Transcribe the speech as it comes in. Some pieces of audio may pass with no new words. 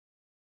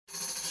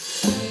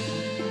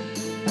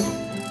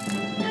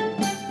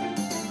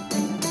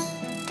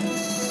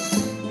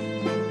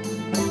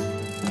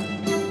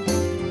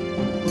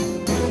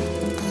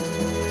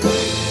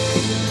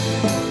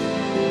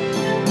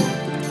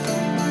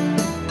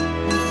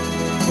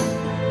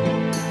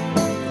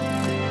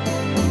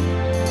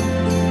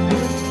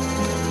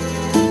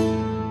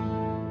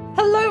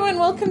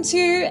welcome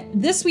to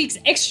this week's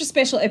extra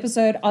special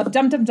episode of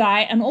Dum Dum Die,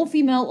 an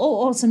all-female,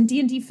 all-awesome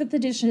D&D 5th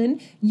edition,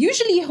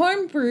 usually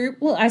homebrew,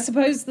 well, I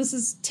suppose this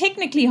is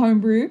technically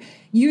homebrew,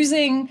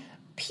 using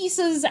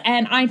pieces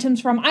and items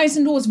from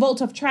Isendor's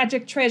Vault of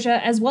Tragic Treasure,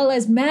 as well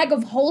as Mag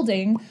of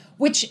Holding,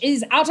 which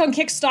is out on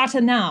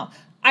Kickstarter now.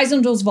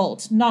 Isendor's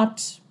Vault,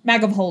 not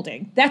Mag of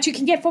Holding. That you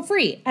can get for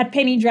free at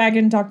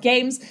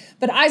pennydragon.games.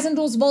 But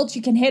Isendor's Vault,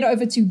 you can head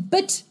over to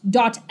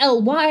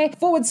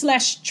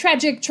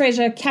bit.ly/tragic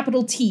treasure,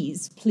 capital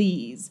T's,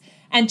 please,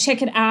 and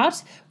check it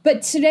out.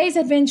 But today's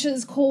adventure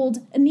is called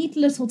A Neat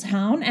Little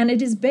Town, and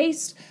it is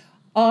based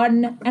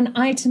on an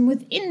item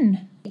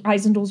within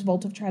Isendor's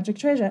Vault of Tragic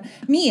Treasure.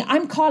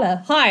 I'm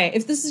Carla. Hi,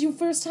 if this is your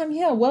first time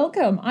here,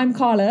 welcome. I'm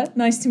Carla.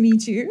 Nice to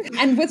meet you.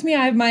 And with me,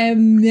 I have my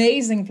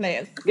amazing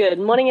players. Good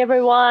morning,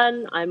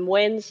 everyone. I'm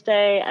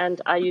Wednesday, and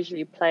I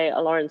usually play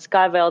Lauren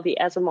Skyvale, the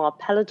Azamar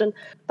Paladin.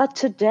 But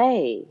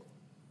today,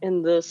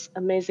 in this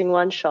amazing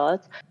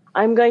one-shot,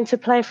 I'm going to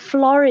play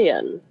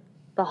Florian,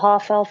 the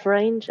Half-Elf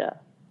Ranger.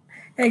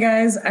 Hey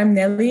guys, I'm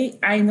Nelly.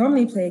 I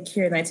normally play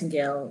Kira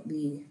Nightingale,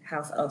 the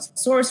Half-Elf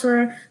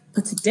Sorcerer,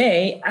 but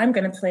today I'm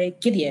going to play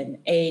Gideon,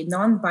 a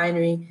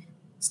non-binary,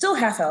 still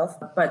half-elf,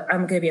 but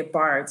I'm going to be a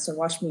bard, so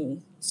watch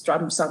me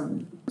strum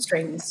some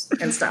strings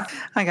and stuff.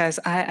 Hi guys,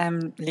 I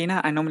am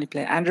Lena. I normally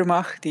play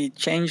Andromach, the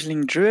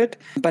Changeling Druid,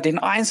 but in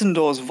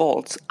Isendor's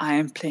Vault, I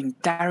am playing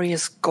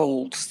Darius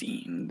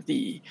Goldstein,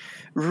 the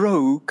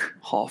rogue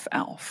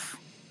half-elf.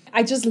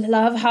 I just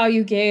love how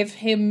you gave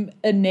him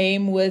a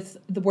name with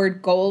the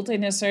word gold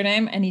in his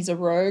surname, and he's a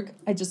rogue.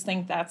 I just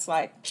think that's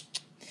like...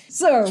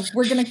 So,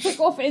 we're going to kick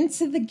off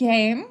into the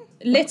game.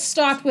 Let's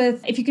start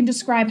with, if you can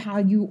describe how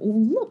you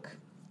all look.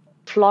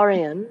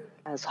 Florian,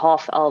 as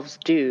half-elves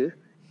do,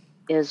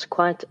 is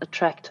quite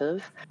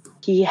attractive.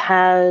 He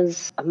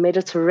has a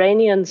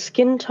Mediterranean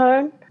skin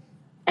tone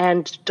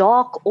and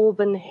dark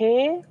auburn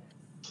hair.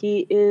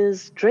 He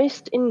is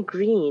dressed in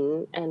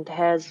green and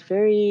has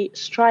very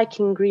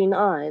striking green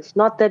eyes.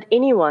 Not that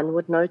anyone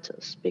would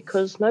notice,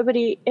 because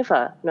nobody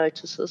ever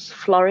notices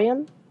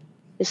Florian,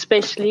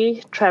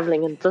 especially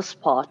traveling in this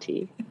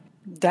party.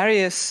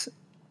 Darius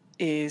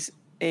is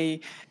a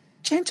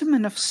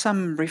gentleman of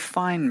some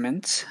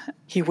refinement.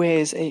 He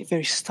wears a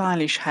very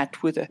stylish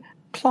hat with a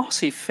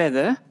classy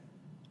feather,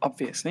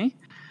 obviously.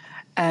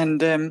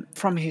 And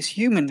from his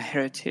human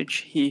heritage,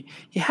 he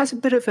has a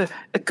bit of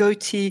a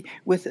goatee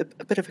with a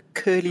bit of a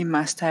curly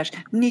mustache,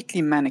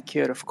 neatly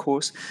manicured, of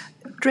course,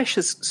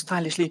 dresses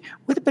stylishly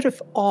with a bit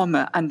of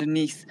armor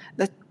underneath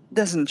that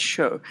doesn't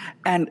show.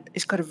 And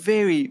it's got a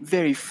very,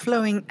 very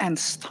flowing and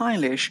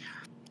stylish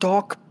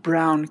dark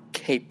brown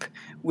cape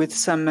with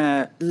some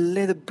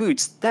leather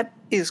boots that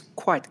is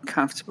quite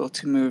comfortable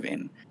to move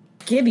in.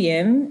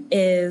 Gideon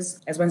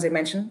is, as Wednesday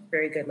mentioned,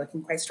 very good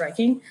looking, quite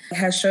striking.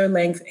 Has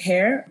show-length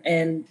hair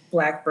and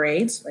black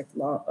braids, like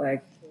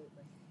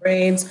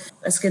braids,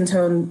 a skin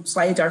tone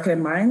slightly darker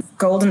than mine.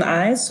 Golden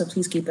eyes, so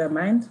please keep that in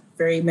mind.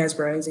 Very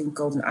mesmerizing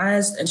golden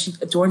eyes. And she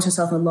adorns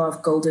herself in a lot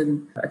of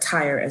golden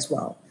attire as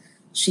well.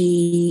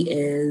 She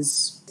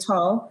is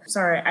tall.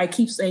 Sorry, I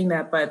keep saying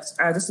that, but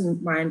just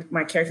in mind,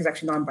 my character is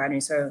actually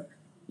non-binary, so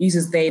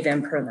uses they,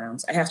 them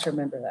pronouns. I have to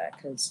remember that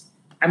because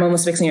I'm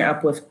almost mixing her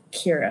up with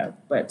Kira,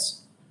 but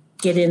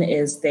Gideon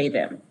is they,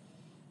 them.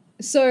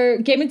 So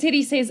Game and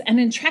Teddy says, an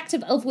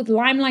attractive elf with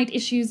limelight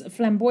issues, a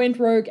flamboyant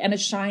rogue, and a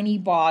shiny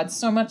bard.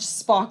 So much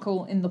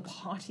sparkle in the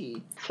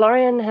party.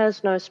 Florian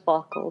has no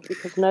sparkle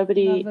because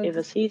nobody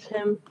ever sees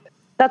him.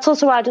 That's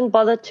also why I didn't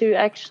bother to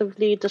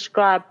actively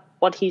describe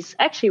what he's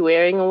actually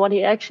wearing and what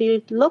he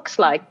actually looks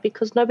like,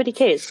 because nobody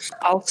cares.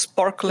 I'll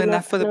sparkle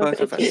enough for the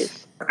both of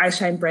us. I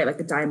shine bright like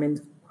a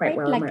diamond quite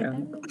well on my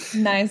own.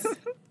 Nice.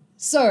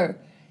 So,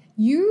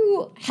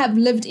 you have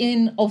lived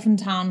in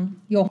Ulfentown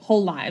your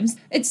whole lives.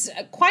 It's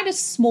quite a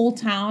small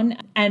town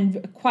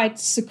and quite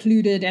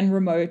secluded and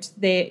remote.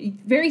 There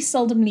very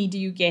seldomly do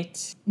you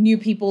get new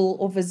people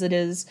or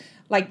visitors.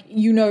 Like,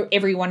 you know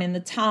everyone in the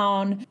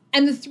town.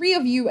 And the three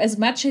of you, as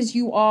much as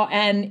you are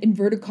an,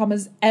 inverted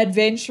commas,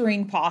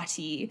 adventuring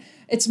party,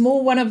 it's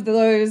more one of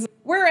those,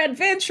 we're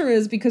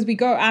adventurers because we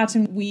go out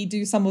and we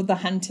do some of the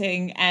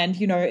hunting. And,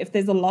 you know, if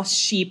there's a lost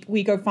sheep,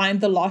 we go find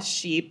the lost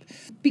sheep.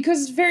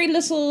 Because very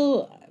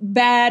little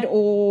bad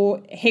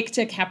or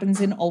hectic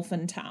happens in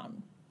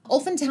Ulfentown.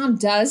 Ulfentown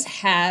does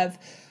have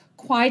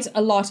quite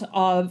a lot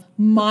of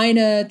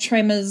minor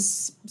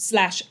tremors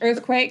 /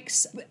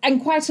 earthquakes,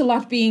 and quite a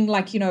lot being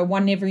like, you know,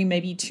 one every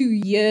maybe 2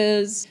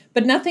 years,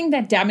 but nothing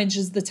that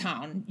damages the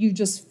town. You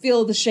just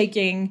feel the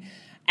shaking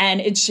and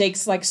it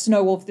shakes like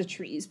snow off the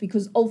trees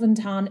because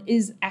Ulfentown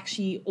is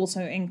actually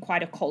also in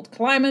quite a cold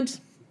climate.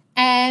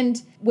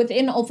 And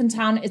within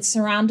Ulfentown, it's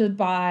surrounded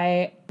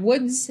by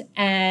woods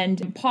and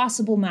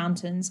impassable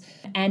mountains.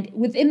 And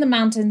within the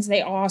mountains,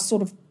 there are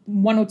sort of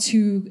 1 or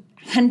 2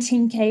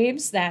 hunting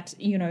caves that,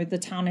 you know, the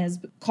town has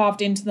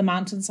carved into the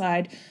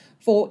mountainside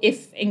for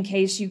if in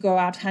case you go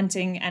out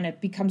hunting and it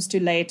becomes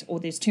too late or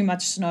there's too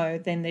much snow,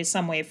 then there's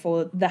somewhere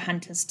for the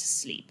hunters to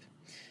sleep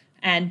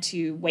and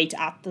to wait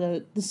out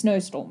the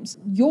snowstorms.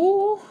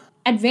 Your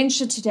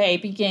adventure today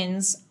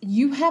begins.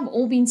 You have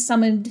all been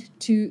summoned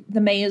to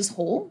the Mayor's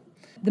Hall.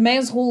 The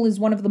Mayor's Hall is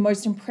one of the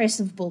most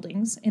impressive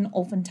buildings in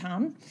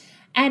Olphintown.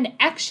 And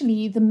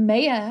actually, the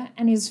mayor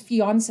and his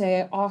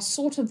fiancée are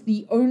sort of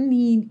the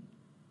only,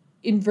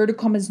 inverted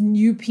commas,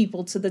 new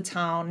people to the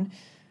town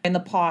in the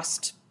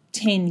past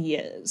 10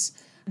 years.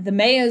 The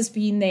mayor's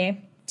been there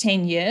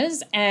 10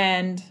 years,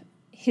 and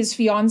his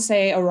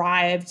fiancée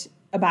arrived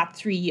about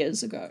 3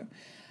 years ago.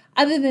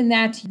 Other than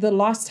that, the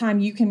last time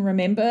you can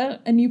remember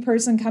a new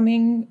person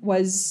coming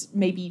was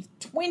maybe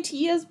 20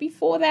 years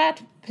before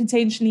that,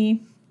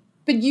 potentially.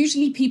 But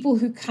usually people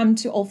who come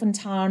to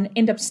Olphintown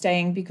end up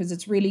staying because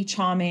it's really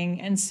charming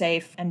and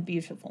safe and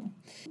beautiful.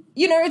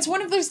 You know, it's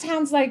one of those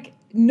towns like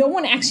no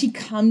one actually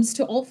comes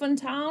to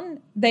Olphintown.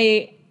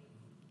 They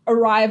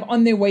arrive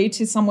on their way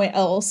to somewhere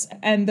else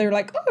and they're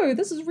like, oh,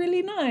 this is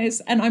really nice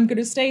and I'm going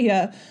to stay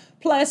here.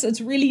 Plus,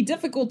 it's really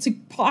difficult to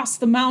pass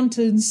the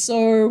mountains,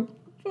 so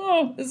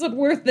is it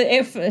worth the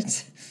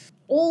effort?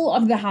 All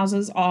of the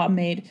houses are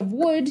made of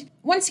wood.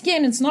 Once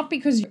again, it's not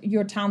because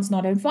your town's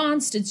not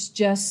advanced, it's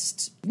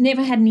just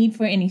never had need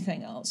for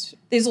anything else.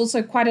 There's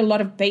also quite a lot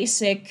of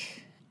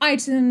basic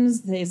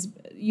items. There's,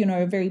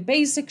 a very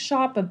basic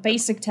shop, a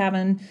basic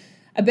tavern,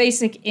 a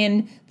basic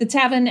inn. The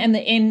tavern and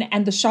the inn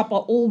and the shop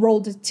are all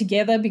rolled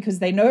together because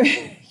they know,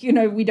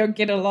 we don't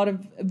get a lot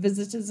of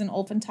visitors in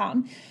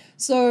Olphintown.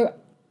 So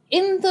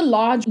in the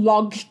large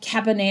log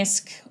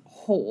cabin-esque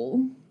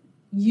hall,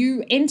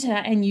 you enter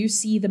and you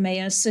see the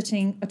mayor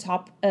sitting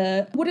atop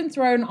a wooden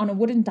throne on a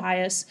wooden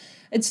dais.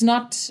 It's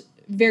not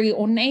very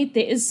ornate.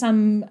 There is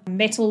some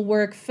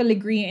metalwork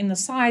filigree in the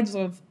sides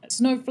of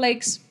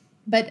snowflakes.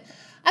 But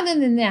other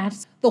than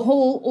that, the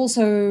hall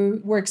also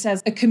works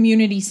as a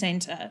community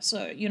center.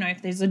 So,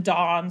 if there's a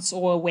dance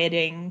or a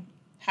wedding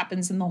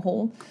happens in the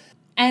hall.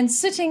 And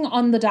sitting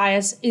on the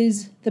dais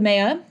is the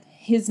mayor.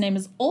 His name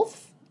is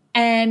Ulf.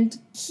 And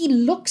he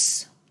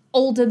looks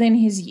older than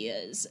his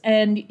years,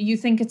 and you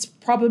think it's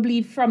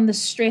probably from the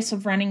stress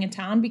of running a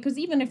town, because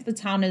even if the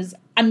town is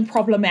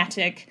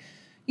unproblematic,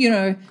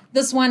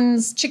 this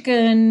one's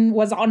chicken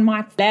was on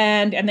my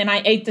land and then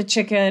I ate the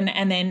chicken,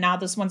 and then now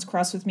this one's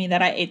cross with me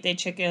that I ate their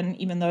chicken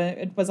even though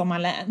it was on my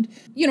land.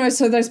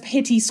 So those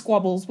petty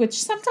squabbles, which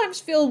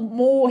sometimes feel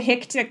more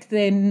hectic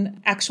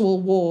than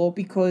actual war,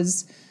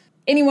 because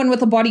anyone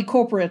with a body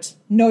corporate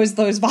knows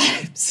those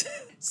vibes.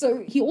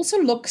 So he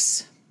also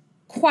looks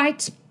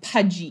quite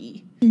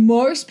pudgy.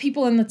 Most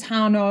people in the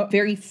town are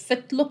very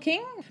fit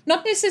looking,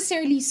 not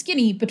necessarily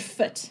skinny, but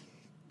fit.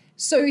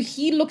 So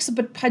he looks a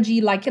bit pudgy,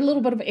 like a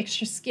little bit of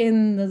extra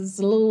skin. There's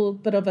a little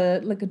bit of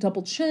a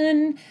double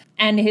chin,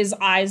 and his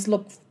eyes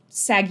look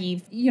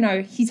saggy.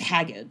 He's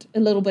haggard, a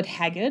little bit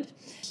haggard.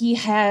 He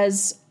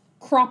has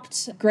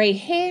cropped gray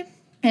hair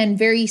and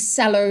very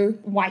sallow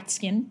white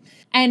skin,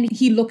 and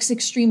he looks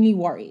extremely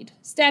worried.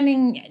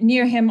 Standing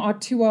near him are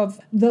two of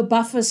the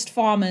buffest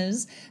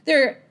farmers.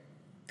 They're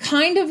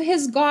kind of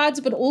his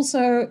guards, but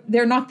also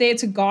they're not there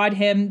to guard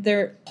him.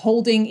 They're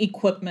holding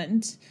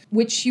equipment,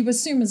 which you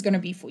assume is going to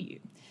be for you.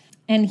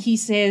 And he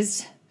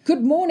says,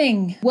 good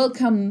morning,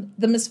 welcome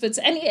the misfits.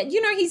 And,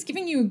 he's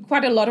giving you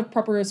quite a lot of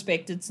proper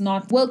respect. It's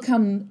not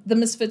welcome the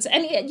misfits.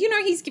 And,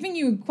 he's giving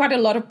you quite a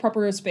lot of proper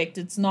respect.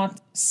 It's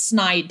not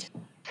snide.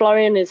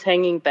 Florian is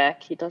hanging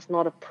back. He does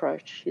not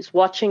approach. He's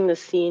watching the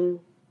scene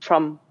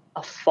from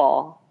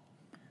afar.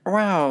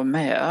 Well,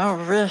 Mayor,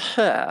 we're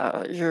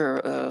here.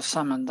 You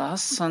summoned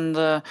us, and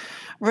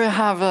we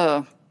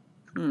have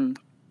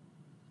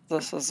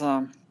this is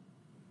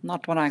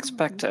not what I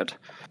expected.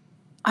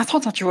 I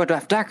thought that you would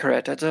have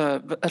decorated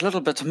a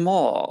little bit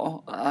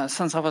more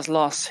since I was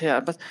last here,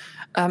 but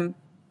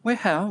we're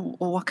here.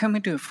 What can we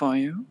do for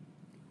you?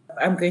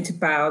 I'm going to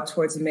bow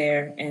towards the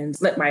mayor and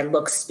let my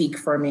looks speak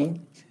for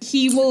me.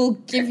 He will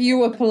give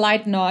you a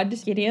polite nod,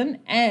 Gideon,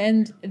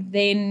 and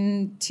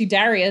then to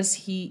Darius,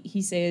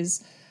 he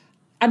says,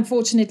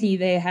 unfortunately,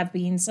 there have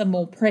been some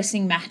more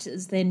pressing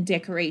matters than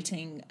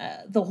decorating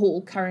the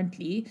hall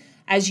currently.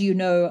 As you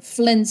know,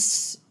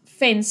 Flint's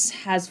fence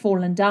has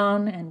fallen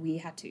down and we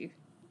had to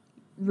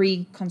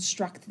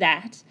reconstruct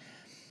that.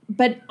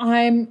 But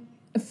I'm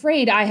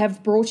afraid I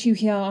have brought you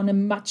here on a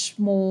much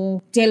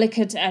more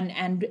delicate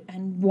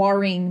and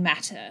worrying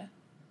matter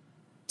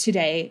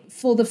today.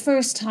 For the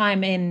first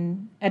time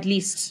in at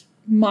least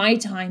my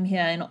time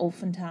here in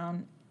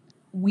Olphintown,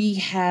 we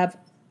have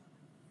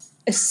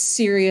a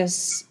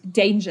serious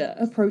danger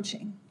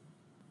approaching.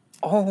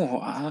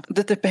 Oh,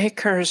 did the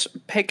baker's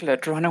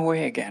piglet run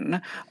away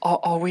again?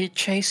 Are we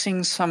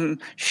chasing some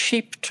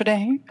sheep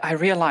today? I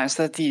realize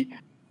that the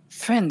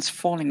fence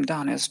falling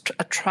down is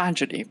a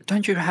tragedy.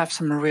 Don't you have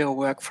some real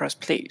work for us,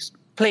 please?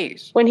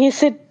 Please. When he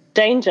said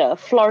danger,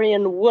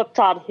 Florian whipped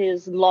out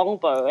his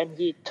longbow and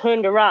he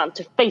turned around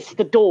to face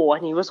the door,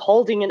 and he was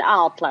holding it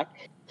out like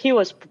he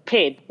was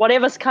prepared.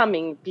 Whatever's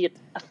coming, be it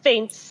a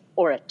fence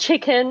or a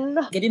chicken.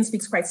 Gideon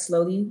speaks quite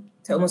slowly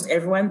to almost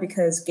everyone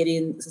because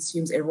Gideon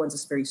assumes everyone's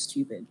just very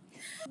stupid.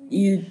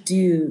 You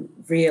do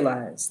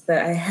realize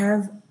that I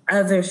have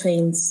other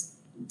things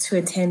to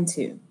attend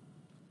to.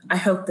 I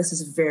hope this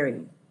is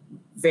very,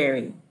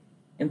 very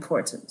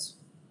important.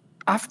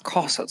 Of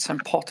course it's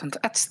important.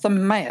 It's the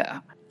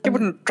mayor. He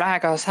wouldn't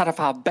drag us out of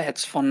our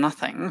beds for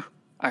nothing,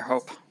 I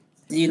hope.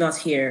 Do you not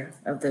hear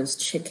of those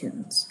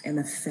chickens and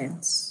the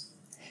fence?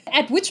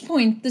 At which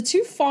point, the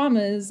two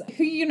farmers,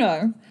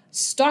 who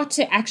start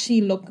to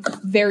actually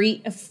look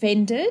very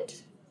offended.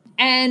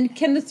 And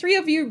can the three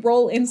of you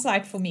roll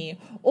insight for me?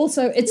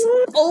 Also, it's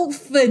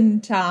Orphan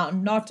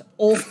Town, not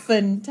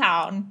Orphan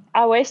Town.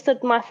 I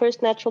wasted my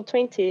first natural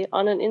 20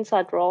 on an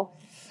insight roll.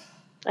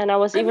 And I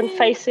was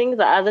facing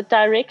the other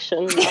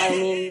direction. I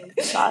mean,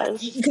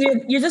 guys.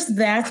 You're just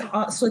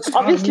that switched.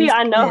 Obviously,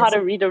 I know how to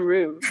read a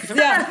room.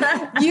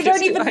 Yeah, you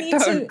don't even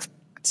need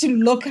to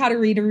look how to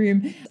read a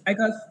room. I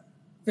got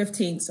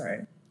 15,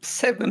 sorry.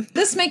 7.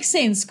 This makes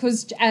sense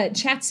because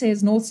chat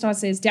says, Northstar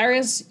says,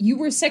 Darius, you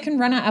were second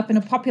runner-up in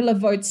a popular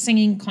vote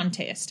singing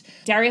contest.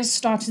 Darius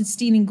started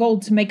stealing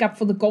gold to make up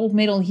for the gold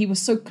medal he was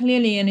so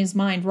clearly in his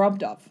mind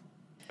robbed of.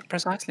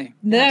 Precisely.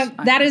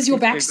 That is your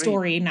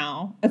backstory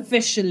now,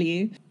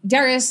 officially.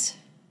 Darius,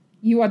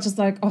 you are just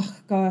like, oh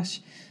gosh,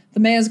 the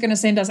mayor's going to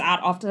send us out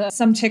after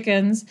some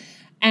chickens.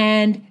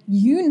 And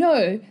you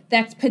know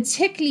that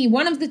particularly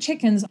one of the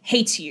chickens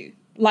hates you.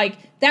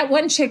 Like, that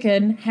one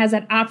chicken has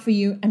it out for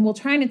you and will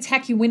try and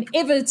attack you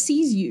whenever it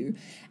sees you.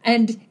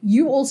 And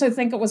you also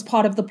think it was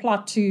part of the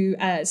plot to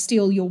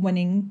steal your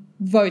winning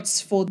votes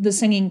for the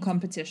singing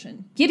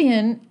competition.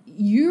 Gideon,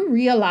 you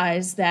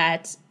realize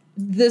that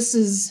this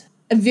is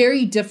a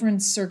very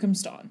different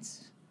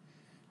circumstance.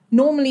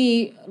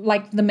 Normally,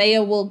 like, the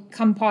mayor will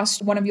come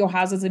past one of your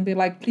houses and be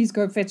like, please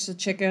go fetch the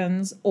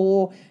chickens,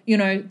 or,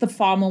 the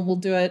farmer will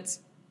do it.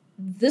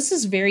 This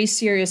is very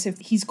serious if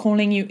he's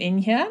calling you in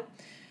here.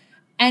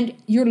 And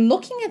you're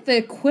looking at the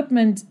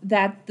equipment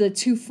that the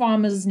two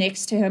farmers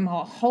next to him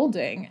are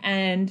holding,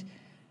 and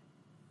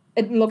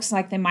it looks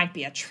like there might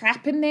be a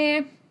trap in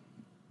there.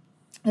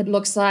 It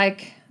looks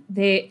like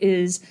there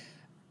is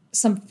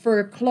some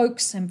fur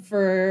cloaks and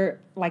fur,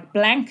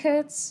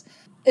 blankets.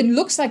 It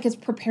looks like it's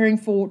preparing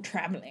for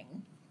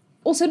traveling.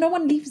 Also, no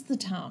one leaves the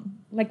town.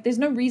 There's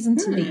no reason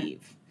to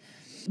leave.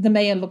 The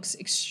mayor looks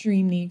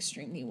extremely,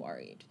 extremely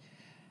worried.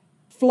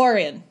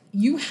 Florian,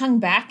 you hung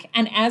back,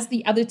 and as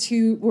the other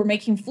two were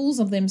making fools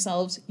of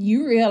themselves,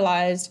 you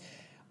realized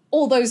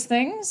all those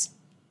things,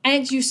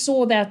 and you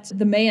saw that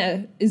the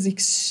mayor is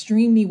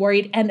extremely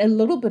worried and a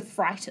little bit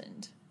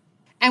frightened.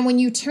 And when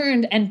you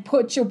turned and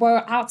put your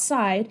bow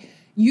outside,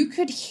 you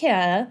could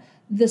hear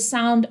the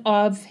sound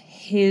of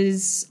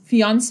his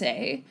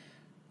fiancée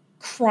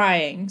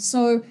crying.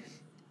 So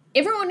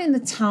everyone in the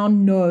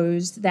town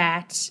knows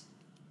that,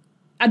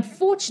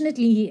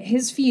 unfortunately,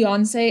 his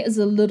fiancée is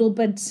a little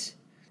bit...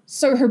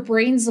 So her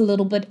brain's a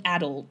little bit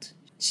addled.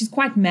 She's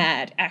quite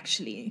mad,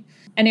 actually.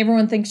 And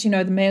everyone thinks,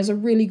 the mayor's a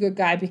really good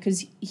guy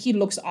because he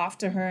looks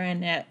after her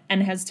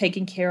and has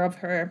taken care of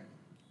her.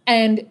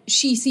 And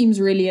she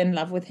seems really in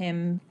love with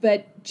him.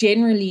 But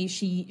generally,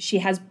 she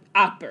has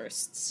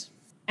outbursts.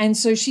 And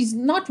so she's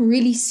not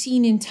really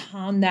seen in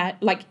town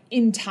that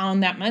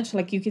much.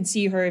 You can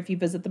see her if you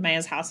visit the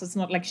mayor's house. It's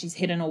not like she's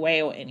hidden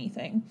away or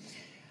anything.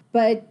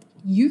 But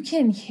you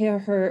can hear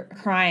her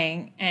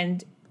crying,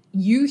 and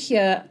you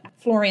hear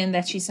Florian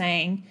that she's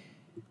saying,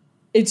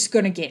 it's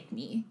going to get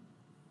me.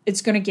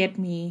 It's going to get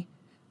me.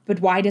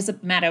 But why does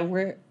it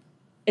matter?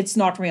 It's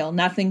not real.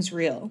 Nothing's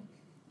real.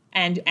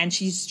 And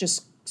she's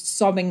just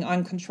sobbing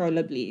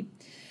uncontrollably.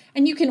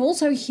 And you can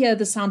also hear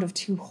the sound of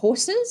two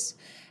horses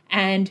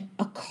and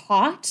a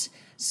cart.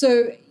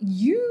 So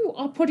you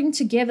are putting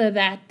together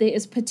that there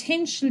is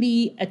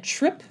potentially a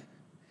trip.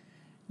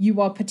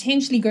 You are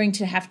potentially going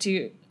to have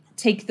to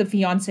take the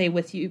fiancé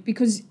with you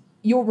because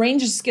your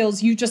ranger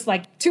skills, you just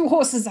two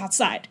horses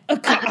outside, a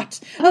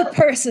cart, a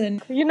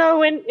person.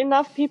 When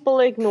enough people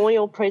ignore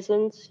your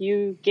presence,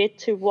 you get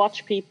to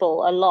watch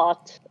people a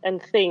lot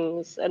and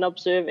things and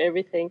observe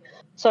everything.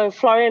 So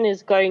Florian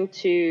is going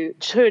to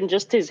turn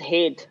just his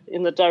head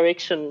in the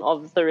direction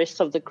of the rest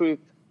of the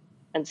group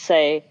and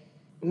say,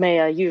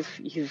 Mayor,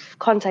 you've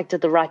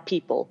contacted the right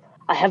people.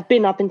 I have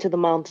been up into the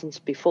mountains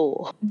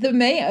before. The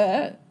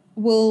mayor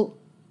will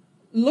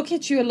look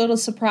at you a little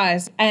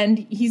surprised, and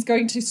he's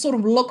going to sort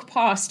of look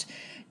past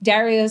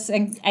Darius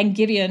and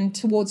Gideon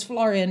towards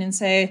Florian and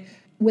say,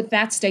 with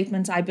that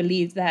statement, I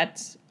believe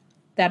that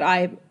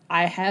I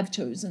have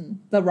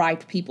chosen the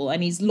right people.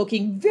 And he's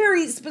looking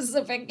very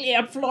specifically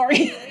at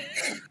Florian.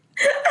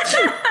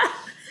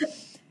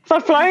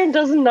 But Florian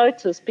doesn't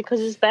notice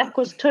because his back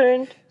was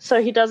turned,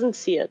 so he doesn't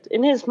see it.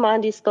 In his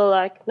mind, he's still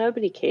like,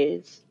 nobody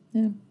cares.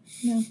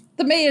 Yeah.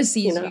 The mayor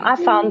sees you. I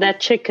found that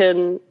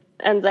chicken,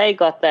 and they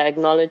got the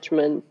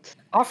acknowledgement.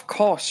 Of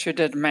course you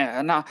did,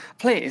 Mayor. Now,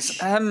 please,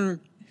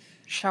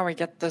 shall we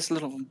get this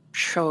little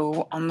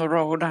show on the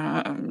road?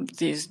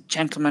 These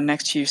gentlemen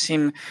next to you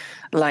seem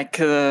like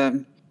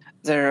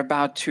they're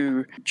about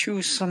to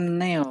chew some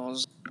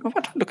nails.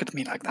 What? Don't look at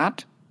me like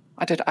that.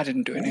 I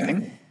didn't do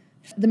anything.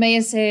 The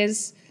mayor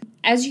says,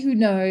 as you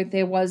know,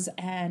 there was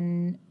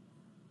an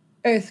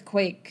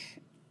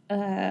earthquake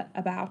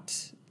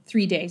about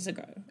 3 days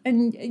ago,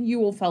 and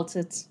you all felt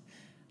it.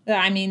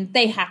 I mean,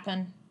 they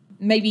happen.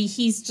 maybe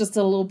he's just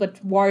a little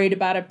bit worried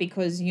about it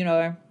because,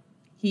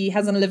 he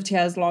hasn't lived here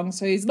as long,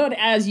 so he's not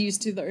as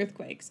used to the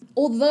earthquakes.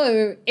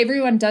 Although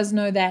everyone does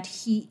know that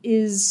he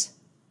is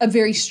a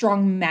very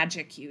strong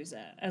magic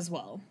user as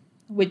well,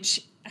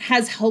 which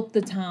has helped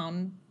the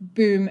town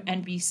boom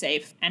and be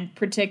safe and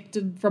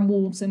protected from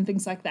wolves and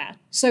things like that.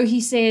 So he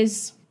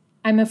says,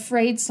 I'm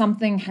afraid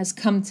something has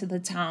come to the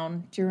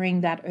town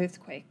during that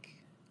earthquake.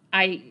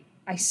 I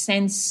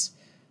sense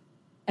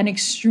an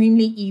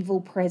extremely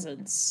evil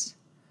presence,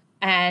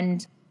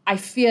 and I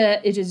fear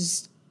it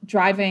is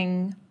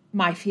driving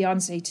my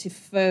fiance to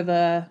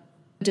further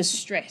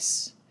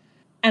distress.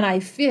 And I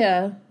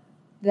fear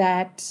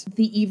that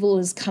the evil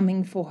is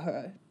coming for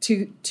her,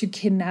 to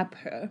kidnap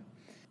her.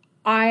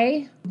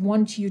 I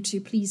want you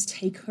to please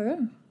take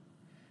her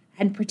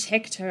and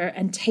protect her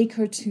and take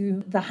her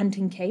to the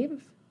hunting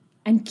cave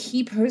and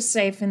keep her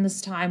safe in this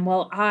time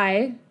while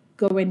I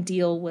go and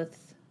deal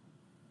with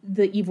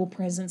the evil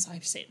presence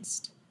I've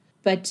sensed.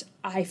 But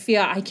I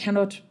fear I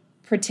cannot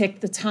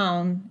protect the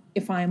town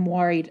if I am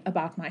worried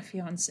about my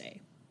fiancé.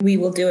 We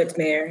will do it,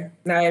 Mayor.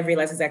 Now I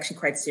realize it's actually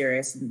quite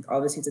serious, and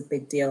obviously it's a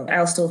big deal.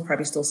 I'll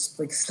probably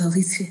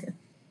slowly see it.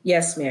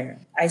 Yes, Mayor.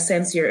 I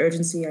sense your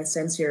urgency. I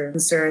sense your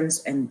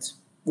concerns, and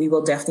we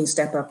will definitely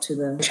step up to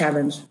the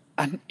challenge.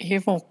 An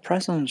evil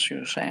presence,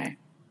 you say?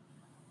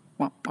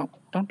 Well,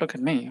 don't look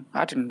at me.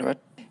 I didn't do it.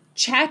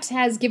 Chat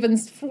has given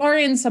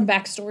Florian some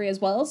backstory as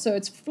well. So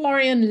it's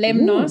Florian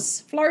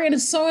Lemnos. Ooh. Florian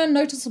is so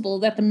unnoticeable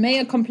that the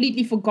mayor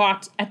completely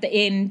forgot at the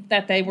end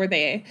that they were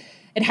there.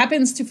 It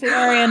happens to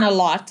Florian a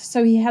lot.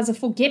 So he has a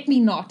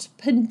forget-me-not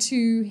pinned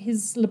to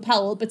his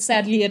lapel, but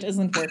sadly it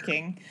isn't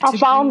working. I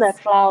found that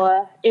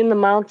flower in the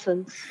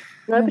mountains.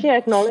 Nobody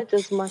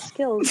acknowledges my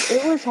skills.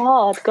 It was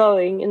hard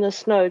going in the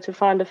snow to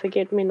find a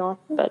forget-me-not,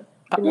 but...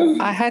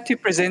 I had to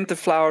present the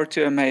flower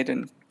to a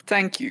maiden.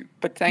 Thank you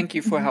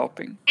for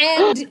helping.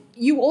 And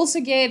you also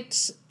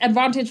get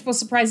advantage for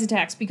surprise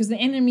attacks because the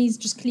enemies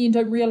just clearly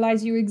don't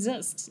realize you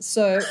exist.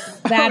 So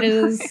that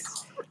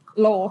is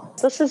law.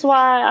 This is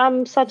why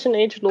I'm such an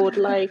edgelord.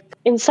 Like,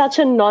 in such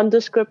a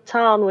nondescript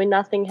town where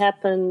nothing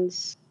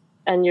happens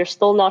and you're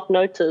still not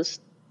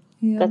noticed,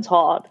 that's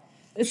hard.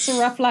 It's a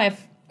rough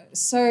life.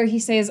 So he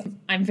says,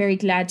 I'm very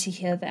glad to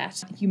hear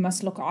that. You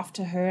must look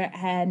after her,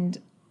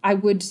 and I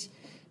would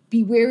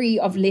be wary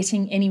of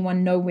letting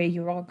anyone know where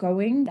you are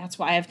going. That's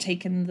why I've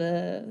taken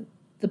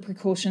the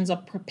precautions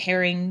of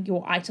preparing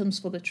your items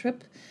for the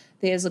trip.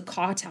 There's a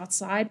cart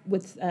outside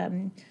with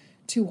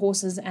 2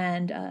 horses,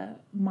 and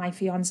my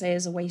fiancé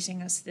is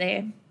awaiting us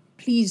there.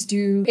 Please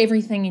do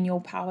everything in your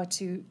power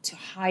to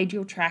hide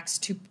your tracks.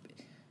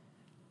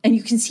 And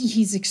you can see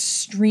he's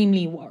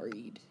extremely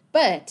worried.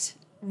 But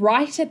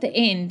right at the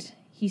end,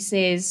 he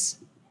says,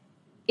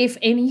 if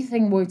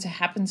anything were to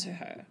happen to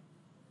her,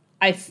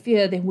 I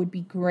fear there would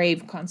be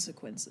grave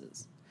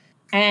consequences.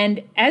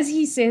 And as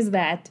he says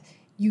that,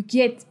 you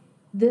get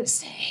this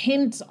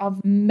hint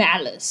of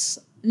malice.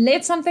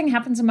 Let something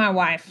happen to my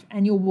wife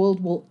and your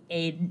world will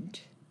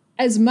end.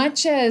 As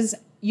much as,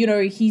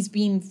 he's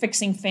been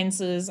fixing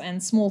fences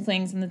and small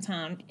things in the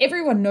town,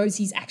 everyone knows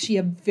he's actually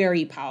a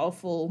very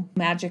powerful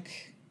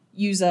magic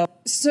user.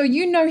 So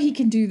he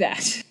can do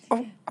that.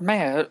 Oh,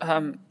 Mayor,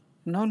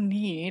 no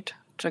need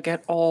to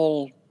get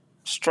all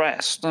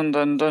stressed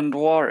and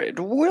worried.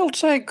 We'll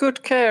take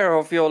good care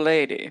of your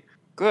lady.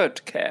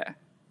 Good care.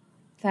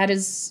 That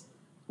is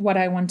what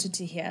I wanted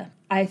to hear.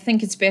 I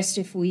think it's best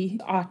if we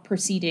are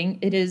proceeding.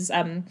 It is,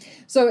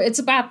 so it's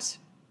about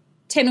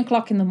 10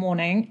 o'clock in the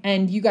morning,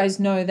 and you guys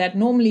know that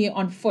normally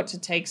on foot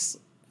it takes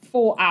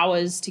 4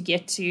 hours to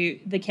get to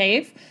the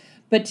cave,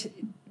 but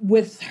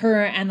with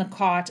her and the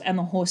cart and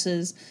the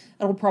horses,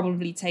 it'll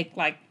probably take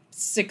like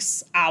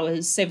 6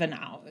 hours, 7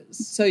 hours.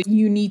 So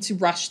you need to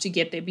rush to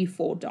get there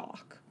before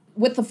dark.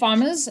 With the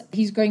farmers,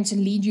 he's going to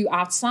lead you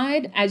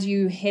outside. As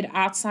you head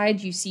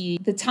outside, you see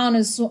the town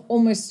is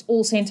almost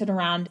all centered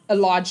around a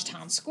large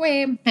town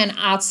square. And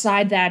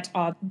outside that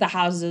are the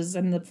houses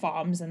and the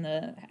farms and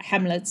the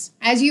hamlets.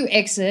 As you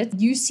exit,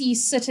 you see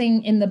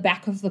sitting in the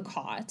back of the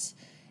cart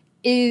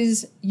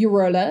is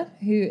Eurola,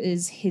 who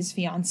is his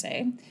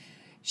fiancée.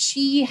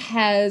 She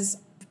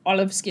has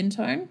olive skin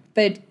tone,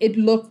 but it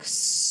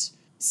looks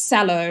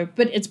sallow,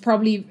 but it's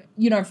probably,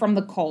 from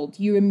the cold.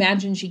 You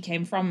imagine she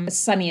came from a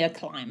sunnier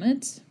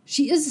climate.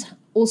 She is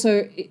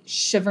also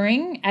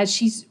shivering as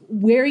she's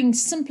wearing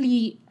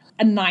simply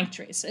a night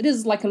dress. It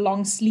is like a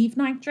long sleeve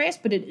night dress,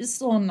 but it is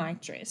still a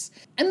night dress.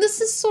 And this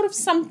is sort of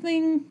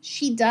something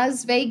she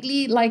does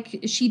vaguely,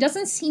 like she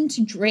doesn't seem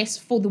to dress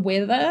for the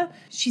weather.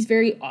 She's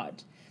very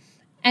odd.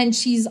 And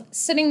she's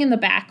sitting in the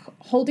back,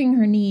 holding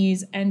her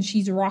knees, and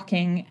she's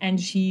rocking,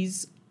 and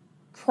she's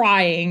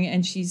crying,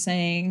 and she's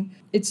saying,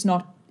 it's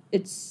not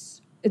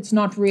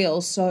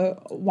real.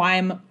 So why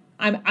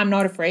I'm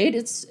not afraid.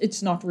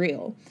 It's not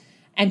real.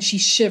 And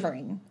she's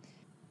shivering.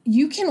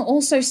 You can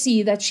also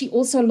see that she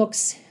also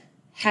looks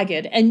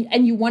haggard,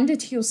 and you wonder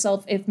to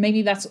yourself if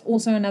maybe that's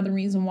also another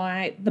reason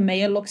why the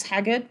mayor looks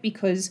haggard,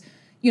 because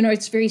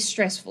it's very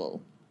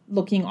stressful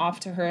looking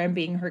after her and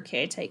being her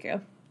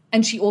caretaker.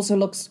 And she also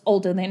looks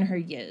older than her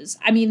years.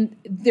 I mean,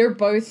 they're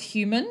both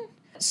human.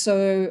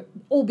 So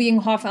all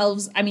being half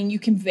elves, I mean, you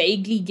can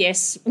vaguely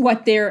guess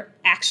what their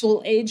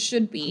actual age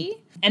should be.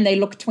 And they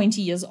look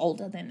 20 years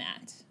older than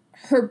that.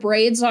 Her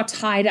braids are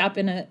tied up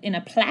in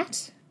a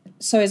plait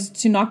so as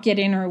to not get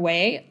in her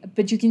way.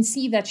 But you can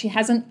see that she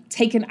hasn't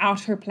taken out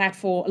her plait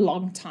for a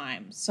long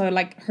time. So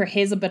like her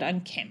hair's a bit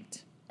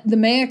unkempt. The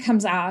mayor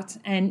comes out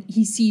and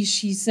he sees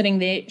she's sitting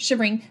there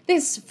shivering.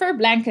 There's fur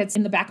blankets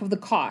in the back of the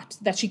cart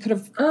that she could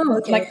have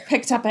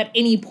picked up at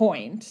any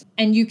point.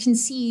 And you can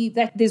see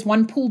that there's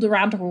one pulled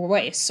around her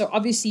waist. So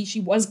obviously she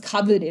was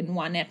covered in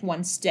one at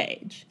one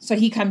stage. So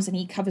he comes and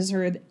he covers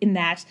her in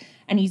that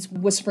and he's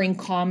whispering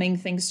calming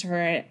things to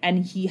her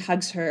and he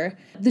hugs her.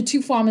 The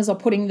two farmers are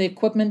putting the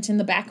equipment in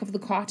the back of the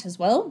cart as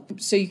well.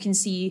 So you can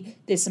see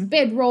there's some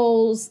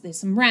bedrolls, there's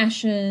some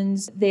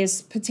rations,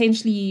 there's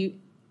potentially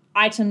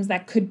items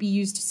that could be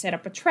used to set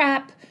up a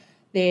trap.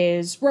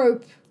 There's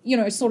rope,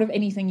 sort of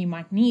anything you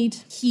might need.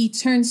 He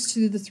turns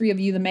to the three of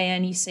you, the mayor,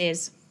 and he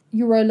says,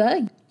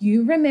 Eurola,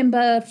 you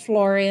remember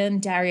Florian,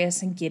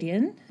 Darius, and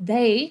Gideon?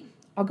 They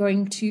are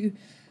going to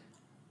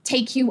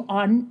take you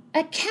on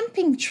a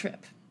camping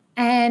trip.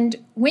 And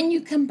when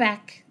you come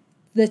back,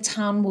 the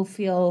town will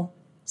feel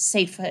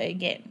safer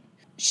again.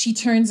 She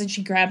turns and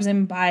she grabs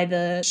him by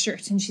the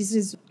shirt and she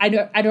says, I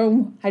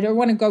don't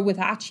want to go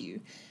without you.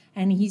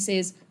 And he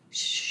says,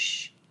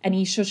 shh, and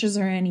he shushes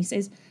her and he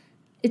says,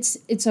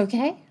 it's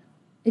okay.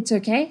 It's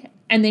okay.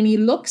 And then he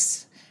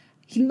looks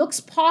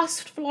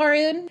past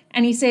Florian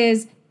and he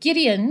says,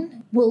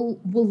 Gideon will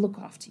look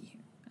after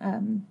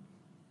you.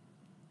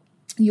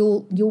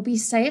 You'll be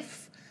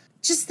safe.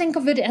 Just think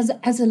of it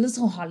as a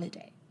little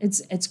holiday.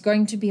 It's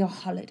going to be a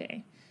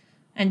holiday.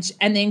 And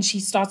then she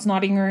starts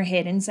nodding her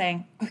head and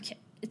saying, okay,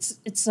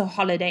 it's a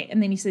holiday.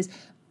 And then he says,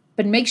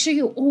 but make sure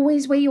you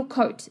always wear your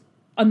coat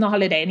on the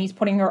holiday. And he's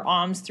putting her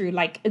arms through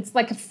it's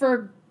like a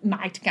fur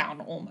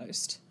nightgown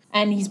almost.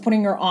 And he's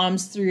putting her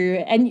arms through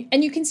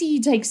and you can see he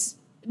takes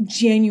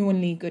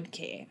genuinely good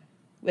care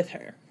with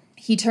her.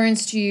 He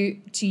turns to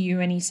you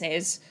and he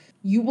says,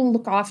 you will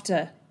look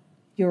after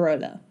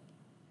Eurola.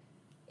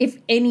 If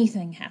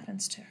anything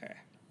happens to her,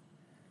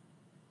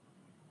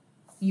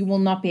 you will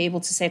not be able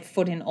to set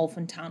foot in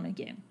Ulfin Town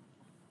again.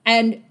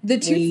 And the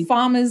two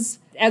farmers,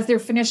 as they're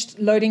finished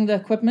loading the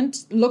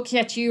equipment, look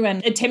at you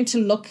and attempt to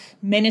look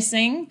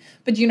menacing.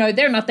 But,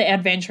 they're not the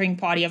adventuring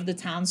party of the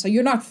town, so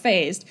you're not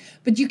fazed.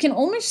 But you can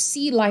almost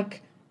see,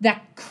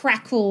 that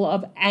crackle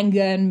of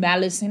anger and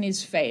malice in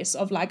his face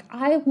of,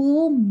 I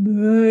will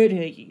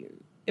murder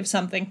you if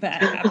something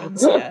bad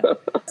happens here.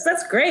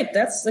 That's great.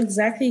 That's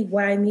exactly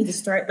why I need to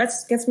start. That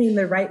gets me in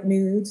the right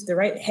mood, the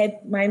right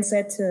head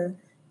mindset to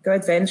go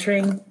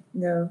adventuring,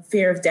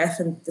 fear of death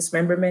and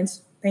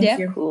dismemberment. Thank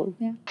you. Cool.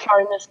 Yeah.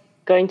 Karen is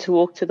going to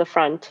walk to the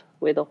front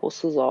where the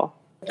horses are,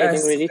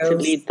 getting ready to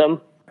lead them.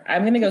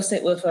 I'm going to go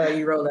sit with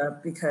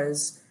Eurola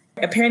because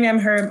apparently I'm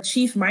her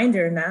chief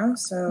minder now,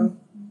 so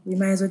we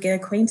might as well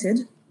get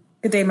acquainted.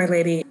 Good day, my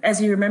lady.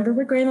 As you remember,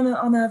 we're going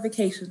on a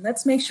vacation.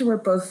 Let's make sure we're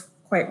both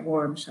quite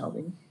warm, shall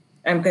we?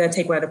 I'm going to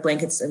take one of the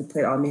blankets and put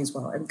it on me as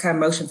well and kind of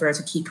motion for her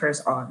to keep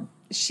hers on.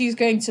 She's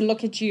going to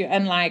look at you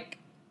and like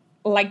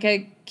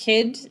a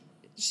kid,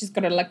 she's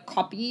going to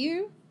copy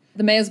you.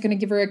 The mayor's going to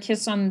give her a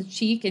kiss on the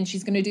cheek, and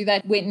she's going to do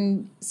that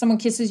when someone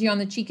kisses you on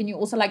the cheek, and you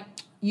also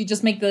you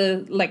just make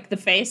the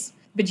face,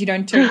 but you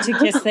don't turn to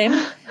kiss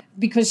them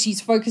because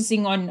she's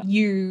focusing on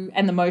you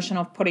and the motion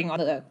of putting on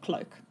the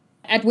cloak.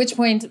 At which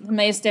point the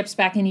mayor steps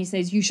back and he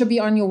says, you should be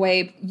on your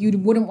way. You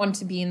wouldn't want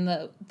to be in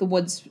the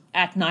woods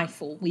at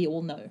nightfall, we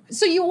all know.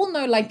 So you all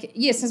know,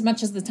 yes, as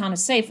much as the town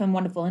is safe and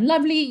wonderful and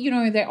lovely,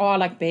 there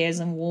are bears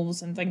and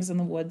wolves and things in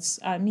the woods.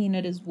 I mean,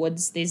 it is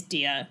woods, there's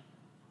deer.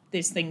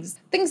 There's things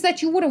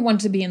that you wouldn't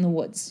want to be in the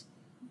woods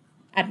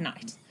at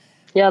night.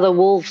 Yeah, the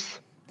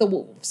wolves. The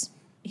wolves.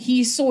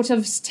 He sort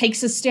of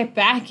takes a step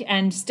back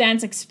and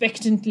stands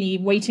expectantly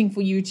waiting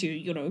for you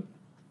to,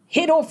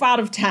 head off out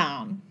of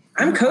town.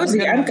 I'm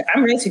cozy.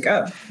 I'm ready to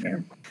go. Yeah.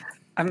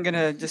 I'm going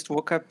to just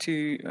walk up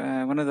to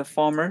one of the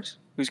farmers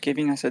who's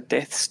giving us a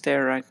death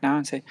stare right now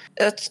and say,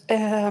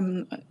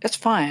 it's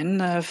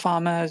fine,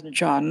 Farmer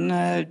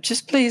John.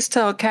 Just please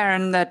tell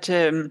Karen that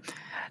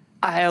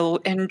I'll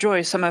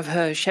enjoy some of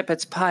her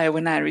shepherd's pie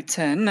when I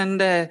return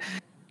and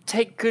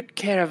take good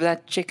care of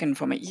that chicken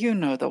for me. You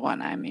know the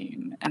one I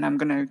mean. And I'm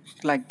going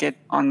to get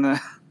on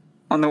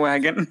the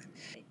wagon.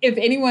 If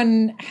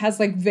anyone has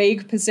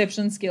vague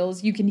perception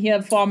skills, you can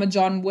hear Farmer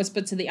John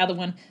whisper to the other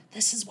one,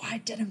 this is why I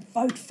didn't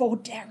vote for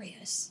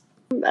Darius.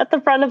 At the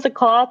front of the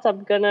cart,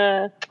 I'm going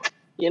to,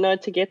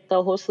 to get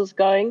the horses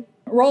going.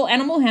 Roll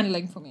animal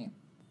handling for me.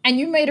 And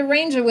you made a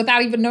ranger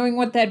without even knowing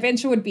what the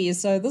adventure would be,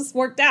 so this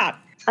worked out.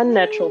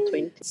 Unnatural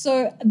 20.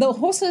 So the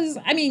horses,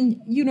 I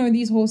mean,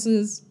 these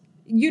horses,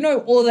 you know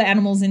all the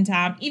animals in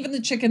town, even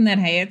the chicken that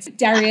hates.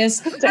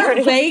 Darius,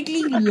 you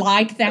vaguely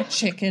like that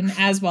chicken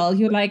as well.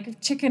 You're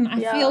like, chicken,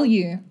 I feel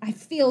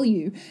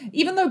you.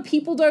 Even though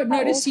people don't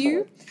notice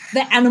you,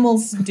 the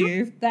animals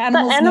do. The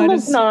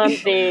animals know I'm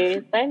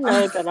there. They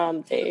know that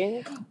I'm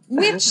there.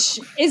 Which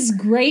is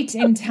great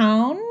in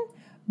town,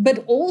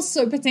 but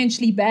also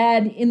potentially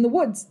bad in the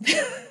woods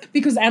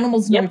because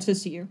animals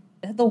notice you.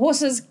 The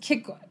horses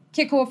kick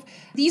off.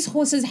 These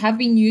horses have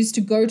been used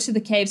to go to the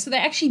cave, so they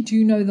actually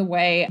do know the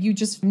way. You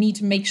just need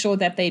to make sure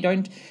that they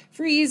don't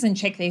freeze and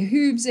check their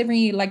hooves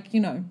every,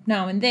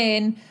 now and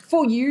then.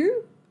 For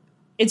you,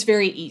 it's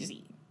very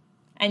easy.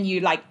 And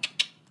you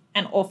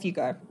and off you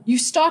go. You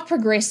start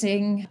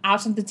progressing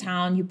out of the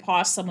town. You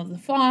pass some of the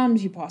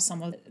farms. You pass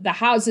some of the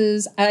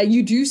houses.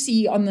 You do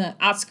see on the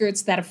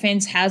outskirts that a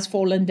fence has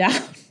fallen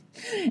down.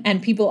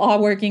 And people are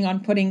working on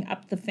putting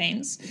up the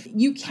fence.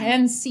 You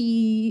can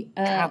see...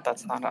 God,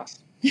 that's not us.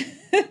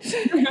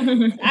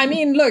 I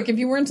mean, look, if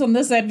you weren't on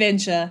this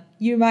adventure,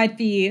 you might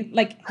be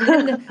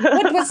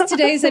what was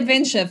today's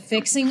adventure?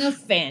 Fixing a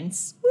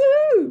fence.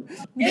 Woo!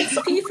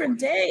 XP for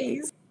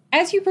days.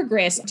 As you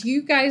progress, do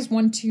you guys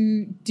want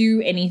to do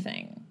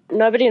anything?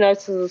 Nobody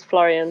notices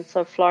Florian,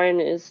 so Florian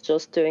is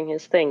just doing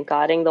his thing,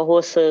 guiding the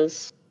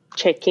horses,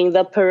 checking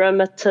the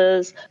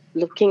perimeters,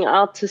 looking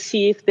out to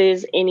see if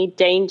there's any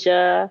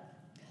danger.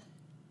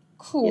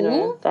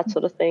 Cool. That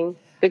sort of thing.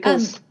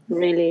 Because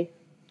really,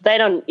 they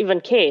don't even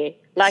care.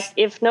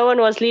 If no one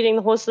was leading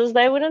the horses,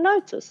 they wouldn't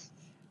notice.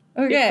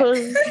 Okay.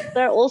 Because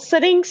they're all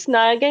sitting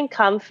snug and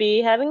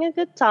comfy, having a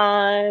good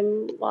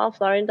time, while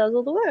Florian does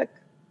all the work.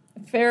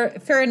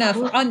 Fair enough.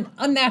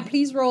 On that,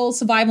 please roll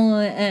survival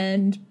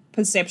and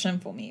perception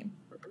for me.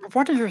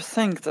 What do you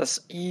think this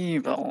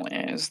evil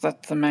is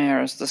that the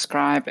mayor is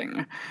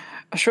describing?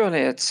 Surely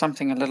it's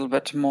something a little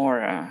bit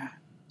more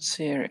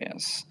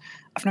serious.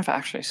 I've never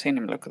actually seen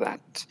him look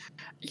that,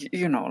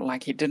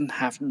 like he didn't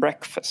have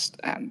breakfast,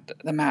 and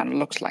the man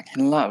looks like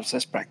he loves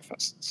his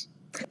breakfasts.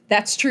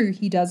 That's true.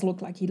 He does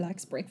look like he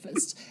likes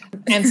breakfast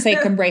and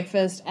second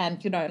breakfast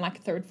and,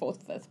 third,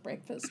 fourth, fifth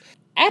breakfast.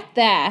 At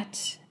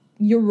that,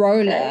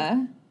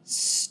 Eurola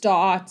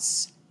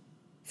starts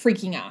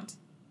freaking out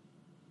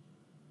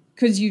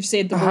because you've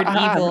said the word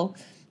evil,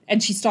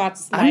 and she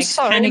starts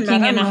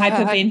panicking and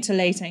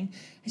hyperventilating.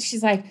 And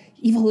she's like,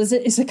 "Evil, is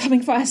it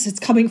coming for us? It's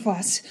coming for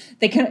us.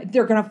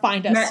 They're gonna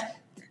find us.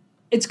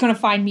 It's gonna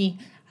find me.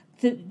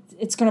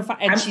 It's gonna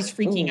find." And she's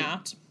freaking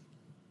out.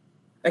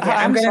 Okay,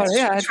 I'm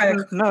sorry. I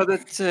didn't know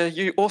that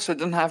you also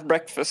didn't have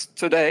breakfast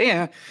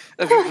today.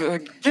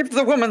 Give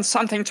the woman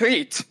something to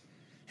eat.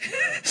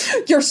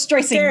 You're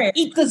stressing. Darius.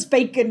 Eat this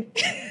bacon.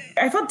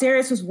 I thought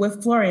Darius was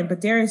with Florian,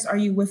 but Darius, are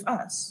you with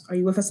us? Are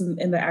you with us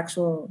in the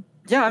actual...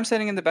 Yeah, I'm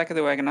sitting in the back of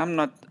the wagon. I'm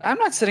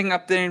not sitting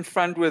up there in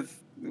front with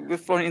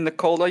Florian in the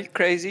cold. Are you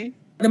crazy?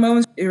 The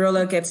moment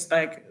Irola gets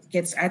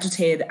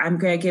agitated, I'm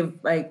gonna give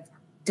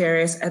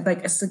Darius I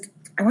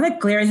want to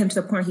glare at him to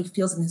the point where he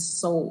feels in his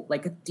soul a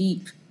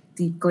deep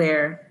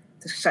glare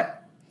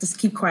just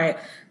keep quiet.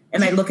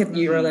 And I look at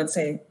Irola and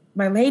say,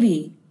 "My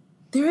lady,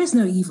 there is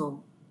no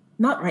evil.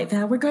 Not right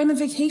now. We're going on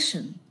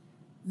vacation.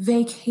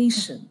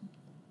 Vacation.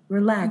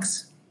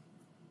 Relax.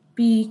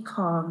 Be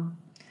calm.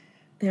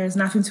 There is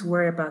nothing to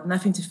worry about,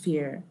 nothing to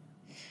fear,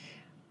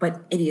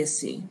 but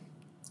idiocy."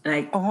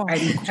 And I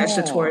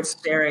gesture towards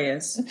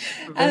Darius.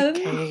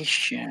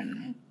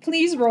 Vacation.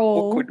 Please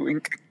roll Awkward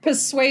wink.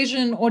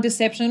 persuasion or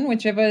deception,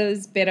 whichever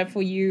is better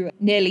for you,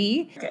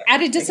 Nelly. Okay.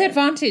 At a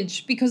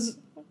disadvantage, because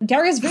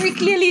Darius very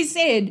clearly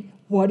said,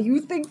 "What do you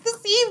think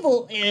this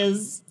evil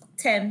is?"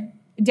 10.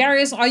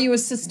 Darius, are you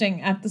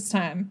assisting at this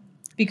time?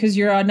 Because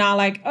you are now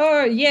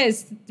 "Oh,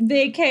 yes,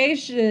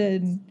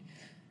 vacation."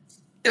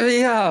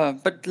 Yeah,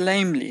 but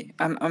lamely.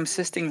 I'm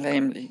assisting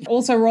lamely.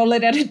 Also roll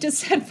it at a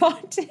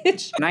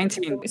disadvantage.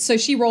 19. So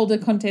she rolled a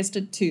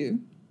contested 2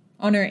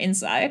 on her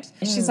insight.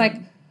 She's like,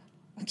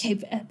 "Okay,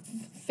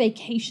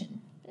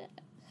 vacation."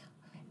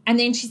 And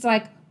then she's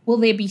like, "Will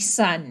there be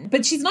sun?"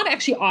 But she's not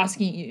actually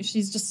asking you.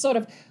 She's just sort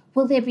of,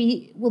 will there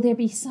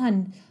be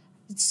sun?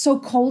 It's so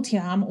cold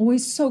here. I'm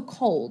always so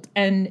cold.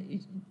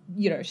 And,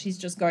 she's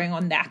just going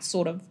on that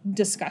sort of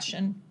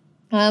discussion.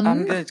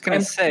 I'm going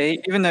to say,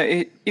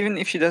 even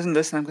if she doesn't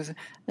listen, I'm going to say,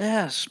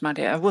 "Yes, my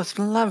dear, with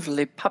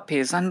lovely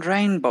puppies and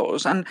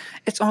rainbows, and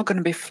it's all going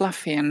to be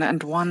fluffy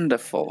and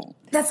wonderful."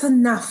 That's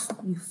enough,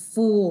 you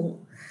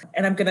fool.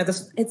 And I'm going to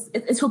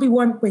it will be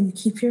warm when you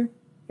keep your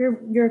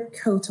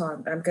coat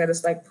on. I'm going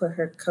to put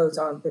her coat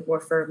on a bit more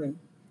firmly.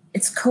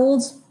 It's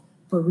cold,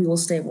 but we will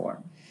stay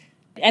warm.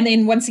 And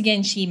then once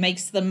again, she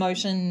makes the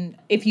motion,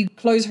 if you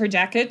close her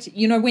jacket,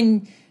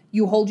 when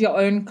you hold your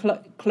own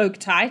cloak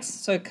tight,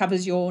 so it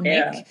covers your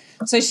neck.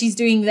 So she's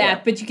doing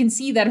that, but you can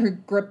see that her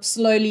grip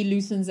slowly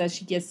loosens as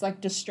she gets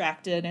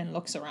distracted and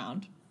looks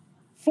around.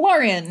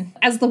 Florian,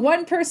 as the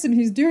one person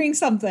who's doing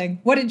something,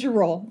 what did you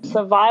roll?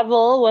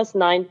 Survival was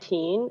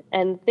 19,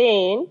 and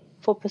then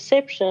for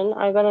perception,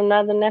 I got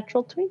another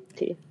natural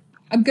 20.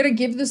 I'm going to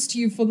give this to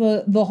you for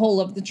the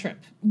whole of the trip.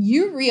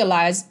 You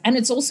realize, and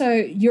it's also,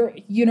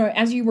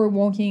 as you were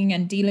walking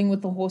and dealing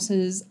with the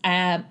horses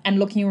and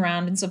looking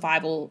around in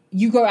survival,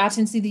 you go out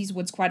into these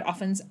woods quite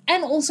often.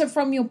 And also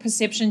from your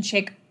perception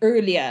check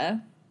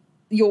earlier,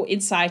 your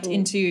insight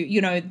into,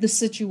 the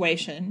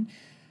situation,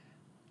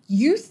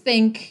 you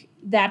think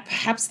that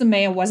perhaps the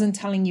mayor wasn't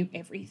telling you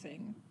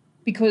everything.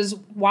 Because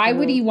why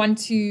would he want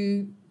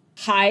to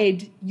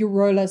hide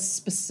Eurola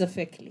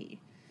specifically?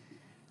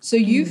 So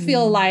you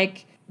feel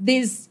like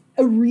there's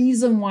a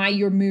reason why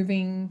you're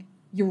moving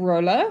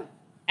Eurola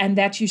and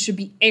that you should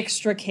be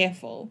extra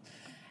careful.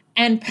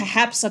 And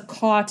perhaps a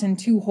cart and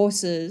 2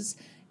 horses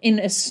in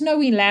a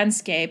snowy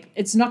landscape,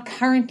 it's not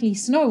currently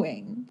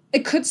snowing.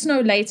 It could snow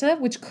later,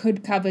 which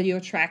could cover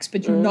your tracks,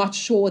 but you're not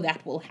sure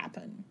that will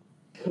happen.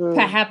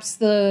 Perhaps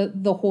the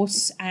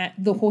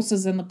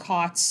horses and the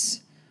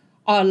carts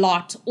are a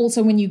lot.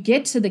 Also, when you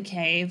get to the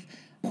cave,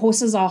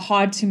 horses are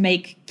hard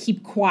to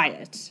keep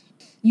quiet.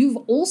 You've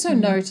also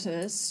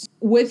noticed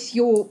with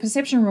your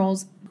perception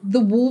rolls, the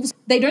wolves,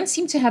 they don't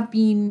seem to have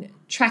been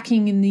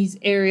tracking in these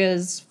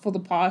areas for the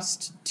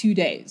past 2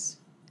 days.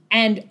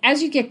 And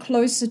as you get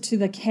closer to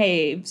the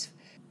caves,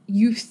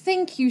 you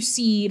think you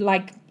see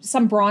like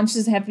some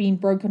branches have been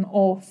broken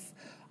off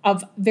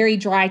of very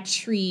dry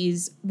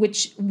trees,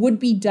 which would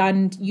be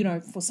done,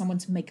 for someone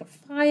to make a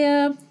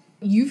fire.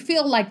 You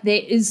feel like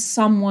there is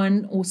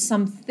someone or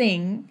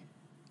something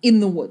in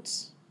the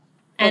woods.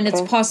 And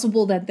it's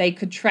possible that they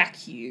could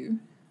track you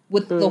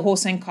with the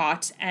horse and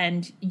cart,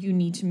 and you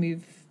need to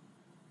move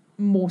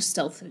more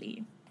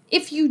stealthily.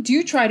 If you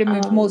do try to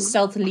move more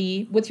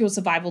stealthily with your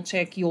survival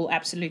check, you'll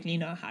absolutely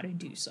know how to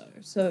do so.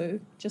 So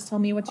just tell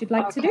me what you'd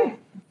like to do.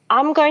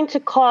 I'm going to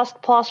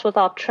cast Pass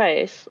Without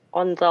Trace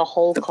on the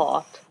whole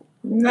cart.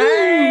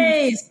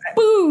 Nice!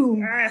 Boom!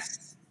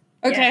 Yes.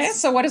 Okay, Yes.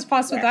 so what does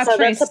Pass Without So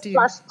Trace that's a do?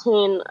 plus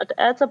 10. It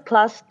adds a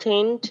plus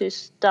 10 to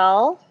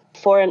stealth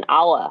for an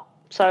hour.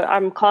 So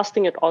I'm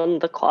casting it on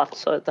the cart.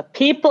 So the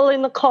people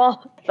in the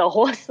cart, the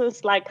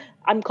horses,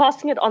 I'm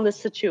casting it on the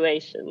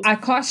situation. I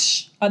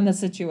cast on the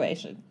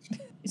situation.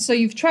 So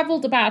you've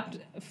traveled about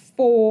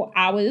 4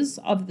 hours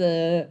of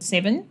the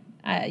 7.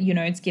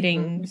 It's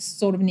getting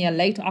sort of near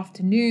late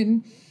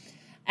afternoon.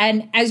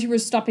 And as you were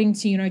stopping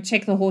to,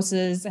 check the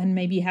horses and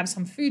maybe have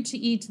some food to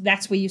eat,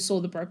 that's where you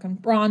saw the broken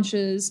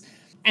branches.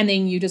 And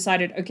then you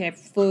decided, okay,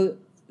 for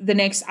the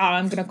next hour,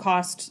 I'm going to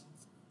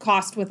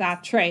cast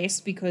Without Trace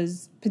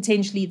because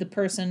potentially the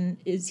person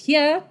is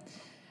here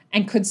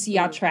and could see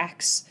our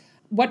tracks.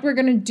 What we're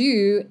going to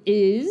do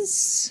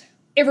is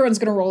everyone's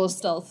going to roll a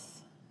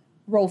stealth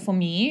roll for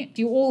me.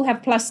 Do you all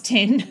have plus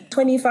 10?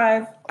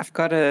 25. I've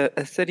got a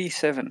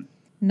 37.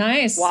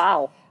 Nice.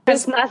 Wow.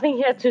 There's nothing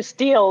here to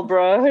steal,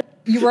 bro.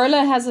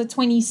 Eurola has a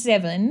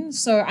 27.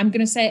 So I'm going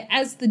to say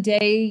as the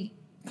day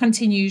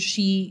continues,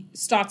 she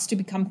starts to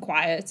become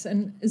quiet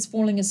and is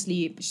falling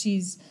asleep.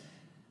 She's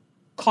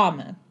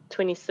calmer.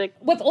 26.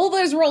 With all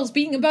those rolls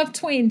being above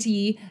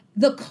 20,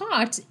 the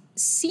cart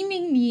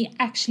seemingly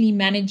actually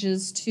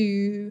manages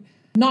to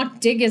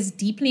not dig as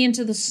deeply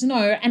into the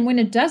snow. And when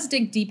it does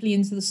dig deeply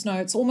into the snow,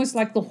 it's almost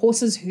like the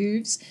horse's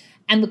hooves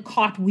and the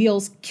cart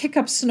wheels kick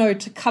up snow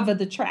to cover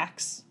the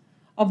tracks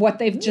of what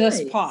they've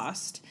just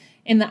passed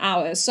in the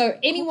hour. So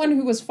anyone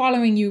who was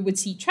following you would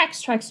see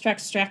tracks,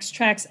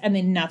 and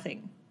then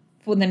nothing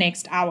for the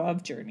next hour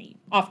of journey.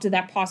 After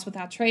that Pass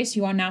Without Trace,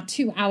 you are now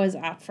 2 hours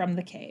out from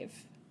the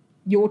cave.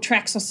 Your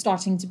tracks are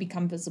starting to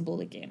become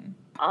visible again.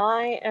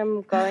 I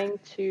am going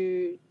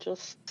to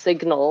just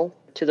signal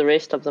to the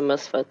rest of the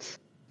misfits.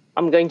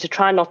 I'm going to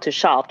try not to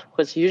shout,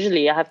 because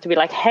usually I have to be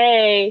like,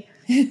 hey,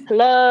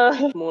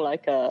 hello. More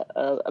like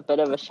a bit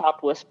of a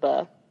shout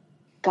whisper.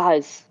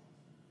 Guys,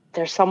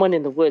 there's someone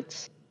in the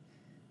woods.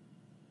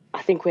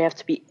 I think we have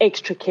to be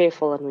extra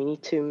careful and we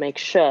need to make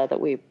sure that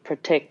we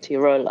protect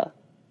Eurola.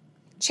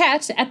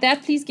 Chat, at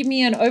that, please give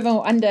me an over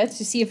or under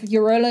to see if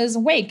Eurola is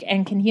awake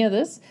and can hear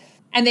this.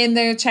 And then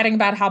they're chatting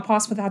about how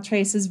Pass Without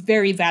Trace is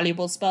very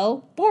valuable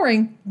spell.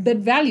 Boring, but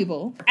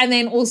valuable. And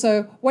then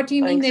also, what do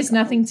you mean there's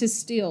nothing to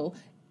steal?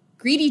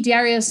 Greedy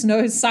Darius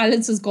knows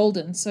silence is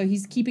golden, so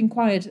he's keeping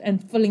quiet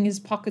and filling his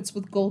pockets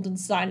with golden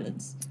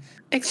silence.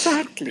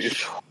 Exactly.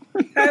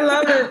 I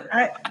love it.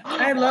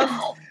 I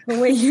love the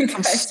way you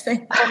guys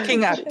think.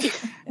 Stocking up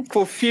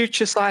for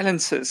future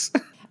silences.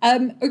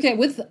 Okay,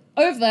 with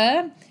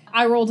over,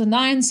 I rolled a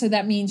 9, so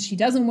that means she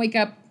doesn't wake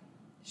up.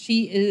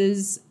 She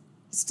is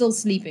still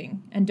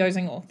sleeping and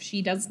dozing off.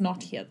 She does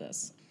not hear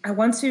this. I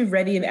want to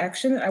ready an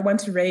action. I want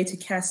to ready to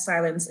cast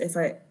silence if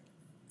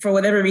for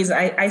whatever reason,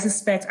 I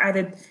suspect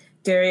either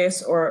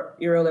Darius or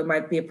Eurola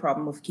might be a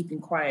problem with keeping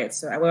quiet.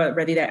 So I want to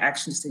ready that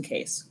action just in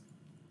case.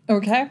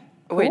 Okay.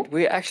 Cool. Wait,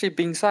 we're actually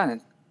being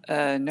silent.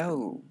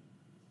 No.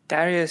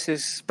 Darius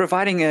is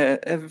providing a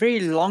very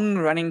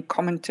long-running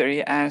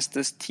commentary as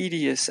this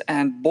tedious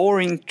and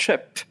boring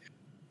trip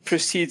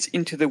proceeds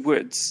into the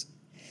woods.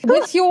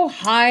 With your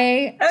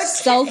high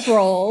stealth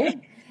roll,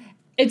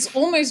 it's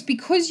almost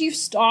because you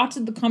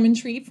started the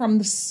commentary from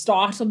the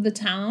start of the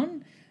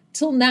town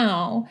till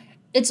now,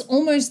 it's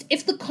almost,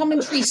 if the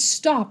commentary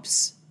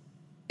stops,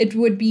 it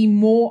would be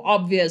more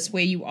obvious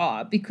where you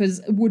are because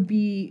it would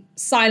be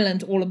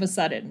silent all of a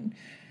sudden.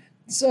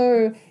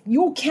 So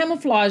your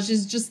camouflage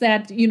is just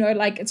that,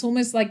 like it's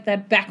almost like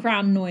that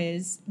background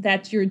noise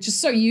that you're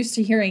just so used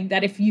to hearing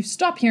that if you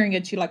stop hearing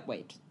it, you're like,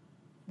 wait,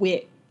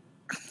 where?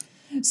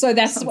 So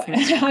that's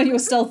how your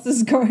stealth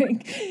is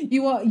going.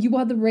 You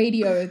are the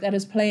radio that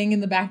is playing in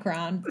the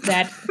background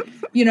that,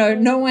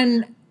 no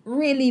one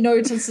really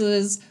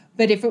notices,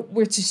 but if it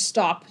were to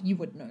stop, you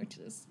would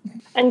notice.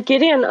 And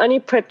Gideon only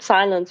prepped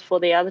silence for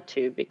the other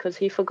two because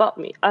he forgot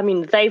me. I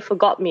mean, they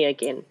forgot me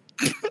again.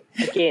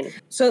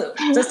 So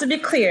just to be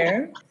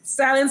clear,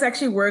 silence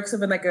actually works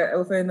within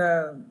within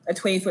a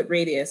 20-foot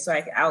radius. So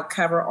I'll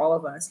cover all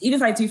of us, even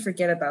if I do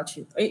forget about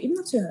you. Even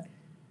up to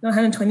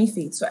 120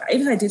 feet. So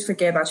even if I did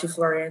forget about you,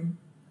 Florian,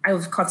 I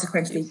would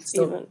consequently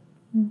still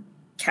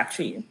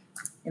capture you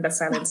in that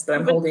silence that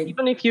I'm holding.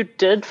 Even if you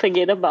did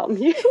forget about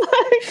me,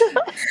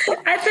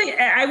 I think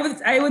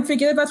I would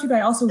forget about you, but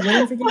I also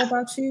wouldn't forget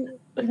about you.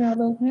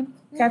 Little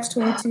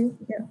catch-22.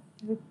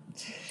 Yeah.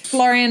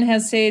 Florian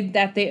has said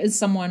that there is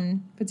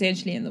someone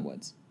potentially in the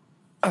woods.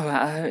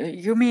 Oh,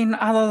 you mean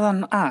other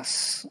than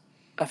us,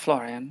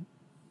 Florian?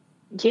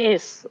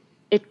 Yes,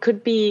 it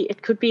could be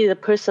the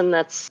person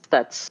that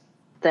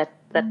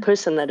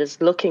person that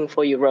is looking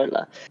for you,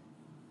 Rolla.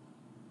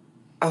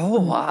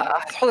 Oh,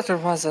 I thought it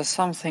was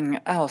something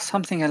else,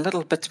 something a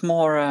little bit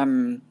more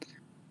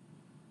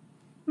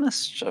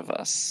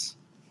mischievous.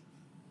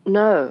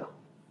 No,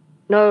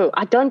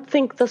 I don't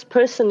think this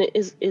person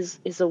is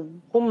a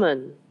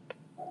woman.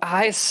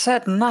 I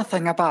said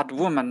nothing about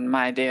woman,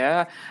 my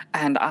dear,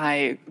 and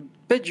I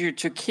bid you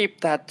to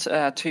keep that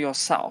to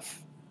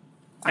yourself.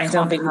 I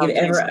don't think we've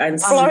ever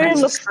unseen. Florian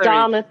looks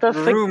down at the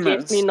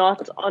rumors.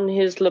 forget-me-not on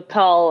his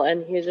lapel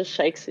and he just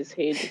shakes his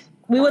head.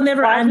 We will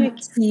never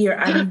unsee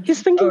or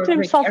He's thinking to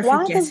himself,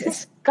 why does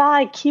this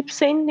guy keep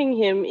sending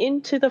him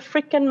into the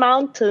freaking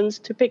mountains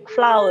to pick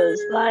flowers?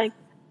 Like,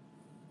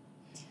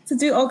 to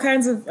do all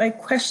kinds of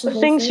questionable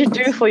things you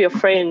do for your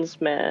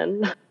friends,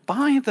 man.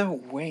 By the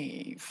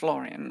way,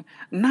 Florian,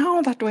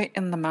 now that we're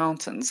in the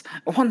mountains,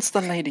 once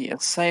the lady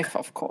is safe,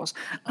 of course,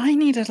 I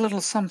need a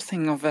little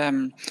something of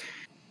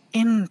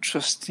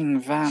interesting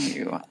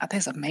value.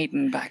 There's a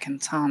maiden back in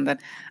town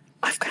that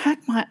I've had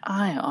my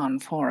eye on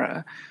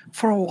for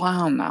a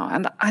while now,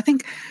 and I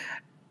think,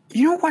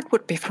 you know what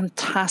would be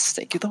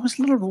fantastic? Those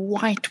little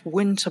white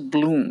winter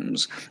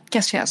blooms.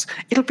 Yes,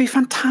 it'll be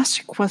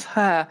fantastic with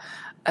her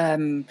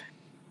blonde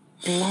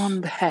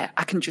hair.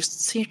 I can just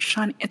see it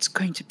shining. It's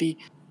going to be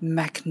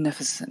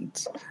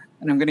magnificent.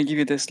 And I'm going to give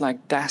you this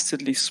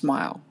dastardly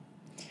smile.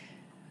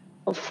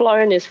 Well,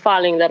 Florian is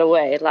filing that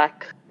away.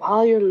 Like,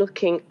 while you're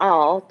looking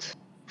out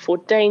for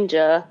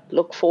danger,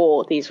 look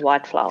for these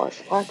white flowers.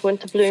 White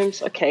winter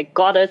blooms. Okay,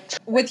 got it.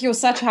 With your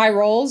such high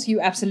rolls, you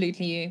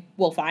absolutely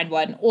will find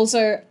one.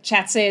 Also,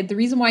 chat said the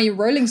reason why you're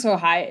rolling so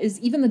high is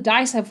even the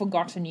dice have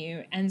forgotten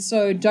you, and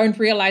so don't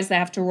realize they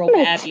have to roll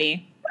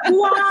badly.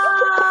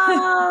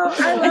 Wow!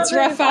 It's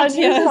rough out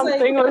here.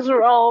 Something was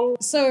wrong.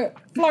 So,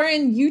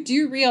 Florian, you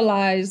do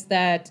realize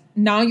that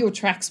now your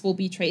tracks will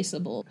be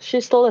traceable.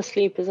 She's still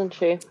asleep, isn't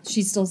she?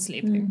 She's still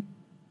sleeping.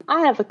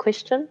 I have a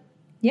question.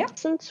 Yeah.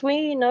 Since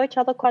we know each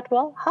other quite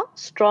well, how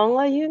strong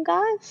are you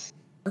guys?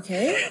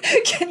 Okay.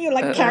 Can you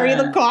carry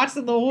the carts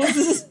and the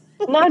horses?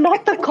 No,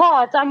 not the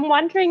cart. I'm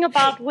wondering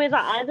about whether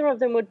either of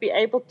them would be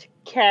able to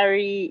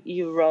carry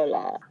you,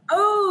 Rolla.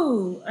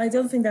 Oh, I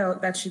don't think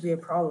that should be a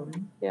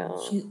problem. Yeah.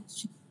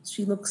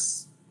 She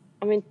looks.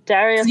 I mean,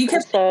 Darius You can-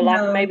 also,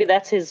 no. maybe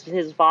that's his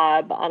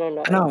vibe. I don't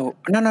know.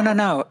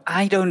 No.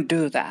 I don't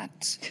do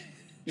that.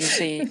 You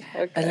see,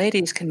 Okay.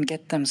 ladies can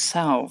get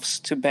themselves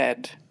to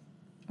bed.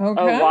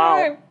 Okay. Oh,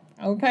 wow.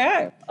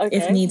 Okay. Okay.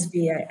 If needs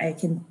be, I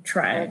can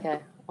try. Okay.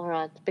 All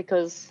right.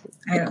 Because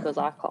I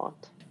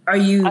can't. Are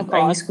you I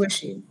can't.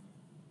 squishy?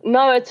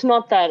 No, it's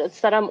not that.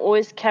 It's that I'm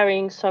always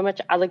carrying so much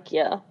other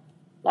gear.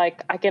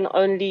 Like, I can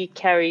only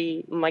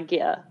carry my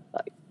gear.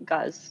 Like,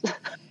 guys.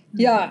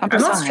 Yeah. I'm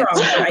not strong.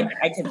 But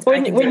I can.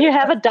 When you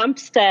have a dump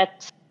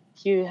stat,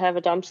 you have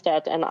a dump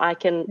stat, and I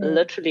can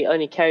literally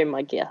only carry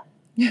my gear.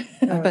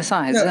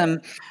 Besides,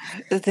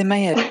 the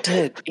mayor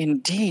did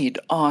indeed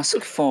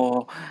ask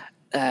for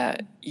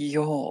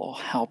your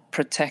help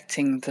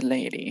protecting the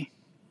lady.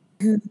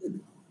 Who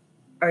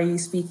are you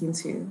speaking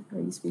to? Are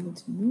you speaking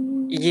to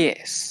me?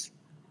 Yes.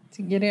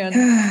 To get in.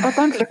 Oh,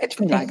 don't look at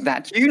me like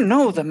that. You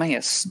know the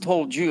mayor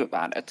told you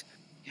about it.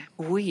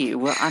 We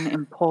were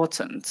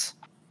unimportant.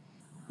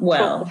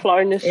 Well,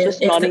 Florian is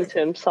just if nodding to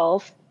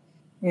himself.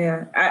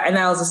 Yeah, and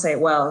I'll just say,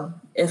 well,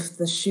 if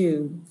the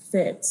shoe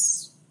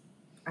fits,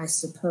 I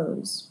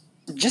suppose.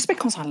 Just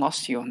because I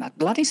lost you on that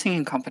bloody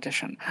singing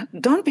competition,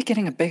 don't be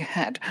getting a big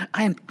head.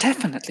 I am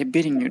definitely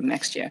beating you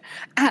next year.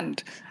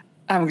 And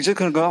I'm just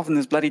going to go off on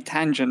this bloody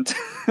tangent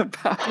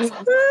about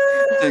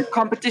the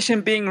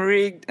competition being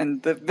rigged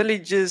and the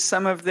villagers,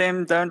 some of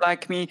them don't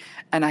like me.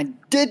 And I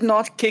did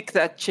not kick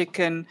that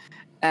chicken.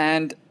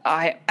 And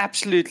I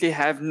absolutely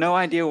have no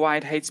idea why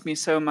it hates me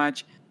so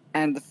much.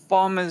 And the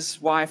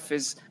farmer's wife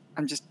is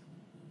I'm just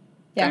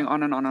Yeah. going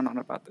on and on and on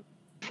about it.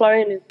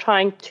 Florian is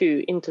trying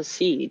to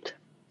intercede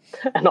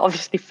and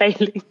obviously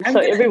failing. So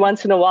every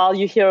once in a while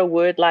you hear a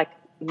word like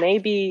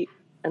maybe,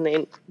 and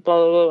then blah,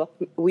 blah, blah.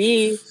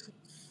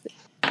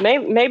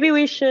 Maybe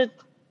we should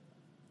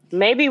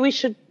leave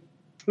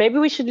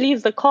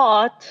the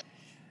cart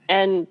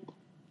and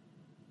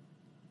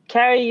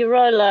carry your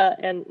roller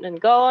and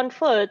go on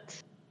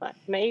foot. Like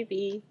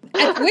maybe.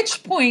 At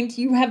which point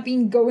you have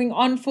been going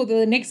on for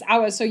the next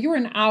hour. So you're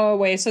an hour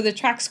away. So the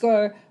tracks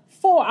go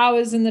 4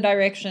 hours in the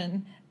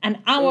direction,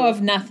 an hour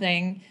of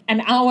nothing,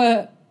 an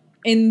hour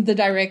in the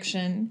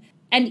direction.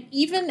 And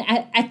even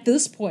at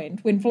this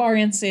point, when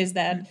Florian says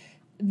that,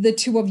 the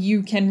two of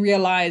you can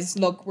realize,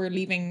 look, we're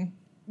leaving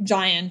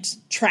giant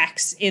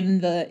tracks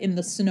in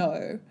the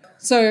snow.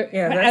 So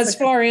as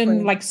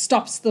Florian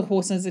stops the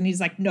horses and he's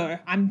like, no,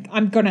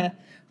 I'm gonna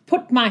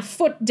put my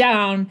foot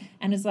down,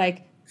 and is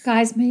like,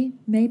 guys,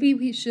 maybe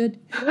we should.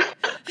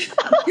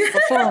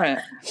 Florian,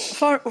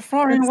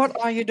 what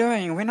are you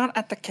doing? We're not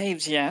at the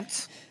caves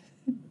yet.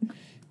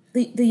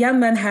 The young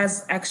man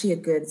has actually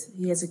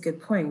he has a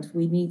good point.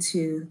 We need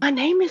to. My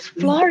name is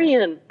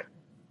Florian.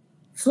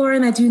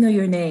 Florian, I do know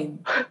your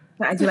name.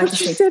 I do like to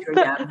say you're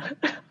young.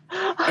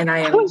 And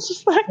I was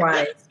just like,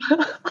 wise.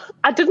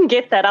 I didn't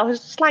get that. I was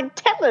just like,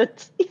 tell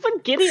it. Even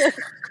Gideon.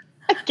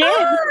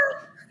 Again.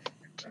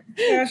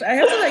 Gosh, I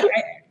have to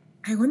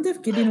I wonder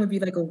if Gideon would be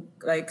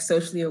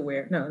socially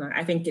aware. No,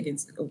 I think Gideon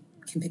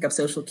can pick up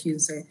social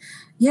cues and say,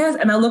 yes,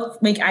 and I'll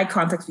make eye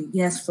contact with you.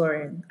 Yes,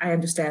 Florian, I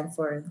understand,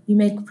 Florian. You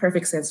make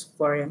perfect sense,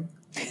 Florian.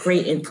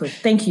 Great input.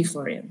 Thank you,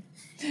 Florian.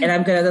 And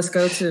I'm gonna just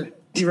go to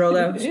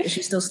Irola. Is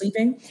she still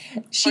sleeping?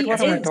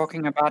 What are we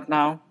talking about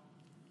now?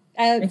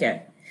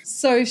 Okay.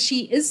 So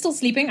she is still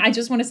sleeping. I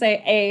just want to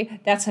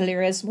say, that's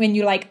hilarious. When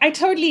you're like, I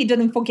totally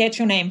didn't forget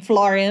your name,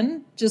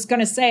 Florian. Just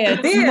going to say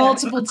it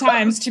multiple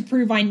times to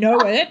prove I know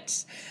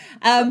it.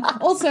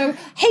 Also,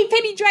 hey,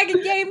 Penny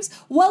Dragon Games,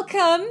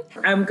 welcome.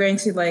 I'm going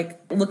to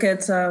look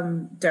at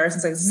Darius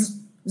and say, zzz,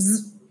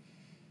 zzz,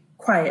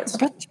 quiet.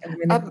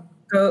 And then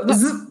go,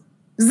 zzz,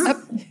 zzz,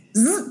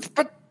 zzz,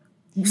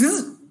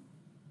 zzz.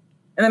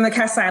 And I'm going to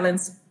cast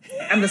silence.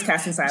 I'm just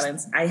casting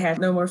silence. I have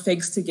no more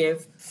figs to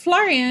give.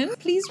 Florian,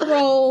 please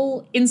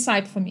roll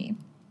insight for me.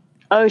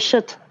 Oh,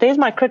 shit. There's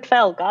my crit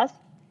fail, guys.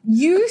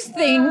 You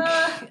think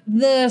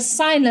the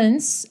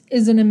silence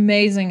is an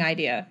amazing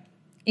idea,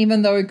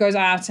 even though it goes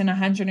out in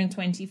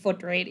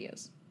 120-foot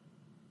radius.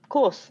 Of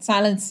course.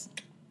 Silence.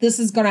 This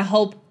is going to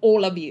help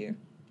all of you.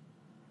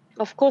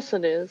 Of course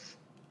it is.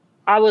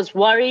 I was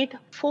worried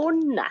for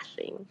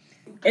nothing.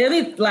 It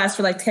only lasts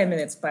for 10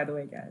 minutes, by the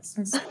way, guys.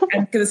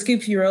 I'm going to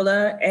scoop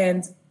Irola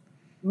and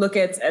look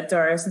at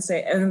Darius and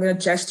say, and I'm going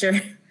to gesture.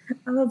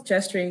 I love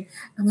gesturing.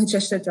 I'm going to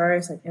gesture at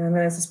Darius, and I'm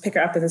going to just pick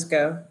her up and just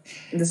go.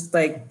 And just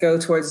go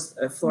towards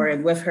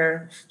Florian with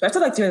her. Do I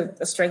have to do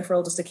a strength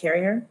roll just to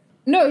carry her?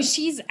 No,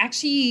 she's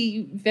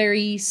actually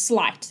very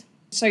slight.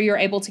 So you're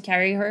able to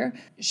carry her.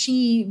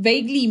 She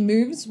vaguely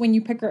moves when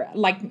you pick her,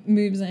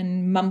 moves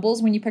and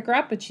mumbles when you pick her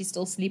up, but she's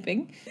still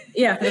sleeping.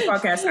 Yeah, for the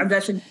podcast, I'm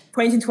actually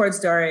pointing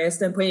towards Darius,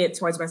 then pointing it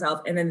towards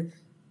myself, and then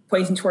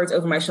pointing towards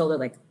over my shoulder,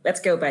 let's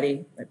go,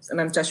 buddy.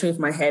 And I'm gesturing with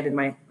my head and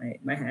my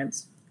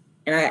hands.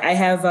 And I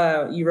have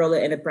Irola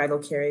in a bridal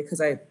carry because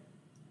I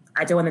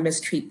don't want to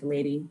mistreat the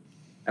lady.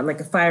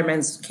 A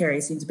fireman's carry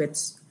seems a bit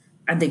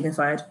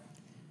undignified.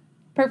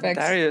 Perfect.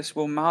 Darius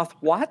will mouth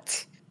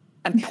what?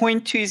 And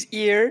point to his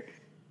ear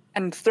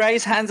and throw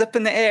his hands up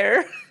in the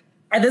air.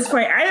 At this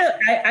point,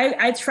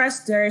 I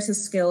trust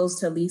Darius's skills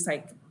to at least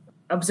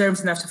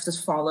observe enough to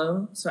just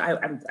follow. So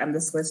I'm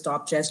just going to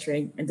stop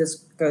gesturing and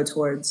just go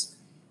towards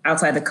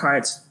outside the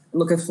cart,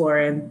 look at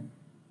Florian.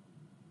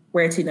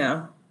 Where to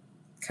now?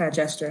 Kind of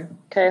gesture.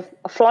 Okay,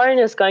 Florian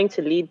is going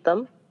to lead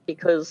them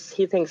because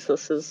he thinks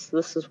this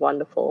is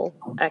wonderful,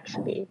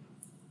 actually.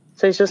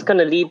 So he's just going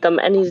to lead them,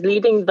 and he's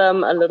leading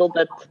them a little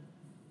bit.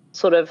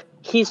 Sort of,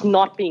 he's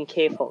not being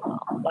careful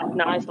now.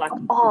 Now he's like,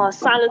 oh,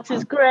 silence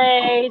is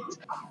great.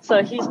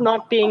 So he's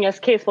not being as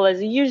careful as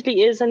he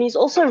usually is. And he's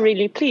also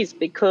really pleased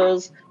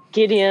because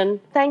Gideon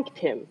thanked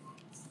him.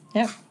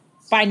 Yeah,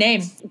 by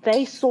name.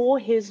 They saw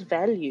his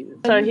value.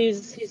 So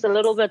he's a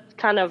little bit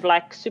kind of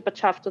super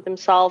chuffed with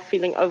himself,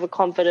 feeling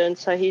overconfident.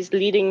 So he's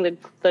leading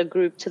the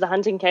group to the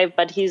hunting cave,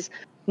 but he's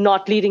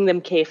not leading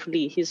them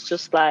carefully. He's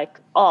just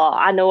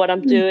I know what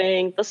I'm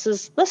doing. This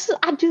is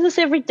I do this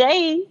every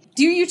day.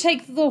 Do you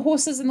take the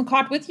horses in the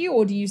cart with you,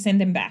 or do you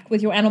send them back?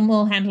 With your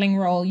animal handling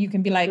roll, you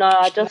can be no,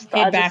 I just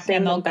back send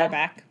and they'll them go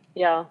back. back.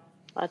 Yeah,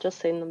 I just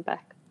send them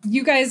back.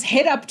 You guys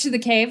head up to the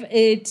cave.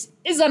 It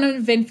is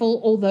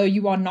uneventful, although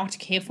you are not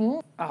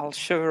careful. I'll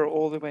shiver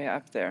all the way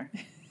up there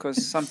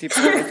because some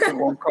people get the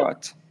wrong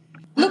cart.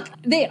 Look,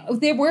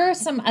 there were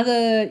some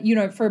other,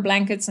 for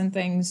blankets and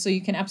things, so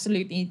you can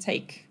absolutely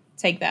take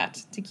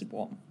that to keep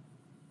warm.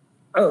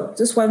 Oh,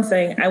 just one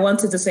thing. I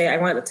wanted to say I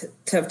wanted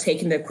to have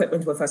taken the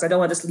equipment with us. I don't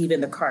want to just leave it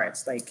in the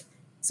carts,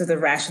 so the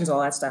rations,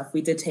 all that stuff. We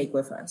did take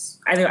with us.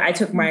 I know I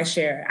took my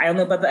share. I don't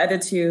know about the other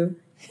two.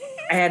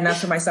 I had enough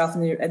for myself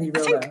and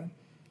Irola.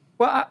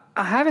 Well,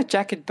 I have a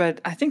jacket,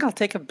 but I think I'll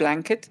take a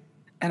blanket,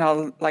 and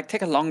I'll like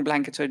take a long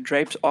blanket so it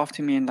drapes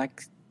after me and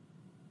like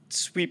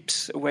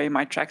sweeps away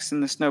my tracks in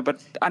the snow. But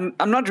I'm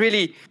not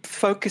really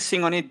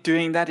focusing on it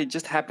doing that. It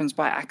just happens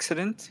by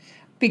accident.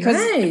 Because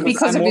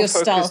Nice. of I'm your more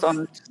focused stealth.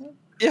 on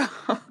yeah.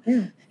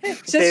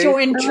 Just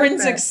your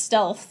intrinsic that.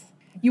 stealth.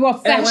 You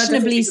are And I wanna definitely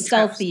fashionably take the traps.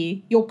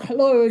 stealthy. Your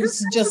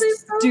clothes You're just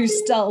fashionably do stealthy.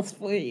 stealth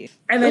for you.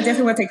 And I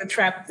definitely want to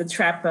take the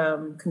trap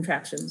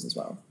contraptions as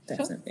well.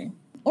 Definitely.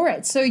 All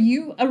right, so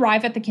you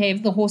arrive at the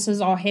cave. The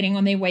horses are heading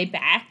on their way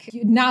back.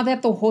 Now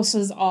that the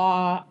horses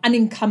are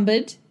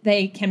unencumbered,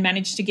 they can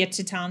manage to get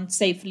to town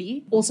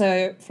safely.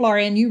 Also,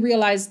 Florian, you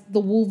realize the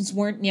wolves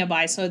weren't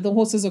nearby, so the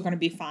horses are going to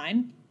be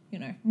fine. You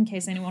know, in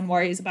case anyone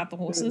worries about the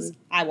horses.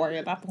 I worry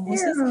about the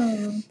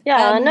horses.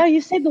 Yeah, I know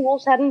you said the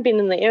wolves hadn't been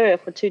in the area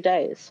for 2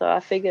 days, so I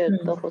figured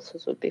the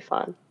horses would be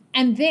fine.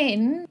 And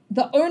then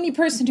the only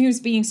person who's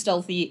being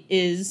stealthy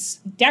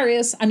is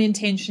Darius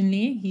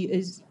unintentionally. He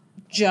is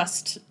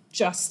just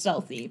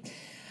stealthy.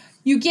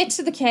 You get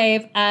to the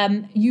cave.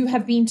 You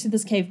have been to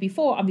this cave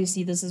before.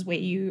 Obviously, this is where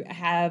you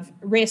have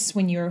rest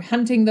when you're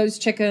hunting those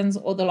chickens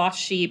or the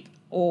lost sheep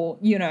or,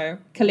 you know,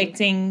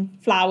 collecting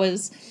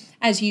flowers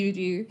as you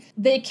do.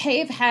 The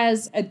cave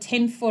has a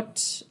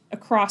 10-foot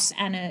across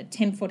and a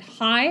 10-foot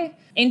high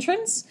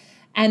entrance.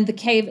 And the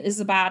cave is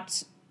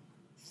about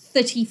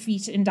 30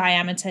 feet in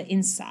diameter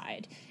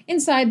inside.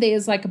 Inside there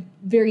is like a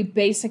very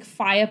basic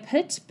fire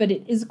pit, but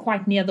it is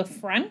quite near the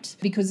front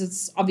because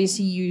it's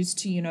obviously used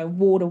to, you know,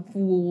 ward off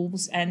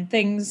wolves and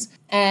things.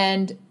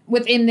 And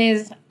within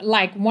there's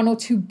like 1 or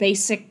 2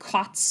 basic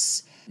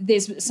cots.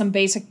 There's some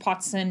basic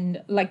pots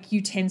and like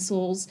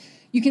utensils.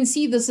 You can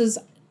see this is,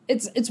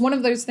 it's one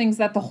of those things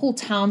that the whole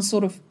town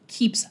sort of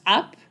keeps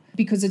up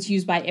because it's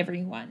used by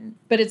everyone,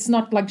 but it's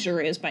not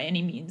luxurious by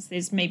any means.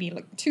 There's maybe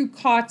like 2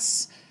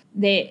 cots.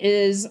 There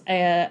is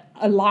a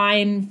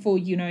line for,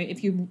 you know,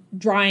 if you're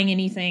drying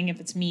anything, if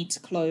it's meat,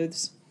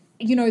 clothes.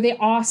 You know, there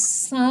are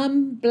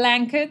some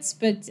blankets,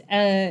 but,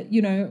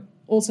 you know,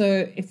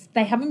 also if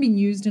they haven't been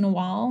used in a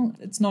while,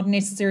 it's not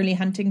necessarily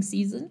hunting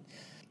season.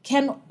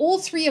 Can all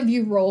 3 of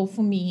you roll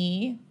for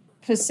me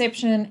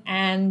perception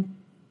and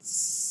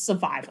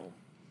survival?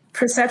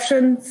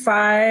 Perception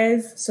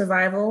 5,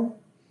 survival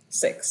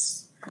 6.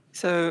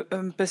 So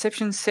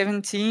perception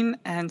 17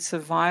 and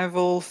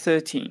survival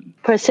 13.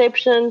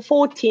 Perception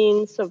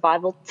 14,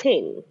 survival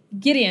 10.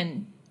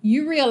 Gideon,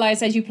 you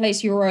realize as you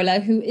place your roller,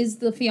 who is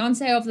the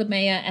fiance of the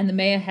mayor, and the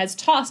mayor has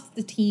tasked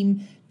the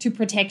team to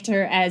protect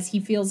her as he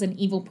feels an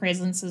evil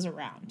presence is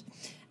around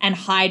and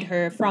hide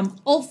her from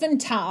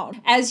Ulfin Town.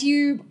 As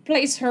you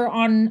place her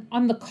on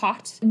the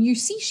cot, you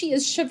see she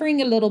is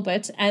shivering a little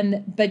bit,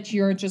 but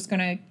you're just going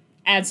to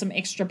add some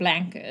extra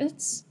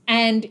blankets,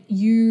 and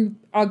you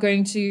are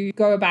going to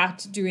go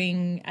about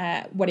doing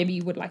whatever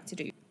you would like to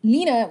do.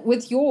 Lena,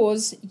 with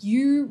yours,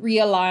 you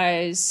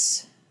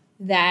realize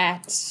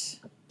that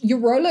your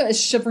roller is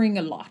shivering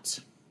a lot.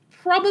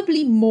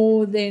 Probably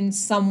more than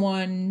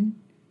someone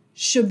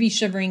should be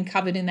shivering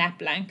covered in that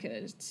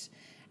blanket.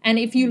 And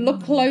if you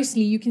look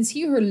closely, you can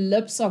see her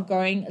lips are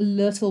going a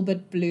little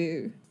bit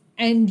blue.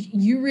 And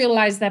you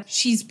realize that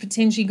she's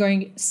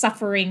potentially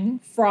suffering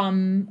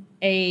from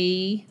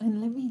and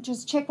let me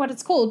just check what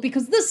it's called,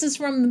 because this is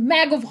from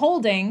Mag of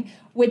Holding,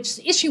 which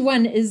issue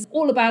 1 is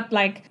all about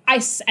like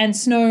ice and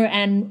snow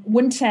and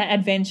winter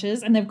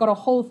adventures, and they've got a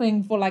whole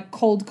thing for like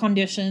cold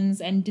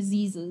conditions and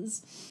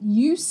diseases.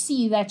 You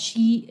see that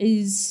she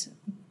is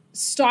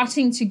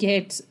starting to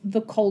get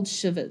the cold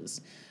shivers,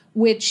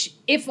 which,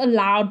 if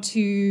allowed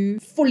to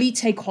fully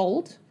take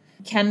hold,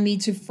 can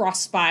lead to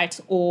frostbite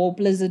or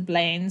blizzard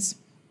blains,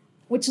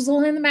 which is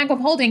all in the Mag of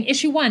Holding,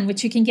 issue 1,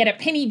 which you can get at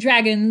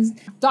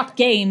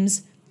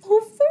pennydragons.games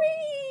for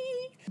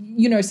free.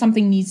 You know,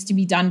 something needs to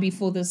be done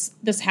before this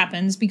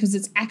happens, because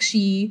it's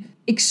actually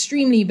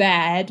extremely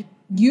bad.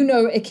 You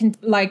know, it can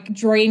like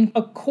drain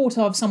a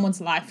quarter of someone's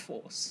life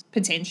force,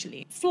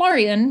 potentially.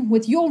 Florian,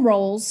 with your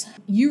rolls,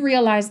 you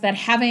realize that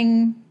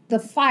having the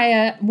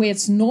fire where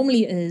it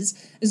normally is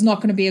not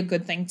going to be a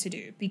good thing to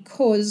do,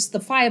 because the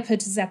fire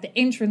pit is at the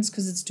entrance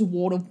because it's to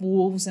ward off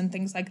wolves and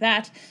things like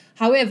that.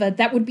 However,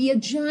 that would be a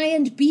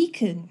giant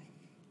beacon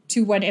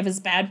to whatever's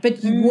bad,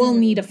 but you will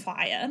need a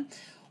fire.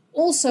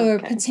 Also,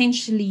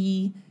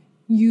 potentially,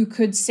 you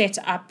could set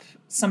up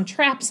some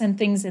traps and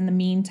things in the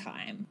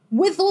meantime.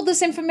 With all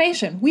this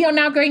information, we are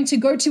now going to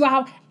go to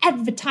our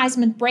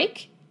advertisement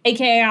break,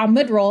 aka our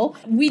mid-roll.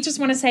 We just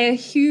want to say a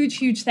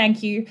huge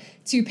thank you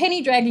to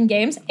Penny Dragon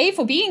Games, A,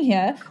 for being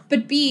here,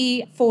 but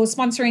B, for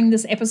sponsoring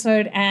this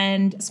episode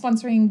and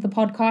sponsoring the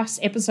podcast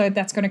episode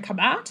that's going to come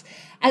out,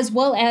 as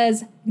well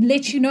as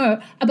let you know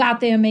about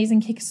their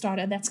amazing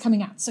Kickstarter that's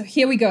coming out. So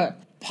here we go.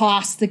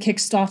 Past the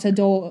Kickstarter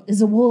door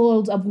is a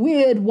world of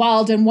weird,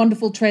 wild, and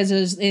wonderful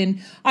treasures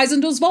in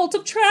Eisendel's Vault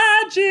of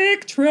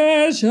Tragic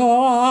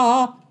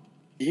Treasure.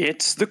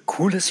 It's the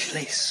coolest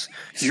place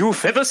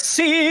you've ever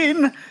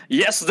seen.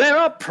 Yes, there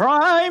are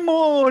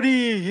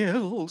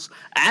primordials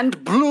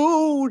and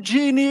blue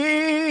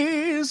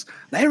genies.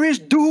 There is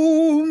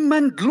doom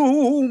and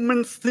gloom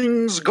and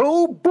things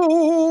go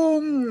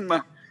boom.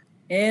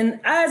 In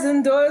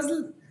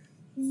Eisendor's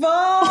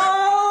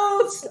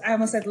vault! I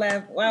almost said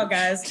lab. Wow,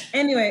 guys.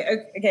 Anyway,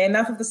 okay,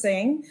 enough of the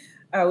saying.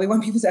 We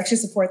want people to actually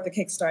support the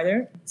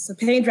Kickstarter. So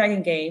Penny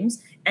Dragon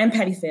Games and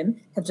Patty Finn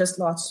have just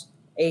launched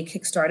a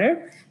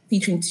Kickstarter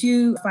featuring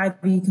 2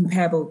 5e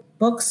compatible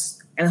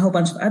books and a whole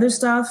bunch of other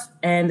stuff.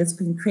 And it's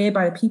been created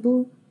by the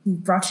people who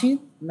brought you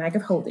Mag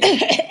of Holding.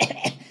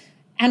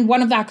 And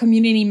one of our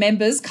community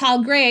members,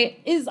 Kyle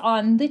Gray, is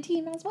on the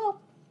team as well.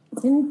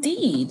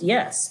 Indeed,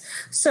 yes.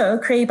 So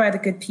created by the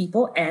good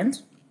people and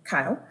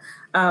Kyle,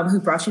 who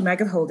brought you Mag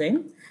of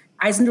Holding.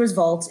 Eisendor's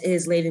Vault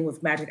is laden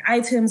with magic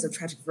items of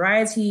tragic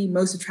variety.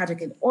 Most are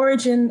tragic in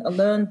origin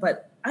alone,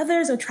 but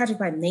others are tragic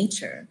by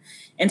nature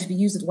and to be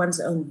used at one's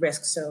own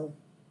risk. So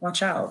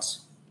watch out.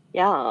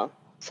 Yeah.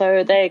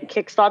 So their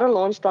Kickstarter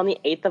launched on the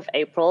 8th of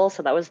April.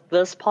 So that was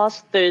this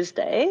past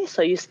Thursday.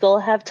 So you still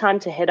have time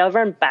to head over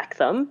and back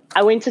them.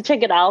 I went to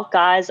check it out,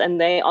 guys,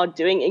 and they are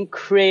doing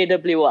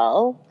incredibly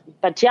well.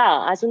 But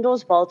yeah,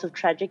 Eisendor's Vault of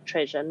Tragic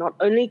Treasure not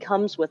only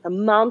comes with a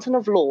mountain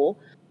of lore,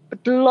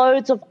 but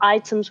loads of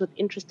items with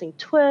interesting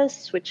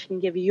twists, which can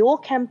give your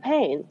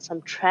campaign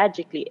some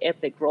tragically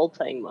epic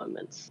role-playing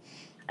moments.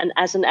 And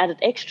as an added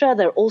extra,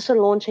 they're also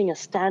launching a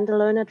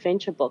standalone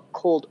adventure book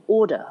called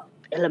Order,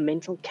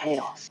 Elemental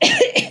Chaos.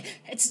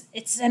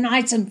 It's an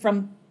item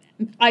from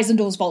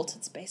Eisendor's Vault.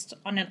 It's based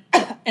on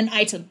an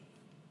item.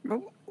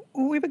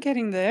 We were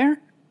getting there.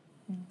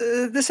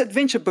 This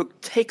adventure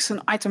book takes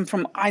an item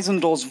from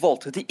Eisendor's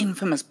Vault, the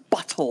infamous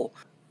bottle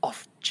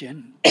of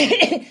gin.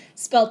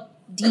 Spelled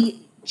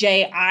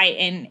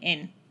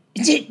D-J-I-N-N.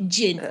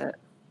 Gin.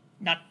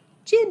 Not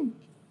gin.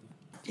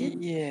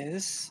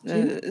 Yes,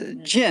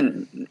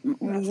 gin,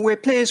 where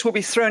players will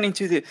be thrown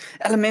into the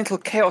elemental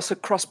chaos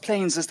across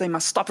planes as they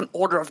must stop an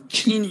order of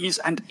genies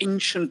and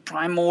ancient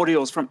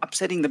primordials from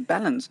upsetting the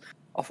balance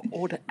of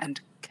order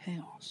and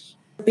chaos.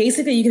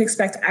 Basically, you can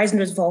expect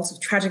Eisendor's Vault of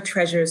Tragic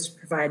Treasures to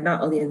provide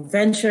not only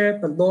adventure,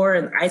 but lore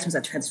and items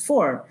that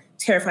transform,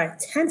 terrify,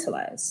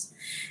 tantalize,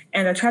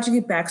 and a tragic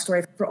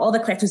backstory for all the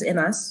collectors in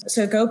us.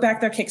 So go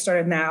back their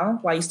Kickstarter now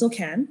while you still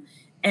can.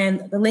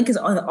 And the link is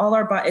on all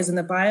our is in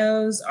the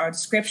bios, our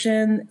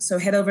description. So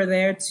head over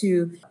there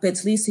to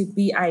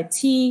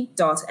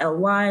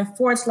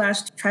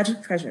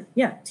bit.ly/tragic treasure.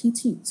 Yeah,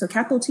 TT. So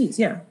capital T's,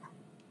 yeah.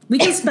 We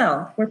can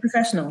spell. We're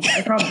professionals,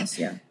 I promise,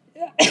 yeah.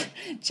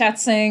 Chat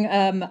saying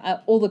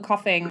all the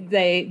coughing,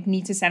 they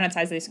need to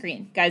sanitize their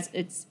screen. Guys,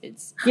 it's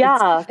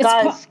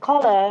guys,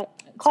 Carla,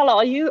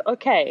 are you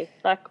okay?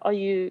 Like, are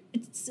you...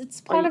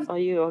 It's part of... Are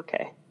you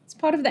okay? It's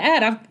part of the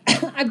ad.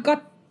 I've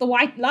got the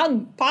white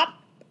lung, Pop.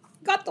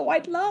 Got the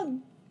white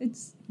lung.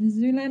 It's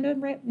Zoolander.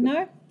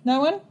 No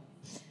one.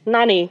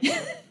 Nani.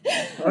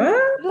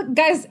 Look,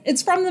 guys,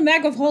 it's from the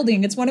Mag of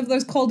Holding. It's one of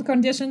those cold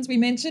conditions we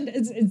mentioned.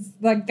 It's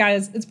like,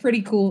 guys, it's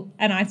pretty cool,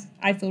 and I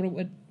thought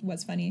it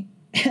was funny.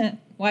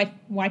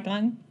 white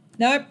lung.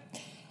 Nope.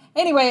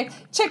 Anyway,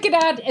 check it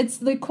out. It's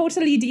the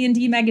quarterly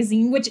D&D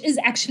magazine, which is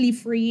actually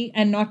free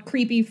and not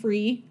creepy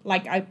free,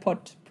 like I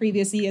put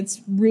previously.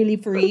 It's really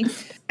free.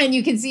 And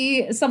you can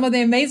see some of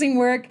the amazing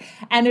work,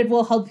 and it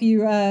will help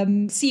you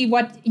see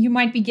what you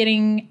might be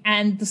getting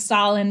and the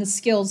style and the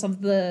skills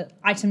of the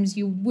items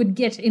you would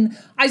get in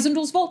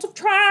Eisendor's Vault of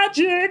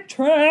Tragic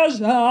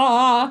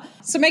Treasure.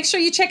 So make sure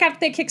you check out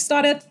their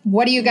Kickstarter.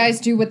 What do you guys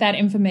do with that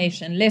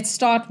information? Let's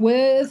start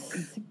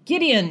with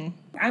Gideon.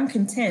 I'm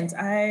content.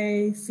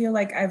 I feel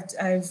like I've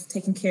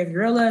taken care of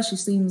Urilla. She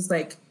seems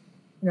like,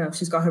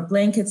 she's got her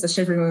blankets, the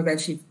shivering room,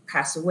 and she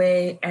passed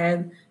away.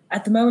 And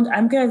at the moment,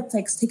 I'm gonna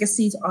take a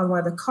seat on one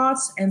of the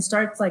cots and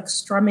start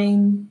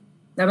strumming.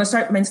 I'm gonna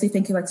start mentally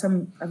thinking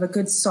some of a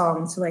good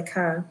song to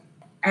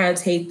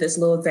annotate this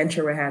little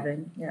adventure we're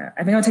having. Yeah,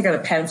 I think I'll take out a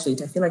pan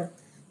flute. I feel like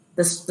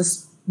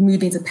this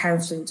mood needs a pan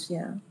flute.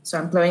 Yeah, so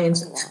I'm blowing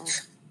into.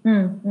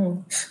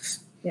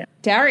 Yeah,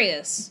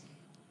 Darius.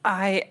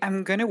 I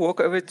am going to walk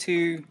over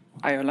to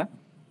Iola,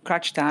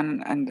 crouch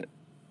down, and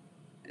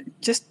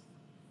just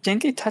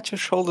gently touch her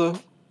shoulder,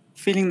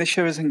 feeling the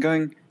shivers and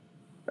going,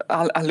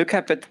 I'll look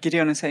up at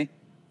Gideon and say,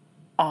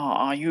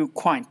 are you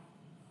quite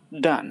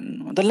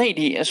done? The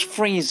lady is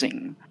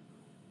freezing.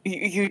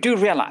 You do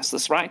realize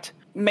this, right?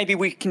 Maybe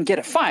we can get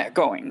a fire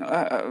going.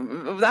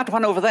 That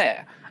one over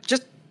there.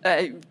 Just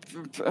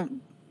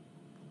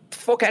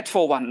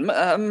forgetful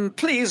one.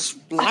 Please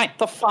light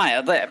the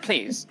fire there,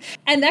 please.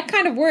 And that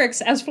kind of works,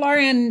 as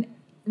Florian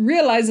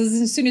realizes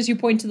as soon as you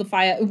point to the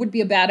fire, it would be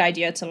a bad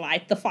idea to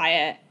light the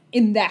fire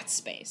in that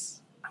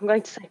space. I'm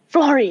going to say,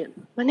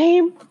 Florian. My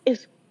name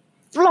is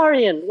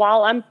Florian,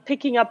 while I'm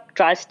picking up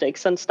dry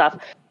sticks and stuff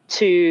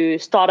to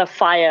start a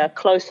fire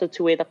closer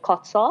to where the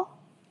cots are.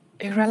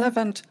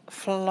 Irrelevant,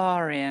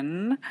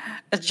 Florian.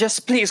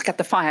 Just please get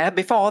the fire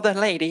before the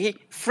lady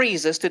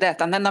freezes to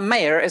death, and then the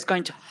mayor is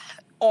going to...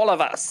 all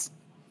of us.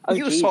 Oh,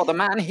 you geez. saw the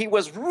man. He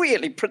was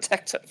really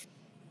protective.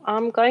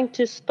 I'm going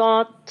to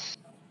start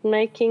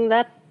making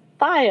that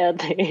fire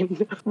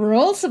then.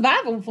 Roll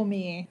survival for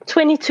me.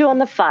 22 on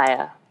the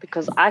fire,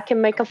 because I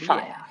can make a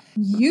fire.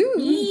 You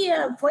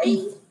Yeah,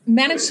 boy.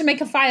 managed to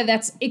make a fire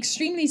that's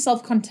extremely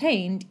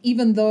self-contained,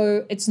 even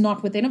though it's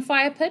not within a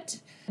fire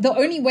pit. The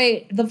only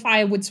way the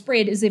fire would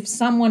spread is if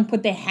someone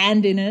put their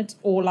hand in it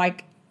or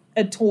like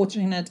a torch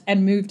in it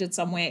and moved it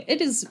somewhere.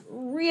 It is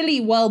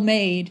really well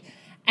made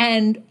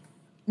and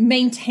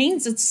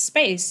maintains its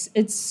space.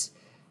 It's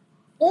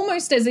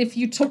almost as if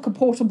you took a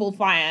portable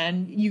fire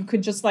and you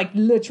could just like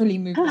literally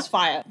move this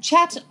fire.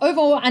 Chat over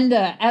or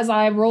under as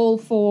I roll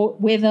for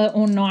whether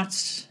or not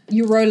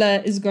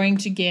Eurola is going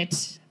to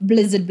get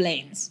Blizzard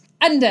Blains.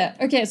 Under.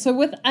 Okay, so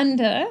with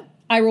under,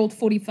 I rolled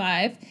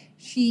 45.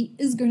 She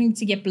is going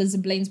to get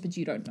Blizzard Blains, but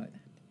you don't know that.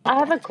 I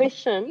have a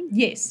question.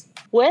 Yes.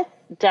 With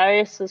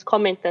Darius's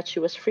comment that she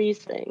was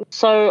freezing,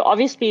 so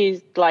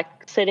obviously, like,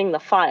 setting the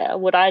fire,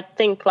 would I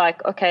think,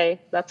 like, okay,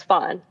 that's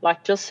fine.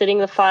 Like, just setting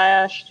the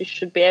fire, she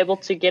should be able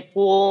to get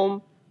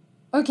warm.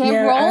 Okay,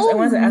 Yeah, I roll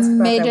wanted to ask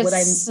about that. Would I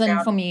medicine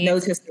now for me.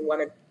 notice they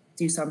want to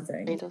do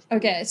something?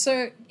 Okay,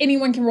 so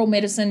anyone can roll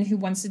medicine who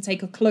wants to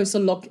take a closer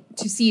look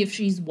to see if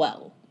she's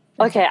well.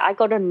 Okay, I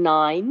got a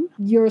 9.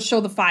 You're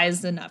sure the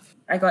fire's enough.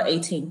 I got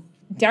 18.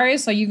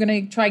 Darius, are you going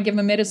to try give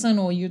him medicine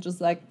or you're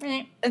just like,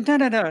 eh?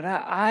 No.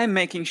 I'm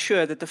making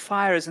sure that the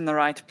fire is in the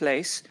right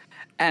place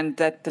and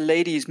that the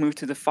ladies move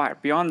to the fire.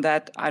 Beyond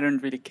that, I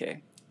don't really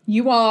care.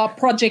 You are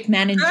project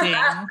managing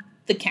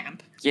the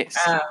camp. Yes.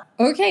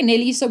 Okay,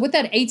 Nelly, so with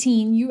that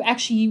 18, you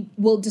actually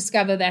will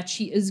discover that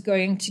she is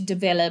going to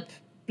develop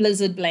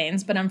Blizzard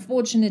Blains, but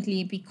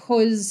unfortunately,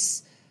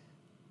 because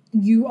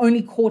you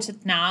only caught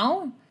it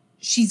now,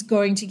 she's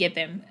going to get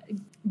them.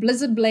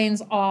 Blizzard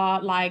Blains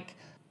are like,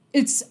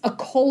 it's a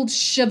cold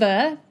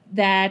shiver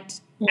that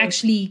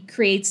actually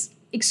creates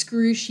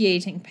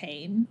excruciating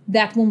pain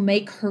that will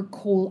make her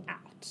call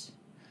out,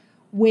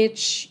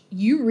 which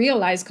you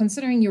realize,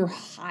 considering you're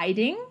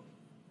hiding,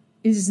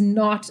 is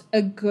not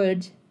a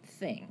good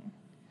thing.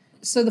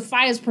 So the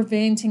fire is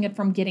preventing it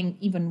from getting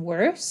even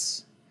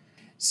worse.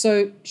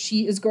 So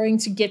she is going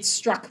to get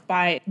struck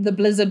by the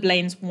Blizzard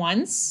Blains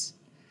once,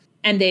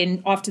 and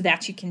then after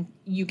that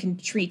you can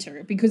treat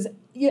her, because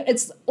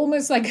it's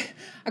almost like,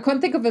 I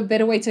can't think of a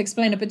better way to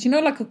explain it, but you know,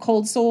 like a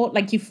cold sore,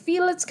 like you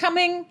feel it's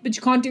coming, but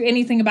you can't do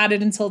anything about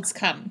it until it's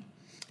come.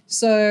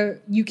 So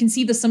you can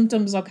see the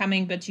symptoms are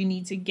coming, but you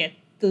need to get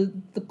the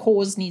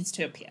cause needs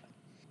to appear.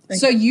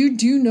 So you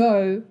do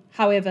know,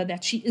 however,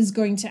 that she is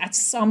going to at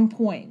some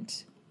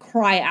point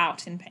cry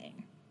out in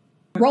pain.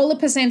 Roll a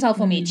percentile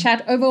for me,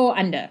 chat over or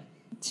under,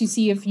 to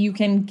see if you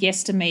can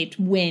guesstimate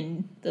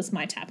when this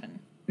might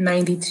happen.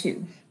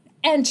 92.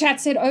 And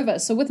chat said over.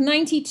 So with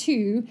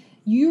 92,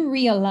 you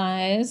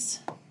realize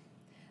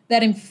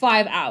that in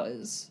 5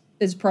 hours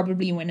is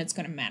probably when it's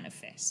going to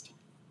manifest.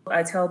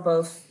 I tell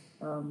both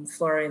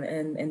Florian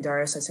and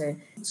Darius, I say,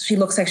 she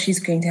looks like she's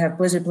going to have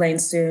Blizzard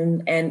Blains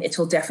soon, and it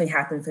will definitely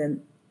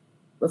happen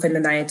within the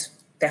night,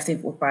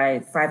 definitely by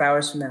 5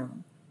 hours from now.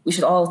 We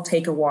should all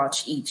take a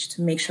watch each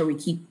to make sure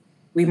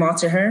we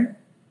monitor her.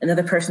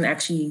 Another person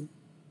actually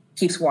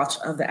keeps watch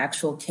of the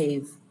actual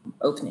cave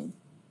opening.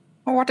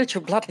 Well, what did you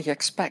bloody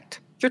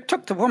expect? You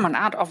took the woman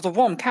out of the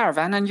warm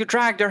caravan and you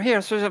dragged her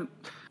here through the...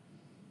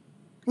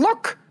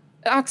 Look!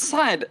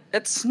 Outside!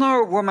 It's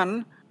snow,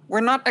 woman.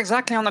 We're not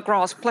exactly on the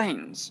grass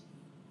plains.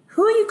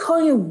 Who are you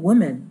calling a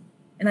woman?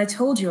 And I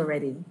told you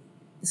already.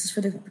 This is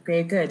for the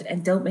greater good,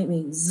 and don't make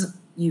me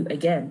you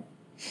again.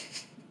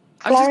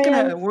 I'm just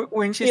gonna...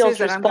 When she says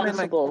that, I'm gonna like...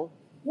 responsible.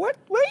 What?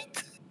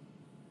 Wait!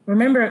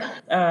 Remember,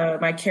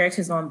 my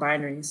character's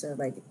non-binary, so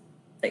like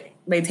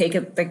they take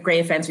it like great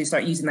offense. We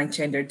start using like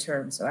gendered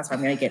terms, so that's why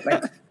I'm gonna get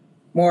like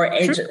more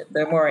edge.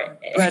 The more,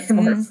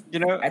 you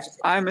know,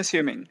 I'm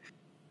assuming.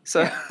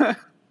 So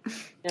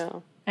Yeah.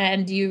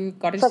 And you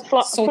got to So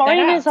sort that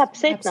Florian out. is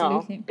upset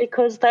Absolutely. now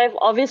because they've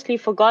obviously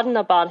forgotten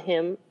about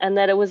him and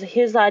that it was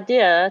his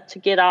idea to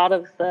get out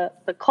of the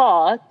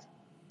cart.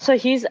 So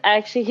he's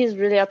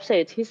really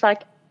upset. He's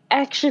like,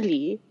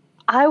 actually,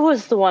 I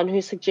was the one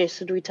who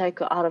suggested we take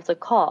her out of the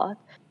cart,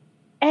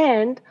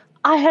 and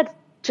I had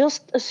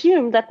just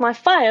assumed that my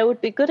fire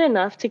would be good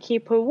enough to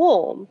keep her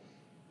warm.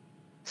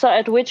 So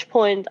at which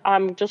point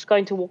I'm just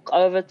going to walk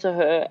over to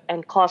her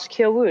and cast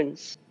Cure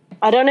Wounds.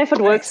 I don't know if it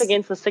works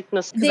against the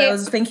sickness. Because I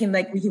was thinking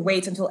like we could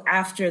wait until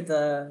after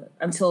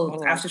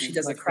she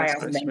does the cry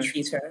out and then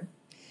treat her.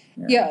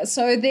 Yeah,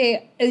 so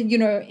there,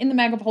 in the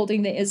Mag of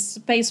Holding, there is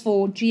space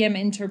for GM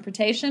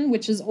interpretation,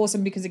 which is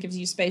awesome because it gives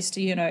you space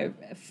to,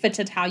 fit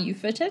it how you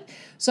fit it.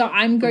 So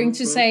I'm going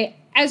to say,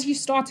 as you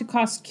start to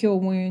cast Cure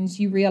Wounds,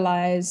 you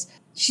realize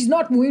she's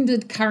not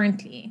wounded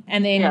currently.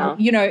 And then,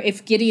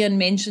 if Gideon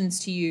mentions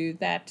to you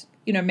that,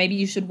 maybe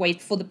you should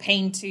wait for the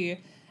pain to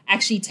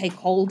actually take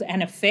hold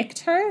and affect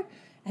her,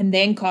 and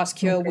then cast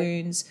Cure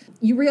Wounds,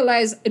 you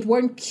realize it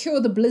won't cure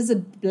the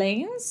Blizzard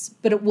Blains,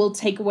 but it will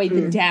take away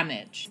the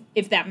damage,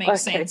 if that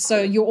makes sense. So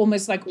you're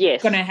almost like going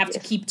to have to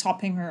keep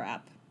topping her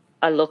up.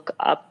 I look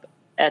up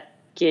at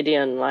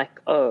Gideon like,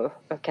 oh,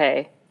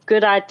 okay,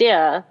 good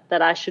idea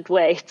that I should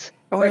wait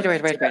Oh, wait.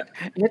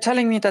 You're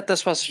telling me that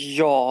this was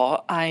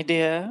your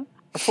idea,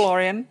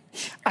 Florian?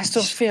 I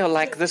still feel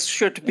like this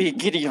should be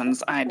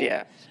Gideon's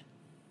idea.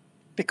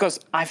 Because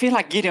I feel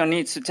like Gideon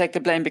needs to take the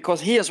blame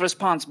because he is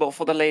responsible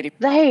for the lady.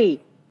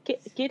 They.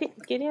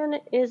 Gideon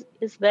is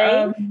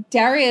they.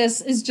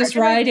 Darius is just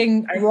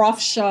writing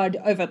roughshod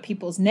over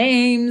people's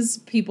names,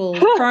 people's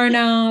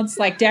pronouns.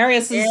 Like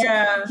Darius is,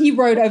 he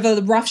wrote over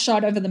the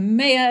roughshod over the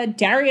mayor.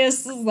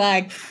 Darius is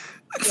like,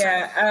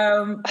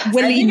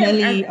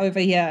 willy-nilly over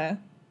here.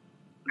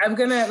 I'm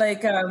gonna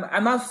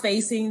I'm not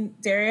facing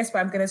Darius, but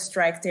I'm gonna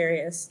strike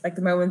Darius. Like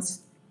the moment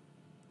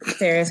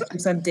Darius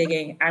keeps on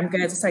digging, I'm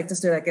gonna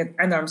just do like an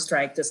unarmed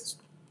strike.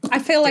 I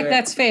feel like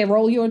that's fair.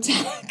 Roll your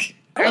attack.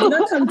 I do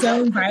not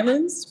condone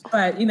violence,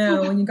 but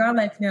when you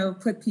gotta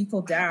put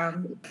people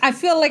down. I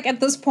feel like at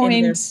this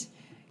point,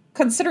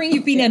 considering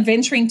you've been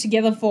adventuring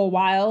together for a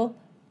while,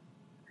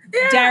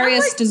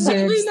 Darius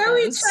deserves we know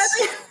this. each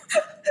other.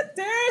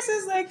 Darius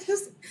is like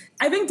just.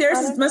 I think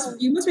Darius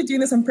you must be doing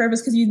this on purpose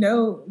because you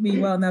know me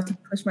well enough to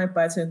push my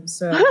button.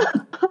 So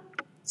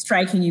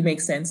striking you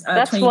makes sense.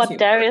 That's 22. what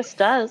Darius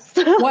does.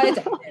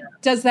 What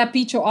does that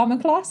beat your armor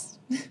class?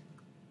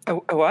 A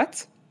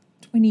what?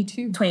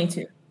 22.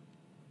 22.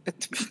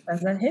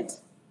 Does that hit?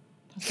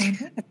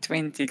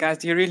 20,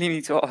 guys. You really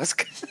need to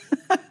ask.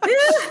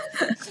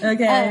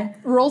 Okay.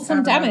 Roll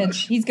some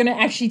damage. He's gonna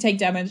actually take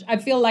damage. I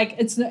feel like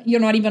you're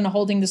not even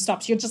holding the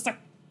stops. You're just like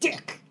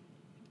dick,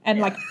 and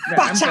like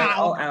watch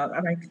all out. out.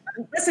 I'm like,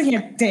 listen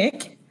here,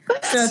 dick.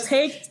 So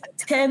take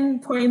 10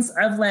 points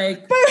of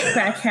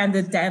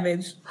backhanded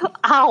damage.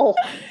 Ow!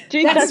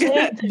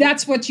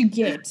 That's what you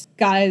get,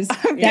 guys.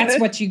 That's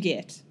what you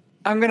get.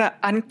 I'm gonna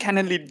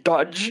uncannily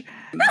dodge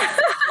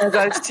as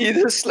I see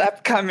the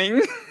slap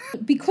coming.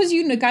 Because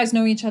you guys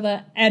know each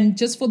other, and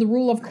just for the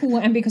rule of cool,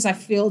 and because I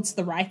feel it's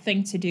the right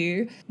thing to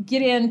do,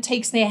 Gideon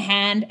takes their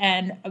hand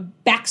and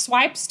back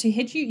swipes to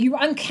hit you. You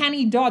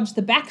uncanny dodge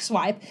the back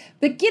swipe,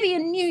 but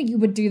Gideon knew you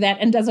would do that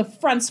and does a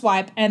front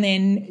swipe, and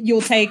then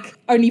you'll take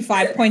only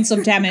 5 points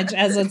of damage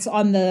as it's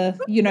on the,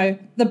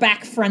 the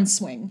back front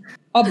swing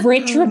of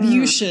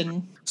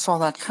retribution. Saw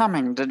that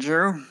coming, did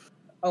you?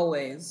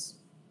 Always.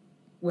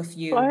 With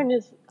you. Florian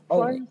is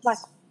like,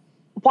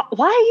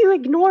 why are you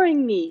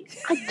ignoring me?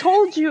 I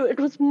told you it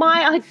was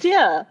my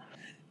idea.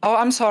 Oh,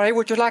 I'm sorry.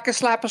 Would you like a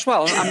slap as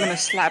well? I'm going to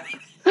slap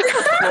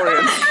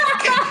Florian.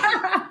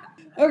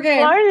 Okay.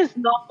 Florian is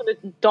not going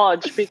to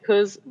dodge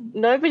because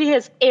nobody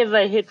has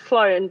ever hit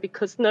Florian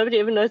because nobody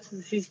ever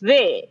notices he's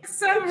there.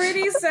 Some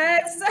really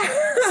sad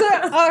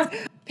stuff.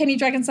 So, Penny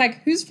Dragon's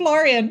like, who's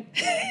Florian?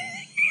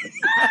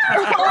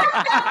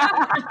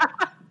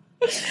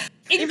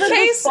 In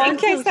case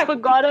that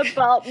forgot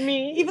about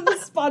me. Even the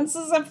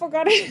sponsors have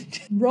forgotten.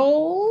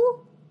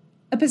 Roll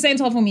a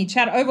percentile for me.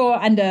 Chat over or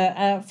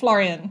under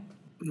Florian.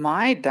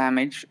 My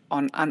damage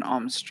on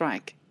unarmed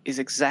strike is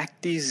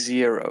exactly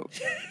 0.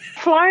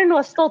 Florian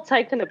was still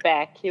taken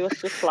aback. He was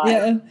just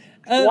like,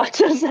 what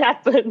just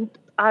happened?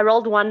 I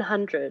rolled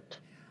 100.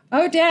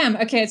 Oh, damn.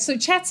 Okay, so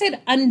chat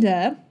said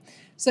under.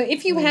 So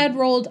if you had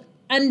rolled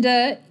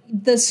under,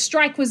 the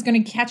strike was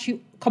going to catch you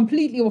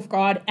completely off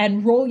guard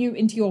and roll you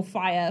into your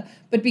fire.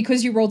 But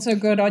because you rolled so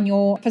good on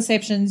your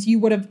perceptions, you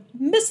would have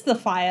missed the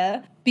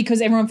fire because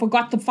everyone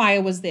forgot the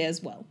fire was there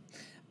as well.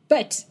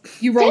 But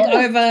you rolled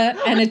over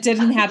and it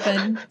didn't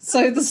happen.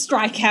 So the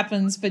strike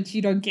happens, but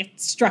you don't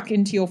get struck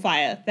into your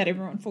fire that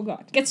everyone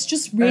forgot. It's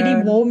just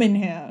really warm in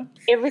here.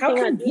 Everything how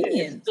I do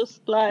convenient. is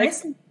just like...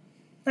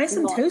 Nice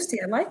and toasty.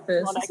 I like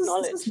this. This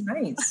is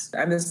nice.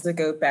 I'm just going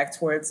to go back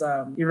towards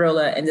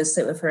Eurola and just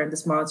sit with her and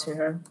just monitor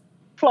her.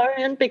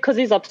 Florian, because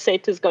he's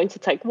upset, is going to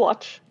take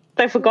watch.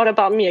 They forgot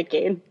about me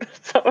again.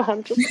 So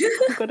I'm just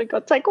going to go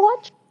take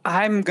watch.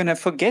 I'm going to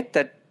forget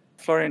that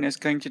Florian is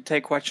going to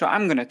take watch, so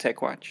I'm going to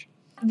take watch.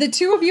 The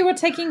two of you are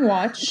taking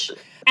watch.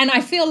 And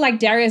I feel like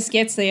Darius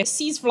gets there,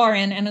 sees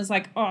Florian, and is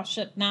like, oh,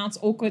 shit, now it's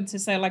awkward to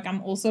say, like,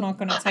 I'm also not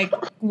going to take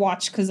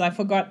watch because I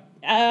forgot.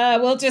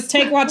 We'll just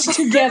take watch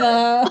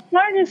together.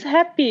 Florian is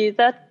happy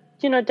that,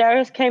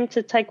 Darius came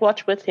to take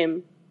watch with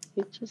him.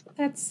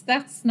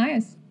 That's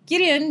nice.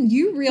 Gideon,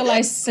 you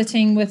realize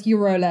sitting with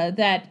Eurola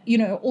that,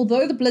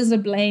 although the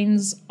Blizzard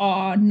Blains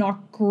are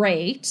not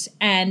great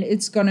and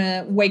it's going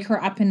to wake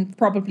her up in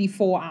probably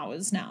 4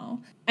 hours now,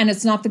 and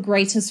it's not the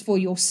greatest for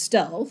your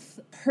stealth,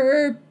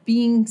 her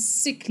being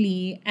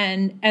sickly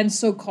and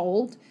so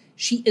cold,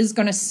 she is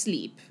going to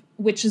sleep,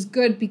 which is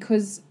good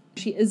because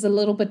she is a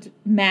little bit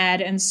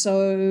mad and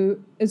so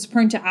is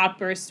prone to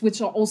outbursts,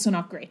 which are also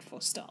not great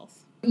for stealth.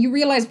 You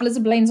realize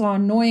Blizzard Blains are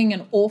annoying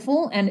and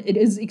awful, and it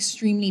is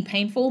extremely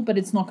painful, but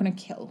it's not going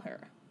to kill her.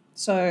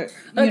 So,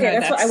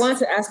 that's what I wanted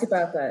to ask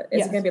about that.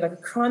 Is it going to be like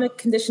a chronic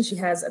condition she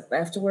has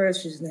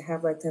afterwards? She's going to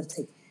have to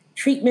take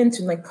treatment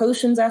and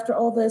potions after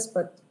all this,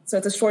 so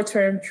it's a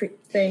short-term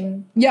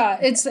thing. Yeah,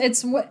 it's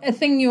a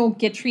thing you'll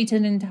get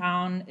treated in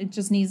town. It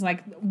just needs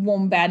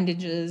warm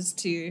bandages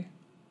to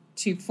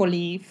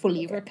fully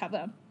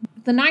recover.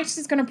 The night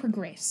is going to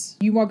progress.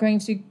 You are going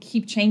to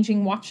keep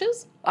changing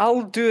watches.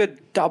 I'll do a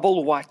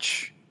double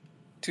watch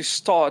to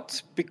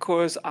start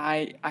because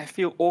I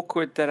feel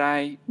awkward that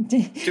I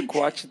took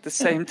watch at the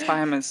same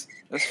time as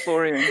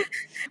Florian.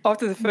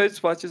 After the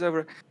first watch is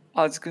over,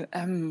 I was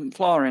going,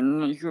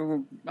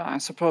 Florian, I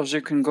suppose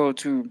you can go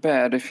to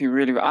bed if you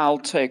really. I'll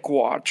take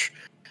watch,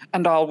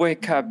 and I'll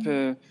wake up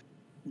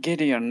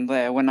Gideon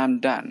there when I'm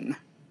done.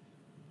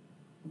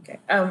 Okay.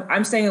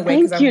 I'm staying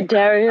awake. Thank you,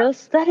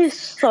 Darius. That is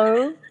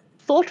so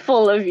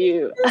thoughtful of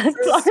you. And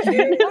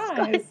Florian is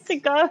going to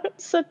go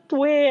sit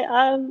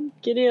where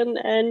Gideon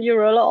and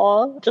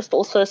Eurola are, just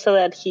also so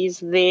that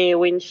he's there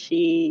when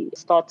she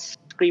starts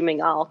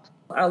screaming out.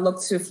 I'll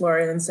look to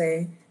Florian and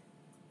say,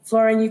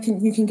 Florian, you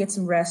can get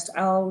some rest.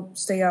 I'll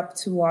stay up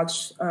to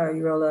watch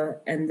Eurola,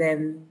 and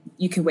then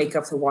you can wake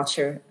up to watch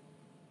her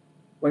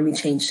when we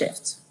change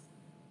shifts.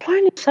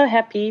 Florian is so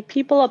happy.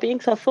 People are being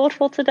so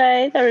thoughtful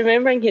today. They're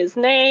remembering his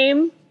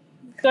name.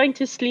 Going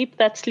to sleep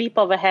that sleep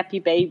of a happy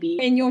baby.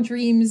 In your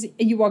dreams,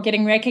 you are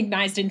getting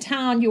recognized in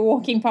town. You're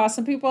walking past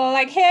and people are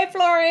like, hey,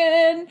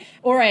 Florian.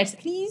 All right,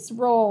 please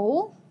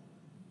roll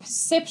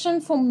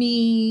perception for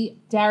me,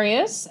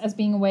 Darius, as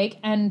being awake.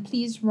 And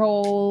please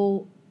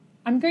roll,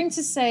 I'm going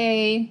to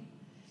say,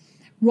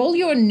 roll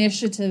your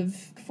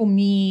initiative for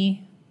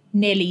me,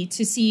 Nelly,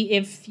 to see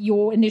if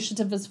your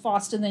initiative is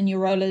faster than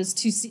Eurola's.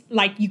 To see,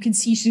 like, you can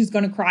see she's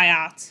going to cry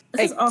out.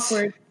 This is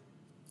awkward.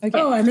 Okay.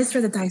 Oh, I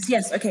misread the dice.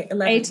 Yes, okay,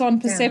 11. 8 on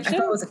perception.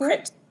 Damn, I thought it was a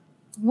crit.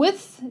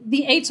 With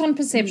the 8 on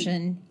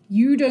perception,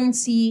 you don't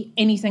see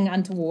anything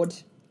untoward,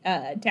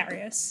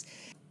 Darius.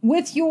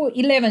 With your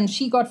 11,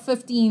 she got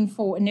 15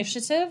 for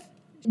initiative.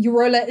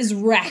 Eurola is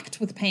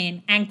racked with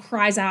pain and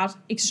cries out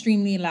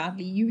extremely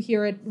loudly. You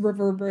hear it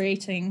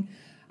reverberating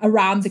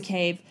around the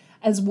cave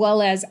as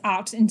well as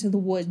out into the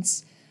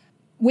woods,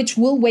 which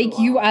will wake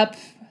you up,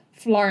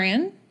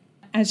 Florian,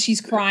 as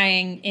she's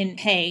crying in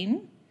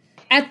pain.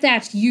 At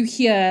that, you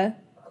hear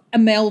a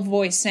male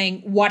voice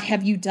saying, "What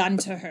have you done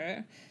to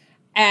her?"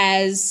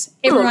 As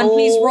everyone,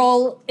 please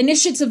roll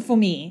initiative for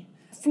me.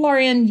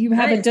 Florian, you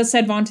have a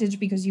disadvantage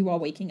because you are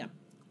waking up.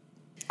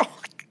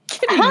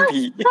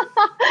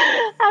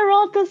 I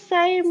rolled the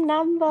same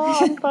number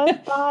on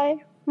both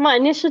die. My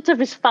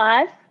initiative is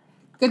 5.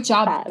 Good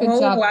job. Good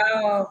job.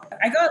 Wow.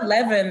 I got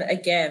 11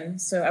 again,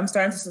 so I'm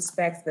starting to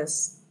suspect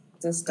this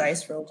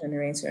dice roll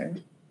generator.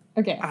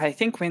 Okay. I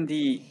think when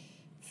the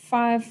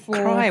 5, 4.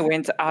 cry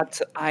went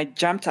out, I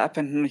jumped up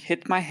and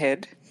hit my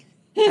head.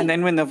 And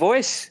then when the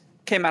voice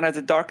came out of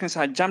the darkness,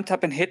 I jumped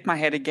up and hit my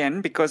head again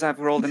because I've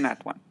rolled a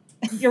nat 1.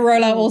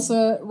 Eurola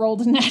also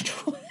rolled a nat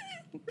 1.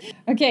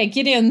 Okay,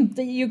 Gideon,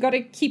 you got to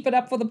keep it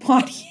up for the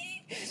party.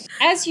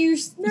 As you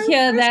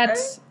hear that,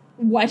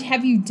 what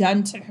have you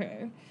done to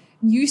her?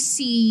 You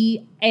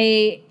see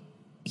a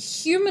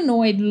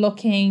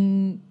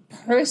humanoid-looking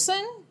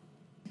person.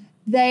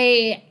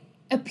 They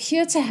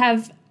appear to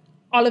have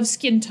olive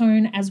skin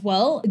tone as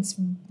well. It's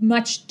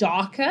much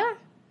darker.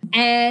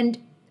 And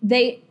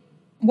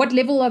what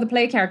level are the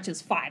player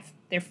characters? 5.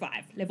 They're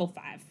 5, level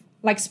 5.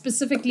 Like,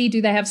 specifically, do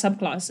they have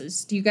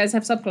subclasses? Do you guys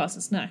have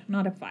subclasses? No,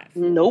 not at 5.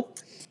 Nope.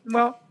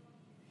 Well,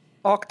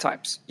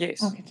 archetypes,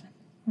 yes. Archetype.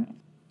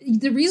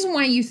 The reason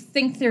why you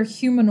think they're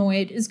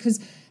humanoid is because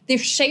their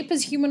shape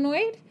is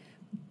humanoid,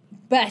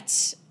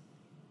 but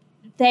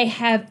they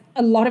have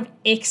a lot of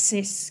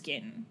excess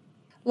skin.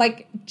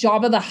 Like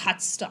Jabba the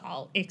Hutt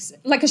style.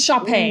 Like a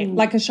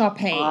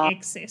Sharpay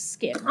excess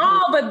skin.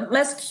 Oh, but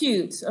less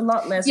cute. A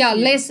lot less Yeah,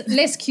 cute.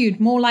 less cute.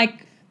 More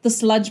like the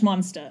sludge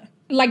monster.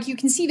 Like you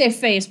can see their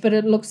face, but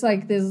it looks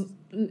like there's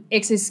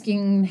excess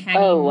skin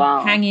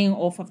hanging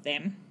off of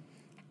them.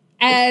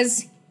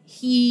 As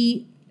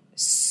he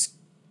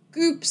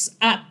scoops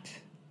up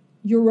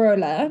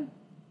Eurola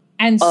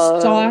and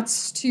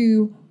starts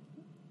to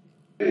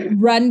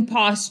run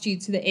past you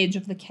to the edge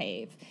of the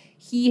cave.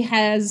 He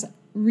has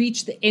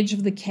reached the edge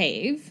of the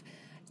cave.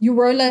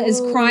 Eurola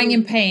is crying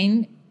in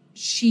pain.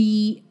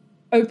 She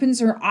opens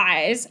her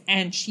eyes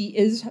and she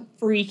is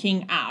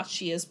freaking out.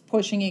 She is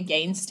pushing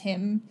against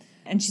him.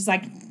 And she's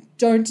like,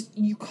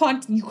 you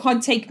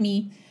can't take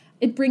me.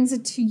 It brings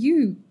it to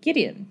you,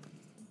 Gideon.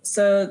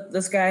 So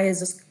this guy is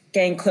just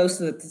getting close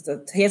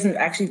to he hasn't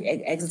actually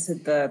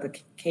exited the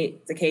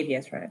cave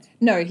yet, right?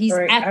 No, he's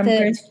at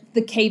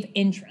the cave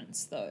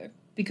entrance, though,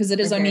 because it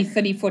is only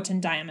 30 foot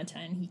in diameter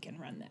and he can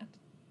run that.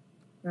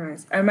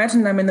 Nice. I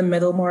imagine I'm in the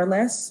middle, more or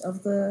less,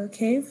 of the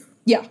cave.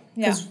 Yeah.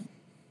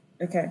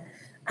 Okay.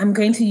 I'm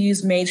going to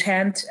use Mage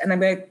Hand, and I'm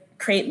going to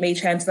create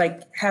Mage Hand to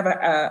like have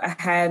a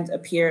hand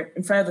appear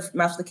in front of the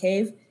mouth of the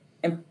cave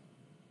and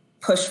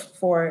push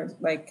forward,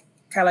 like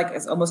kind of like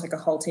it's almost like a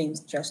halting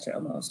gesture,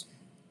 almost.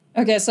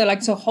 Okay, so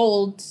like to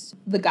hold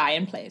the guy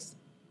in place,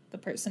 the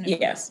person in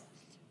place.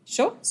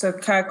 Sure. So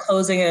kind of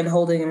closing it and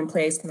holding him in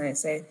place, and I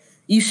say,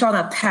 "You shall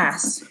not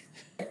pass."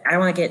 I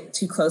don't want to get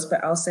too close,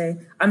 but I'll say,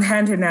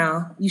 "Unhand her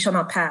now. You shall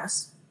not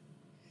pass."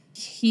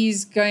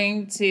 He's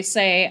going to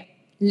say,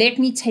 "Let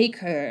me take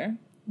her.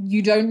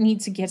 You don't need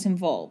to get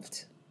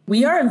involved."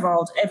 We are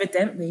involved,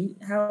 evidently.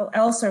 How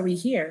else are we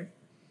here?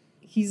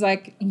 He's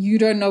like, "You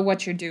don't know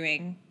what you're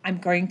doing. I'm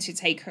going to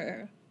take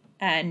her.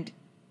 And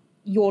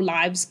your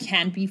lives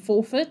can be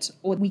forfeit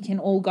or we can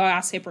all go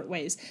our separate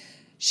ways.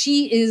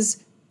 She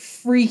is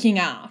freaking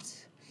out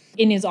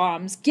in his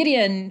arms.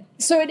 Gideon,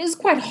 so it is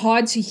quite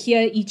hard to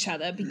hear each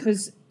other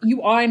because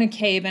you are in a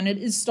cave and it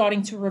is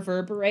starting to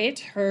reverberate,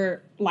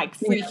 her like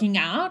freaking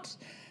out.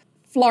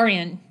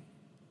 Florian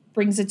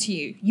brings it to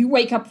you. You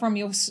wake up from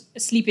your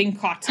sleeping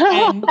cot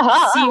and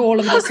see all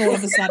of this all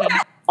of a sudden.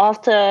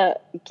 After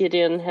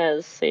Gideon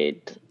has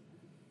said,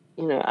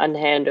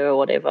 unhand her or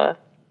whatever,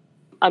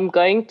 I'm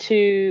going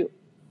to...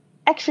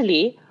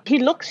 Actually, he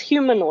looks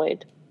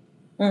humanoid,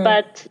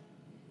 but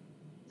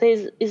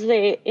is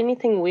there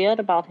anything weird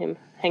about him?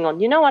 Hang on.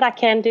 You know what I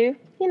can do?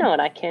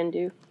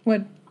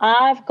 What?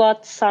 I've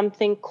got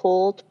something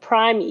called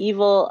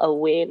primeval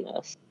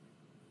awareness.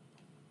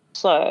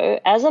 So,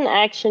 as an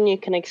action, you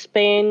can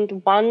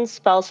expend one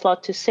spell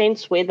slot to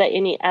sense whether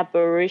any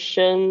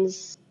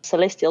aberrations,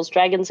 celestials,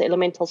 dragons,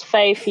 elementals,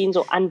 fae, fiends,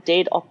 or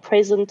undead are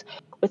present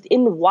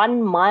within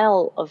 1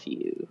 mile of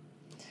you.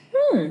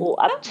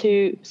 Or up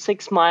to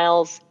 6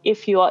 miles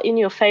if you are in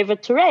your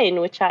favorite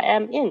terrain, which I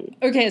am in.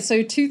 Okay,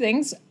 so 2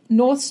 things.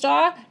 North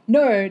Star,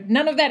 no,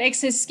 none of that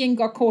excess skin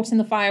got caught in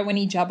the fire when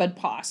he jabbered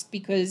past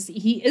because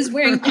he is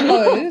wearing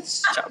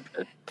clothes.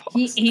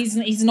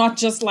 He's not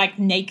just like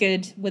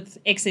naked with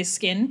excess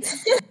skin,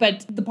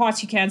 but the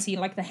parts you can see,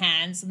 like the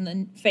hands and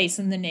the face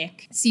and the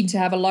neck, seem to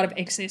have a lot of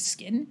excess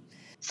skin.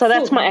 So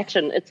that's my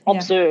action. It's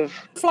observe.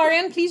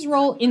 Florian, please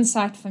roll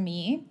insight for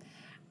me.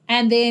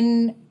 And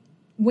then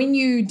when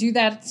you do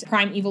that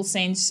primeval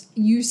sense,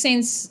 you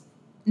sense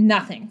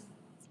nothing.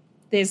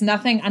 There's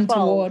nothing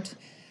untoward. 12.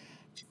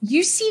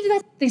 You see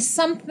that there's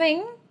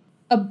something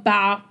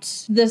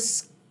about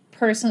this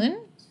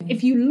person.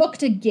 If you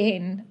looked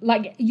again,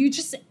 like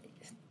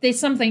there's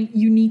something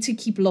you need to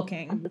keep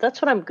looking.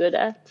 That's what I'm good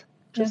at.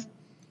 Just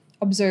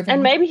observing.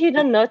 And maybe he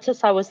didn't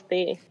notice I was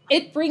there.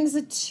 It brings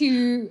it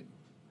to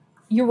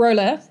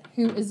Eurola,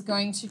 who is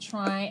going to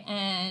try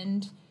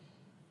and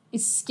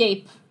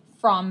escape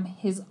from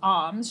his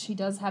arms. She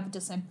does have a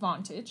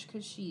disadvantage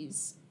because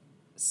she's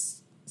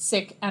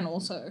sick and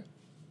also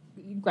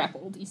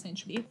grappled,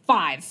 essentially.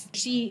 5.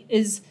 She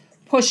is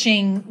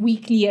pushing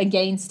weakly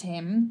against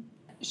him.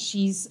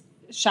 She's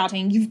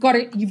shouting, "You've got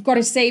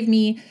to save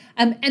me!"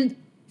 And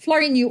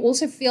Florian, you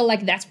also feel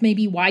like that's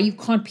maybe why you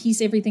can't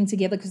piece everything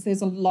together because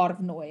there's a lot of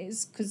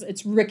noise because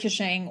it's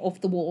ricocheting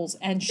off the walls,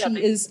 and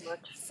she is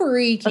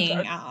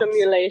freaking out.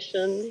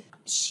 Stimulation.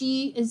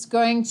 She is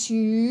going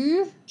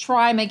to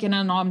try making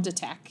an unarmed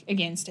attack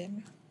against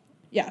him.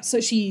 Yeah,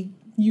 so she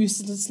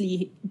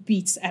uselessly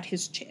beats at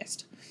his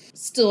chest,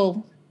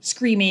 still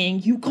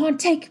screaming, "You can't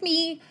take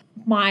me!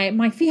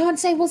 My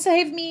fiance will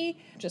save me!"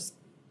 Just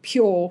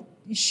pure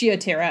sheer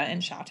terror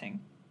and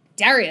shouting.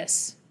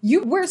 Darius,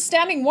 you were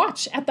standing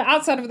watch at the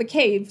outside of the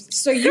cave,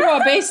 so you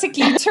are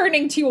basically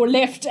turning to your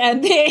left,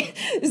 and there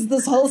is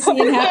this whole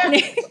scene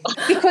happening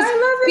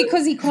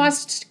because he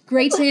cast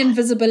greater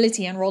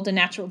invisibility and rolled a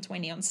natural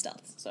 20 on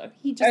stealth. So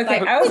he just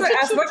I was going to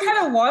ask, what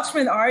kind of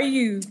watchman are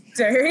you,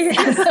 Darius?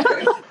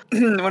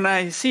 When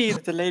I see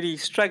the lady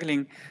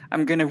struggling,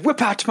 I'm going to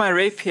whip out my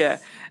rapier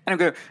and I'm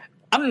going to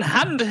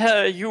unhand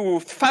her, you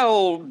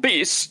foul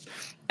beast.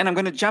 And I'm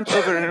going to jump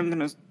over and I'm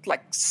going to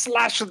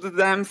slash the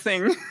damn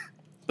thing.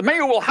 The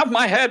mayor will have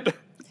my head.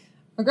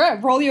 Okay,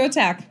 roll your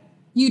attack.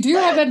 You do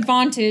have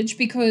advantage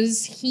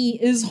because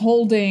he is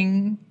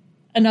holding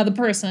another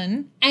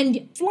person.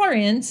 And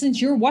Florian,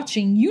 since you're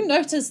watching, you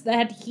notice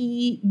that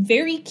he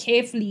very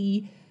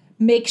carefully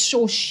makes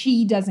sure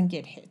she doesn't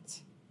get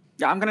hit.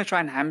 Yeah, I'm going to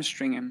try and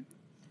hamstring him.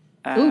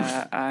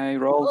 I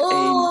rolled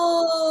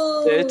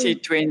a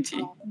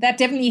 30-20. That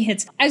definitely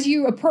hits. As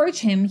you approach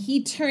him,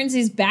 he turns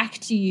his back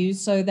to you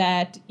so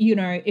that,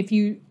 if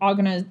you are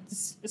going to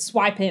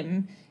swipe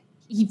him,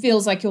 he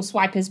feels like you'll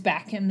swipe his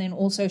back and then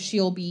also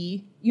she'll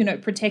be,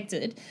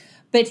 protected.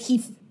 But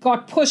he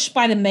got pushed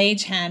by the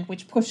mage hand,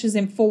 which pushes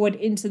him forward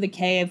into the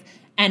cave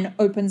and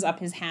opens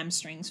up his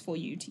hamstrings for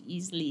you to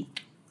easily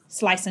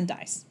slice and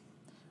dice.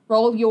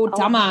 Roll your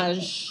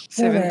damage.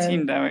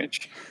 17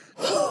 damage.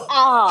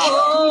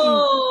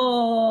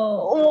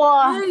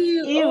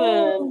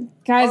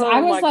 Guys,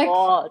 I was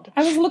God.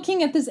 I was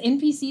looking at this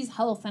NPC's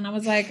health and I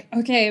was like,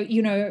 okay,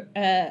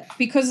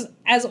 because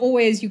as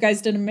always, you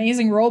guys did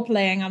amazing role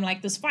playing. I'm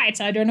like, this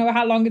fight, I don't know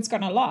how long it's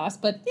going to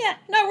last, but yeah,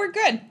 no, we're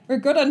good. We're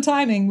good on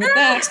timing with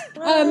that.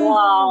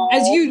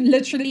 As you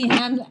literally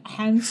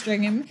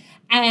hamstring him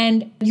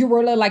and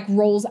Eurola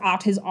rolls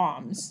out his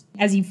arms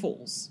as he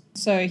falls.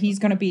 So he's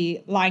going to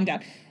be lying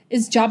down.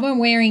 Is Jabba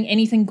wearing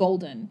anything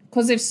golden?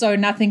 Because if so,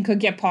 nothing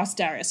could get past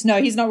Darius.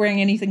 No, he's not wearing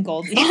anything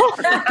golden.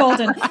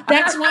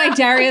 That's why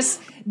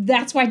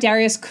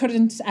Darius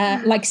couldn't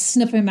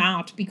snip him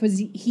out, because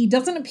he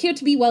doesn't appear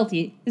to be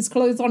wealthy. His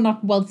clothes are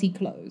not wealthy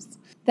clothes.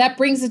 That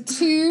brings it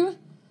to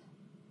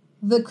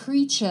the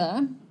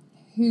creature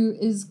who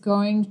is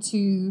going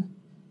to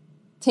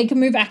take a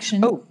move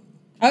action. Oh,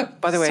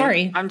 by the way,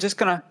 sorry. I'm just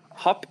going to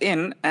hop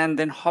in and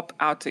then hop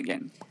out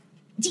again.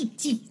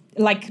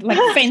 Like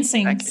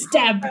fencing, okay.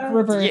 Stab,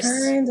 reverse.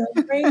 Yes.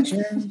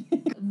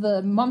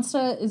 The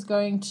monster is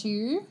going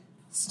to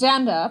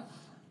stand up.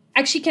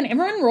 Actually, can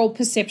everyone roll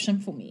perception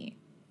for me?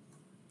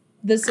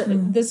 This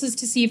is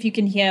to see if you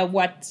can hear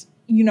what,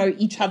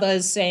 each other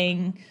is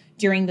saying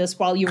during this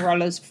while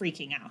Eurola's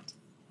freaking out.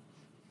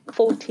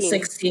 14.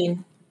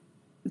 16.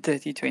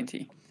 30,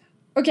 20.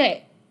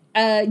 Okay,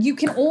 you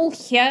can all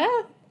hear,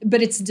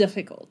 but it's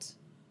difficult.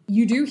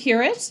 You do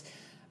hear it,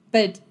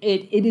 but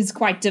it is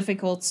quite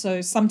difficult.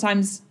 So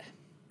sometimes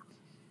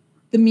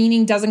the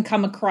meaning doesn't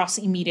come across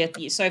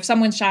immediately. So if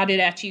someone shouted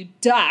at you,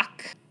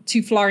 duck,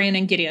 to Florian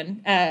and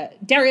Gideon,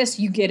 Darius,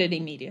 you get it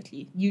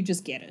immediately. You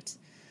just get it.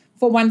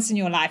 For once in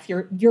your life,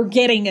 you're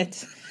getting it.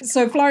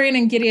 So Florian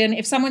and Gideon,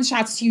 if someone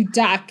shouts to you,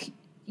 duck,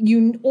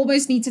 you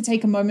almost need to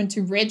take a moment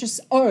to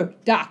register,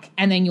 duck,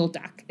 and then you'll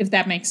duck, if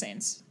that makes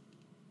sense.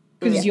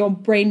 Because your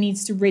brain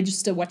needs to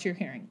register what you're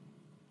hearing.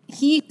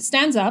 He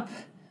stands up,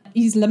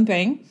 he's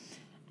limping,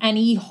 and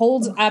he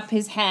holds up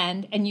his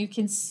hand, and you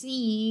can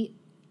see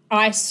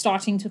ice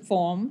starting to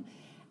form.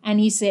 And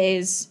he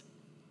says,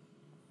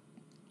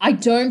 I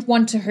don't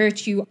want to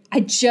hurt you. I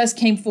just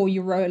came for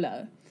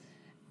Eurola.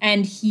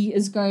 And he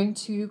is going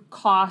to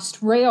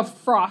cast Ray of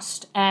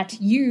Frost at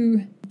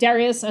you,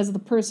 Darius, as the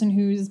person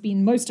who's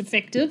been most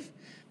effective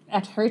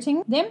at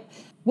hurting them.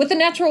 With a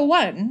natural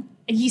 1,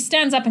 he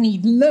stands up and he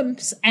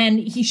limps, and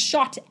he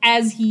shot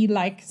as he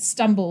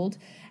stumbled,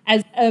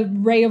 as a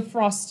Ray of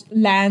Frost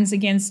lands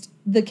against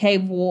the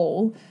cave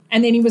wall.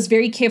 And then he was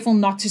very careful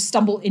not to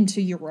stumble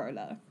into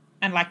Eurola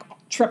and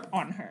trip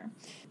on her.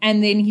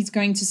 And then he's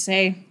going to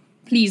say,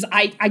 please,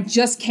 I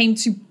just came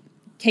to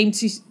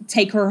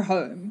take her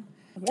home.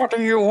 What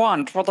do you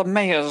want for the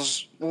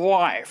mayor's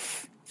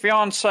wife?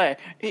 Fiancé?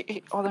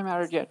 Are they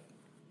married yet?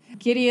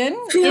 Gideon.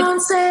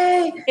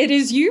 Fiancé! It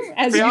is you.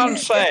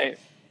 Fiancé!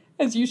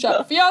 As you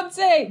shout,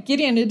 fiancé!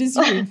 Gideon, it is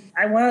you.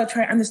 I want to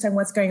try to understand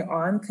what's going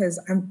on because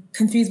I'm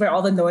confused by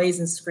all the noise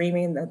and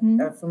screaming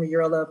from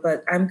Eurola,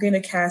 but I'm going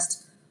to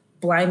cast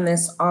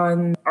blindness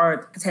on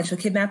our potential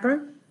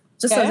kidnapper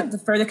just to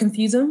further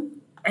confuse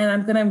him. And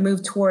I'm going to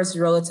move towards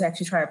Eurola to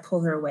actually try to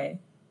pull her away.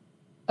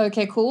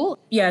 Okay, cool.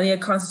 Yeah, I need a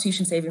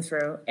Constitution saving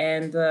throw.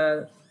 And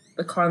the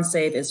con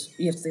save is,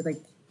 you have to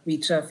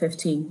reach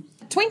 15.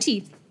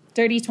 20.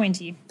 Dirty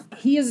 20.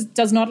 He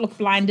does not look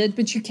blinded,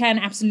 but you can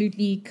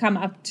absolutely come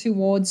up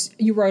towards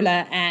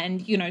Eurola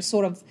and,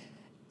 sort of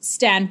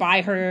stand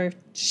by her,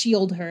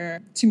 shield her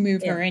to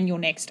move her in your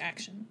next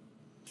action.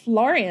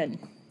 Florian.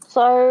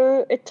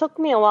 So it took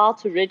me a while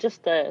to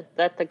register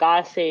that the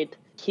guy said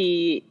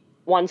he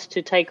wants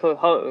to take her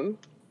home.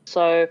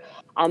 So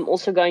I'm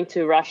also going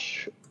to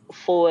rush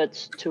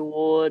forwards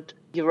toward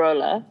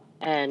Eurola.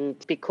 And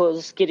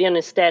because Gideon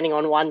is standing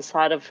on one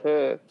side of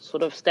her,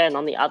 sort of stand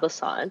on the other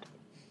side.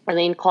 And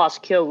then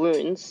cast Cure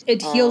Wounds.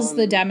 It heals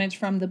the damage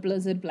from the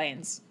Blizzard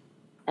Blains.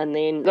 And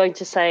then going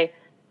to say,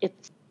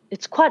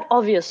 it's quite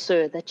obvious,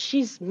 sir, that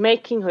she's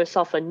making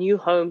herself a new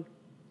home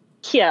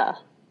here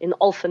in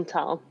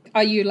Alphentown.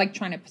 Are you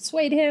trying to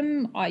persuade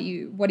him?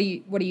 What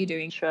are you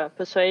doing? Sure,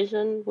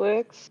 persuasion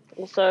works.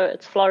 Also,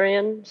 it's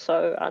Florian,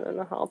 so I don't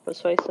know how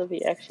persuasive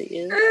he actually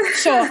is.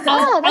 Sure,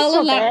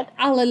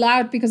 I'll allow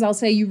it because I'll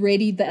say you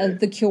readied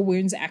the Cure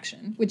Wounds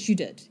action, which you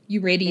did.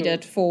 You readied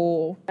it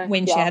for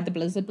when she had the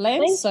Blizzard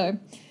Blades. So,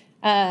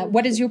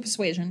 what is your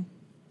persuasion?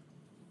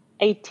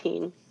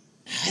 18.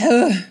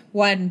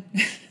 1.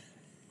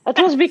 It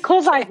was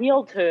because I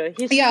healed her.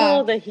 He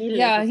saw the healing.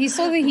 Yeah, he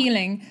saw the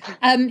healing.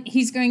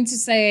 He's going to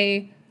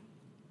say,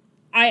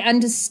 I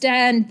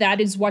understand that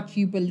is what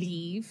you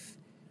believe,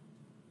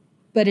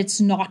 but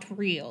it's not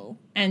real.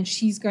 And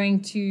she's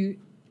going to,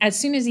 as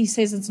soon as he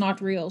says it's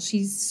not real,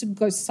 she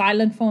goes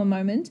silent for a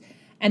moment.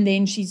 And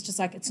then she's just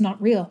like, it's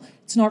not real.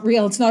 It's not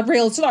real. It's not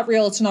real. It's not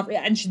real. It's not real.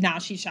 And now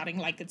she's shouting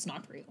like it's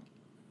not real.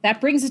 That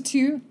brings it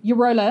to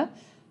Eurola,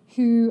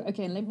 who,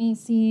 okay, let me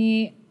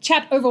see.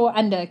 Chat over or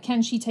under.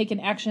 Can she take an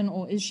action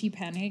or is she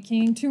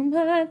panicking too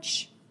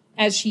much?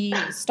 As she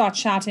starts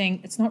shouting,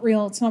 it's not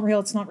real. It's not real.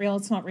 It's not real.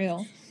 It's not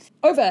real.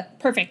 Over.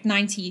 Perfect.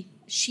 90.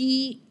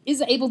 She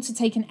is able to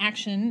take an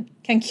action.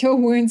 Can Cure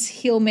Wounds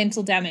heal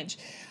mental damage?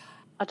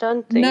 I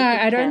don't think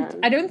I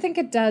don't think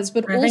it does,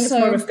 but I think it's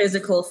more of a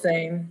physical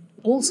thing.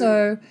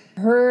 Also,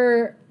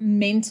 her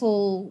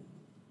mental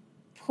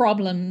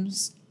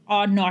problems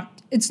are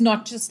not, it's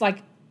not just like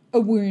a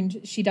wound.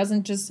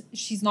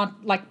 She's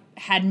not like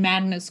had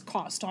madness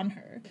cast on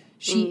her.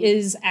 She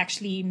is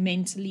actually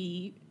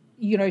mentally,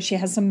 she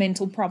has some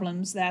mental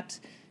problems that,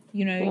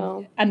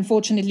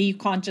 unfortunately you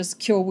can't just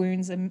cure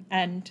wounds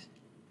and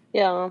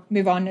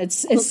move on. It's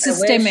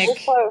systemic.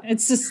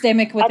 It's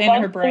systemic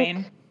within her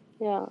brain.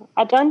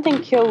 I don't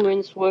think Cure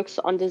Wounds works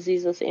on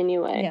diseases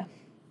anyway. Yeah.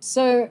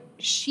 So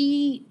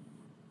she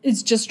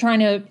is just trying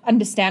to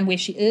understand where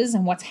she is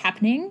and what's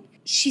happening.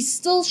 She's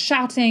still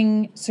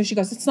shouting. So she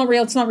goes, it's not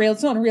real, it's not real,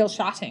 it's not real,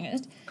 shouting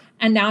it.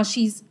 And now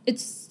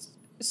it's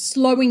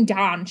slowing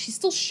down. She's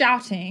still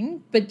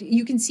shouting, but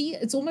you can see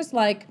it's almost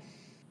like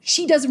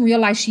she doesn't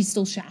realize she's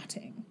still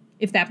shouting,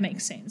 if that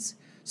makes sense.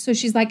 So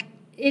she's like,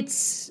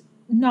 it's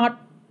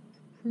not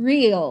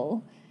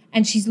real.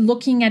 And she's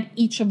looking at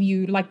each of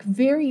you like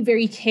very,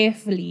 very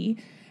carefully.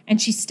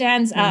 And she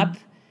stands up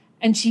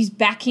and she's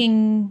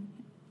backing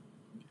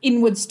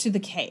inwards to the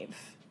cave.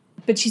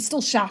 But she's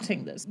still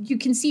shouting this. You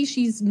can see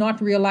she's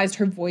not realized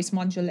her voice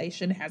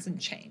modulation hasn't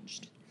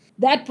changed.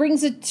 That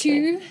brings it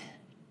to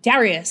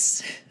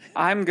Darius.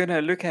 I'm going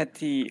to look at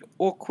the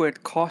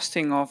awkward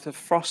casting of the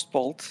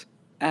frostbolt,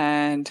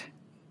 and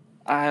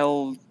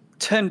I'll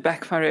turn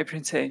back my rapier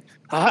and say,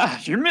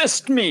 you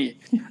missed me!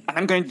 And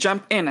I'm going to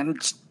jump in and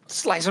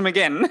slice him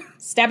again.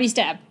 Stabby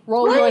stab.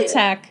 Roll your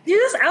attack. You're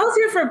just out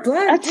here for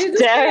blood. That's dude.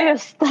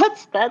 Darius.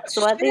 That's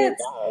what he Shit.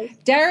 does.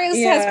 Darius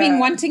has been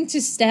wanting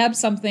to stab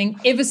something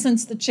ever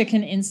since the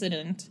chicken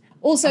incident.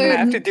 Also, I'm going to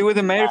have to deal with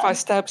the mayor if I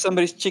stab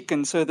somebody's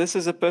chicken, so this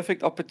is a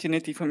perfect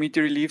opportunity for me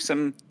to relieve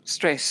some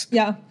stress.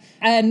 yeah.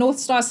 North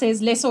Star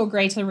says lesser or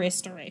greater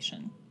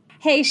restoration.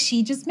 Hey,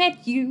 she just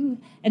met you,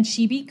 and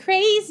she be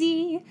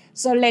crazy,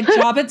 so let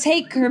Jabba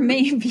take her,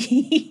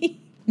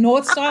 maybe.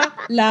 North Star,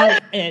 love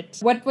it.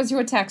 What was your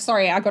attack?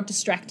 Sorry, I got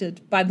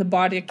distracted by the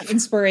bardic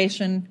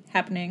inspiration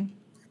happening.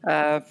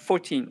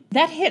 14.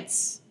 That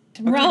hits.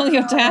 Roll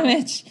your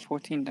damage.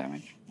 14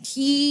 damage.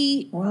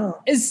 He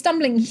is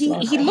stumbling. He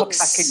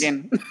looks Back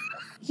again.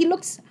 He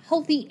looks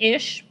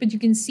healthy-ish, but you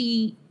can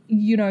see,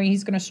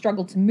 he's going to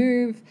struggle to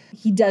move.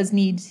 He does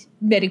need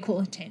medical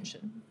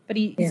attention, but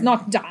he's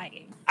not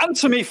dying.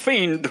 Answer me,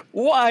 fiend.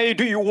 Why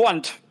do you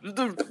want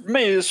the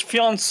mayor's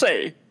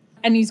fiancée?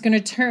 And he's going to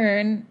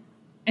turn,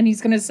 and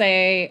he's going to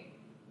say,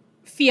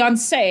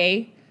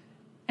 fiancé,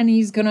 and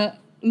he's going to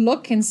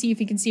look and see if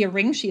he can see a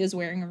ring. She is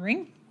wearing a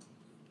ring.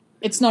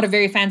 It's not a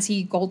very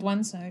fancy gold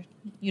one, so,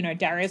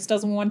 Darius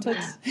doesn't want it.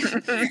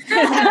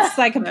 It's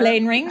like a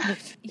plain ring.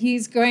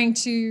 He's going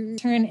to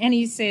turn and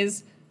he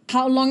says,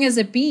 how long has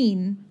it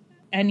been?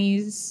 And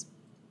he's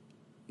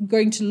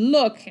going to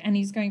look and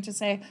he's going to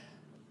say,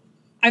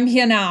 I'm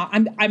here now.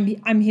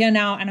 I'm here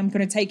now, and I'm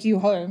going to take you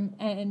home.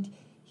 And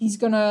he's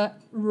going to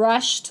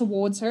rush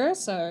towards her,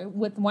 so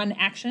with one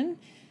action.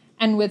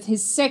 And with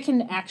his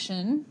second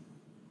action,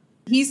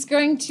 he's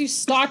going to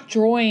start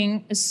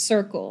drawing a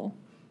circle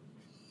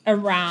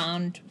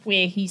around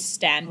where he's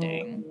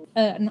standing,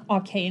 an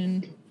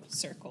arcane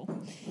circle.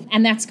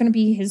 And that's going to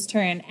be his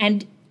turn.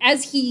 And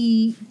as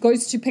he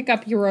goes to pick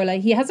up Eurola,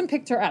 he hasn't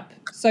picked her up.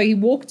 So he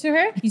walked to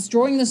her, he's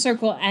drawing the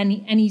circle, and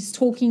he's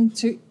talking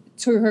to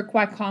her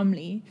quite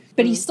calmly.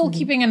 But he's still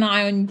keeping an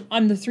eye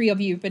on the three of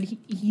you, but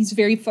he's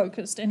very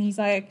focused. And he's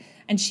like,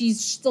 and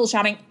she's still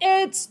shouting,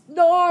 it's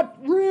not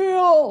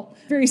real,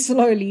 very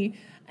slowly.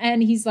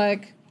 And he's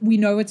like, we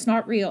know it's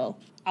not real.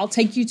 I'll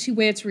take you to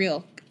where it's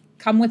real.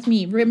 Come with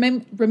me.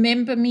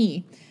 Remember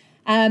me.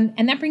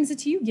 And that brings it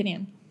to you,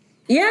 Gideon.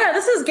 Yeah,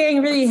 this is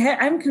getting really...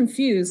 I'm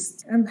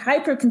confused. I'm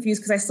hyper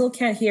confused because I still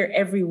can't hear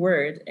every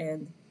word,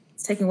 and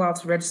it's taking a while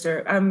to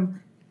register.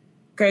 I'm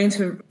going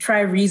to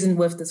try reason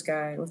with this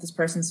guy, with this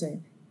person,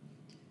 saying,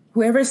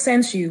 whoever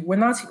sent you, we're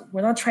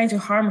not trying to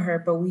harm her,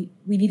 but we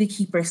need to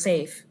keep her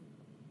safe.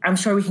 I'm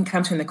sure we can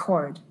come to an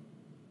accord.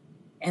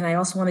 And I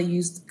also want to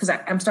use... Because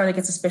I'm starting to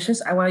get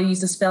suspicious. I want to use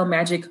the spell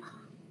magic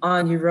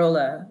on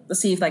Eurola.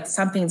 Let's see if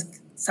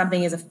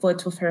something is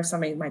afoot with her.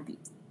 Something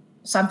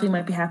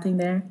might be happening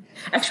there.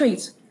 Actually,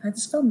 can I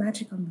dispel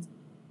magic on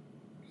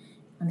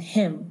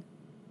him?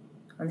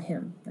 On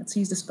him. Let's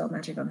use the spell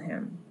magic on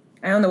him.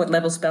 I don't know what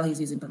level spell he's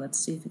using, but let's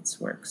see if it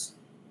works.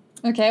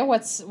 Okay,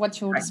 what's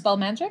your spell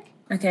magic?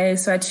 Okay,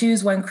 so I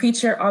choose one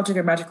creature, object,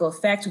 or magical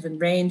effect within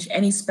range.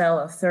 Any spell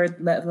of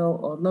 3rd level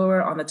or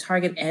lower on the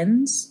target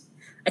ends.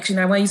 Actually,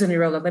 no, I want to use on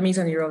Eurola. Let me use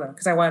on Eurola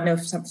because I want to know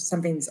if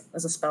something's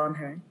as a spell on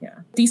her. Yeah.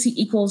 DC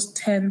equals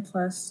 10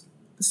 plus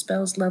the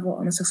spell's level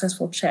on a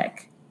successful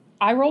check.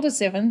 I rolled a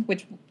 7,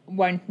 which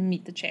won't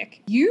meet the check.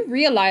 You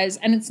realize,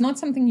 and it's not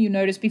something you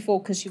noticed before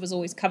because she was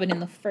always covered in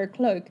the fur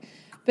cloak,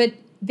 but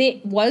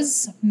there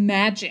was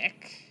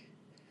magic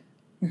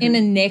in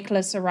a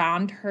necklace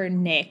around her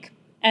neck.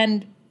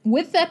 And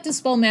with that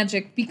dispel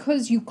magic,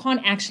 because you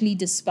can't actually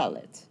dispel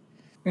it,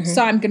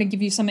 so I'm going to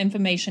give you some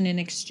information in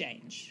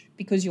exchange.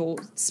 Because your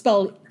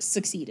spell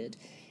succeeded,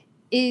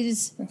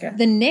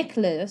 the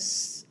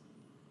necklace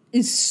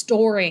is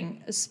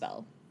storing a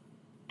spell.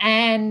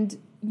 And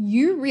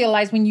you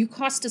realize when you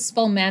cast a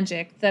spell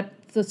magic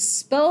that the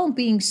spell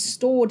being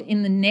stored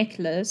in the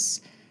necklace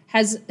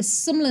has a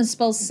similar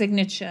spell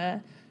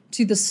signature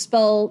to the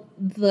spell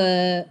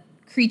the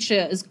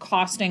creature is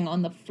casting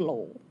on the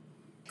floor.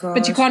 Gosh.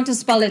 But you can't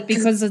dispel it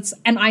because it's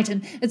an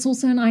item. It's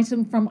also an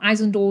item from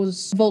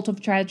Eisendor's Vault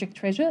of Tragic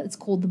Treasure. It's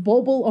called the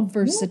Bauble of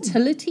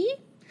Versatility. Ooh.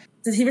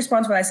 Did he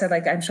respond to what I said?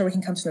 I'm sure we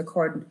can come to an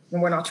accord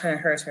when we're not trying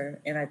to hurt her.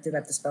 And I did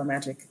that dispel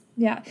magic.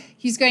 Yeah.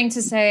 He's going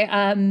to say,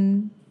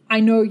 I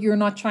know you're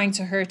not trying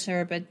to hurt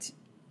her, but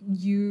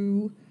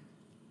you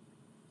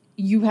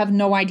have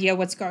no idea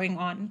what's going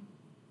on.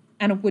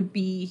 And it would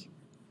be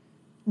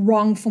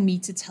wrong for me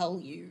to tell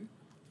you.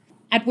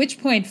 At which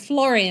point,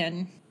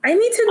 Florian... I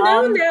need to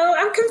know now.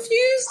 I'm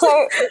confused.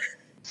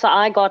 So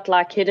I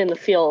got hit in the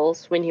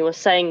feels when he was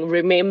saying,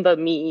 remember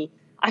me.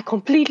 I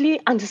completely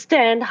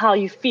understand how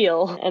you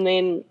feel. And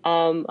then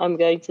I'm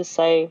going to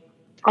say,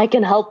 I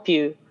can help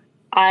you.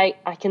 I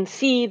can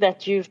see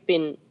that you've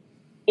been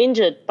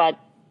injured, but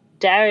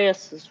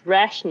Darius's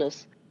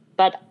rashness,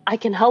 but I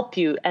can help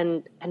you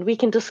and we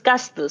can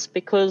discuss this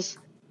because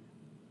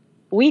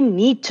we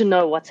need to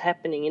know what's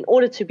happening in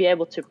order to be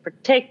able to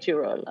protect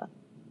Eurola.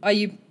 Are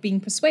you being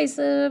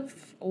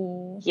persuasive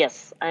or?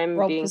 Yes, I'm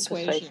Roll being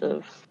persuasion.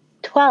 persuasive.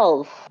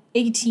 12.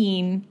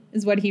 18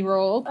 is what he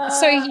rolled.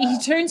 So he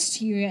turns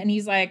to you and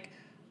he's like,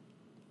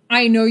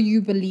 I know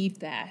you believe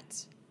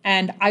that,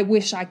 and I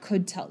wish I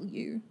could tell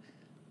you,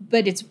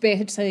 but it's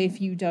better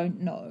if you don't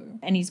know.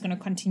 And he's going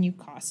to continue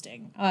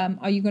casting.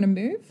 Are you going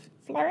to move,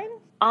 Florian?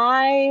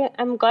 I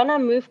am gonna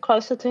move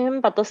closer to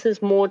him, but this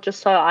is more just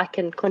so I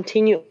can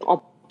continue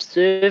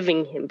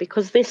observing him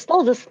because there's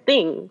still this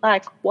thing.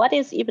 Like, what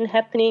is even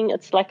happening?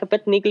 It's like a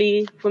bit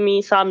niggly for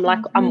me, so I'm like,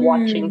 I'm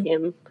watching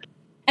him.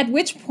 At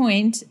which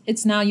point,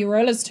 it's now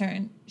Eurola's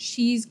turn.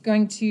 She's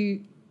going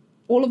to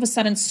all of a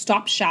sudden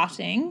stop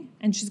shouting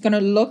and she's going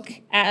to look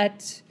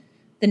at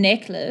the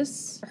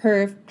necklace.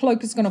 Her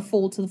cloak is going to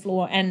fall to the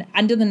floor, and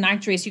under the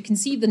nightdress, you can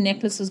see the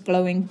necklace is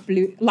glowing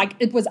blue, like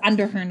it was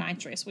under her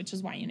nightdress, which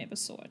is why you never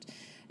saw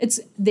it.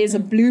 There's a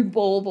blue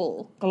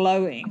bauble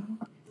glowing,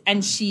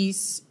 and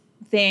she's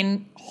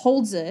then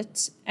holds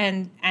it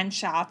and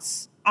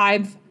shouts,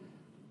 I've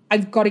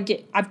got to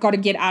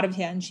get out of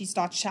here. And she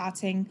starts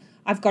shouting,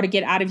 I've got to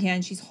get out of here,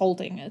 and she's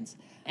holding it.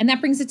 And that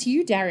brings it to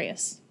you,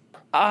 Darius.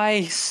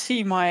 I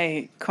see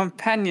my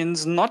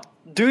companions not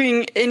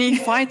doing any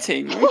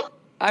fighting.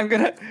 I'm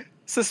going to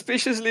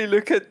suspiciously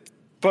look at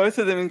both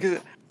of them and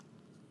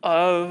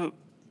go,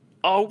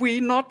 are we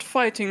not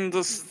fighting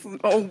this?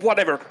 Oh,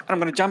 whatever. I'm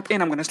going to jump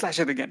in. I'm going to slash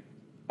it again.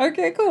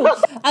 Okay, cool.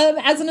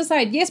 As an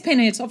aside, yes,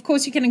 Pennet, of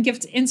course you can give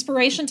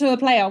inspiration to a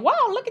player. Wow,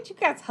 look at you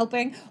guys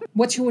helping.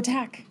 What's your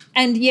attack?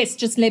 And yes,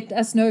 just let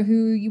us know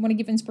who you want to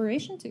give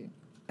inspiration to.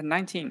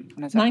 19.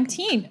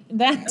 19.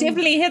 That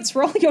definitely hits.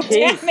 Roll your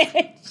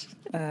damage.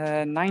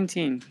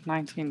 19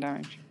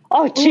 damage.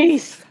 Oh,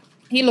 jeez.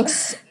 He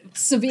looks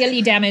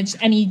severely damaged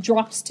and he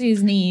drops to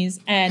his knees,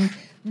 and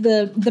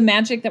the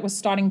magic that was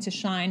starting to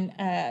shine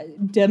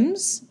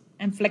dims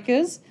and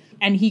flickers,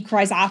 and he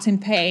cries out in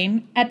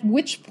pain, at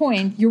which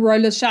point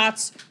Eurola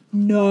shouts,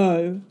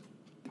 no.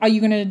 Are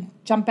you going to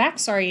jump back?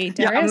 Sorry,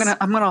 Darius. Yeah,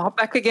 I'm gonna hop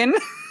back again.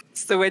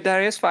 It's the way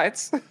Darius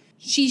fights.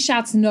 She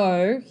shouts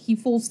no. He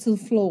falls to the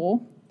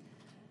floor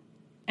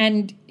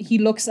and he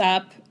looks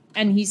up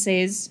and he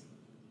says,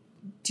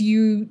 do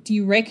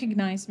you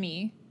recognize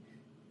me?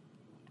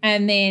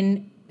 And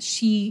then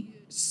she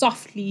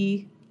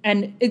softly,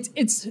 and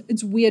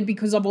it's weird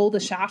because of all the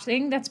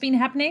shouting that's been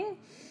happening,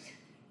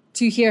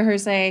 to hear her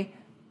say,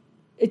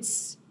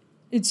 it's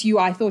you.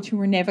 I thought you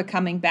were never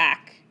coming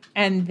back.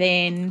 And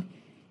then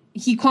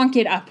he can't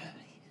get up.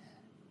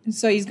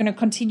 So he's going to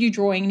continue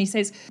drawing, and he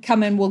says,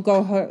 come in, we'll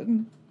go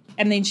home.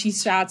 And then she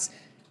shouts,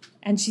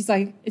 and she's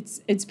like,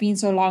 it's been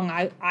so long,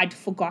 I'd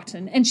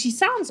forgotten. And she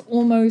sounds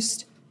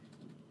almost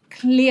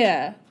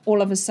clear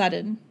all of a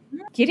sudden.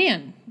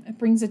 Gideon, it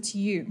brings it to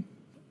you.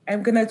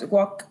 I'm going to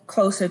walk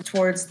closer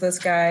towards this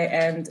guy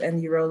and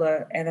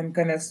Eurola, and I'm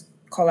going to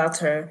call out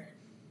to her,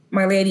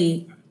 my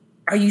lady,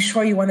 are you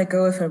sure you want to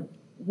go with him?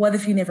 What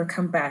if you never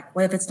come back?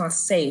 What if it's not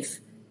safe?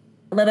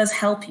 Let us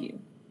help you.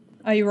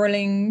 Are you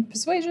rolling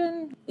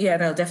persuasion? Yeah,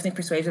 no, definitely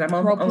persuasion. I'm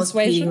almost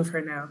pleading with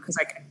her now because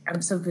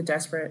I'm so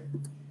desperate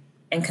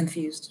and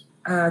confused.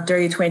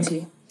 Dirty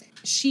 20.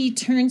 She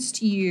turns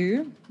to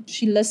you,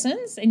 she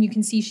listens, and you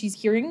can see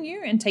she's hearing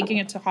you and taking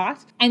it to heart.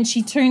 And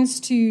she turns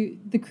to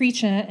the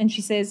creature and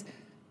she says,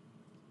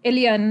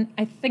 Ilian,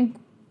 I think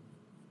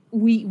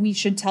we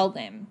should tell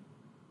them.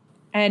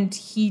 And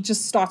he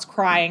just starts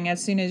crying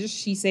as soon as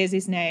she says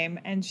his name,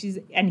 and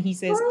he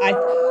says,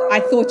 I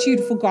thought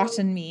you'd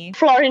forgotten me.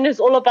 Florian is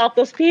all about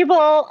this. People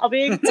are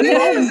being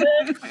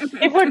exhausted.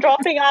 If we're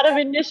dropping out of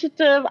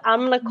initiative,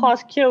 I'm going to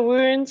cast Cure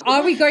Wounds.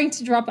 Are we going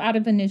to drop out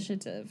of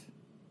initiative?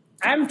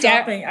 I'm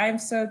dropping. I'm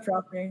so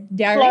dropping.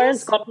 Darius?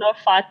 Florian's got no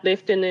fight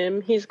left in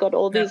him. He's got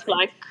all these,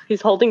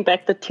 he's holding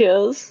back the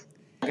tears.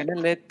 I'm going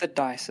to let the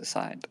dice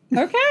aside.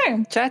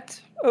 Okay.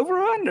 Chat, over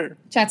or under?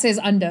 Chat says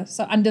under,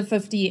 so under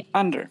 50.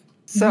 Under.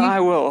 So I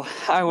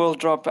will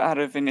drop out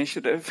of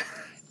initiative.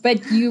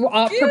 But you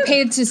are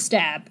prepared to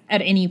stab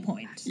at any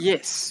point.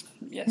 Yes.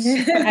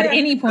 At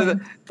any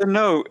point. The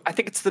no, I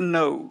think it's the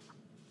no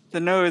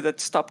that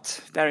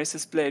stopped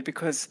Darius's blade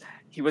because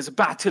he was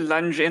about to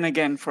lunge in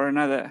again for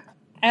another.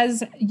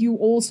 As you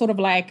all sort of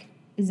like,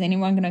 is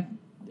anyone going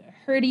to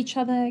hurt each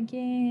other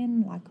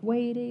again? Like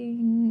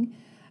waiting.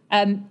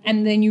 And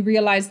then you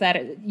realize that,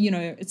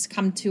 it's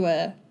come to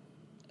a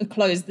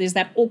close. There's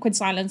that awkward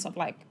silence of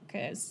like,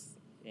 okay, is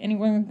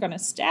anyone going to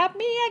stab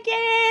me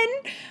again?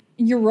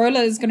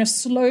 Eurola is going to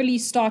slowly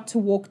start to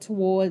walk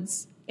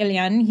towards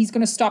Ilian. He's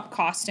going to stop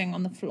casting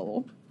on the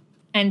floor.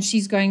 And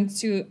she's going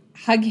to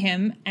hug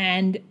him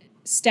and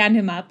stand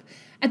him up.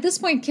 At this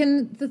point,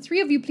 can the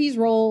three of you please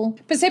roll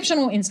perception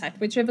or insight,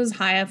 whichever is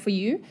higher for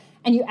you.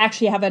 And you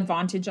actually have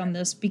advantage on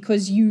this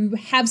because you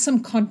have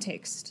some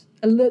context,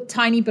 a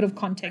tiny bit of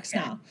context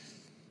now.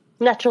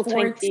 Natural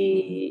 14.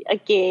 20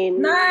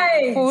 again.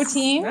 Nice.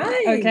 14.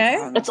 Nice. Okay.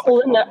 Oh, It's that's all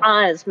like in the horrible.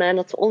 eyes, man.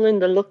 It's all in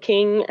the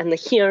looking and the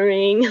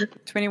hearing.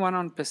 21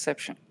 on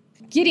perception.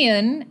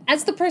 Gideon,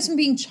 as the person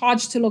being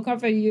charged to look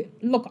after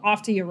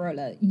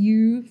Eurola,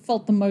 you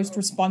felt the most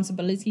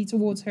responsibility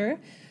towards her.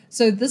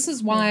 So this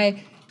is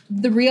why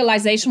the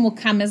realization will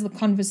come as the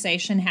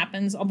conversation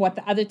happens of what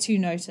the other two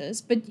notice.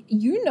 But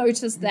you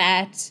notice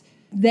that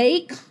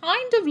they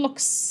kind of look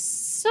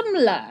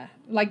similar.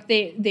 Like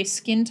their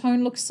skin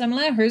tone looks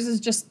similar. Hers is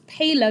just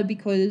paler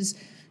because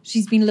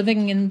she's been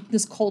living in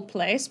this cold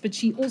place, but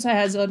she also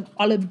has an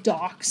olive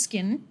dark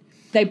skin.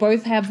 They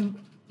both have,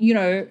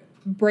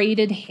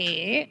 braided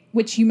hair,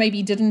 which you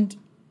maybe didn't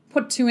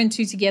put two and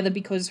two together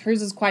because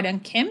hers is quite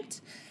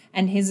unkempt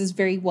and his is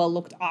very well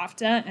looked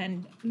after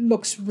and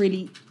looks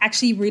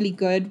actually really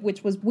good,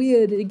 which was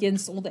weird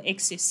against all the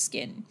excess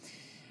skin.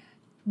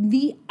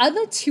 The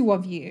other two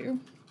of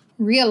you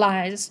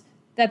realize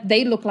that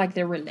they look like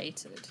they're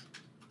related.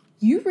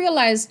 You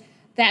realize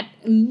that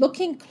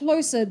looking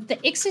closer, the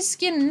excess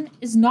skin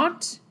is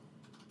not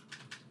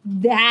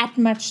that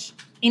much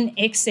in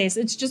excess.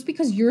 It's just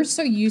because you're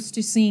so used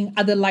to seeing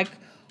other like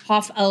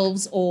half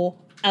elves or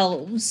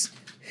elves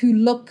who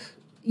look,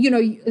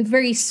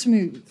 very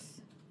smooth.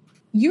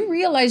 You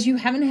realize you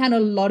haven't had a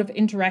lot of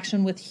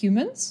interaction with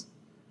humans.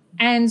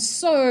 And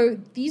so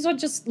these are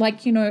just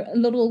like,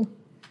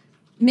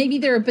 maybe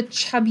they're a bit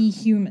chubby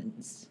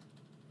humans.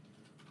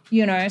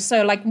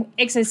 So like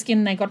excess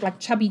skin, they got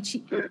like chubby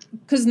cheeks.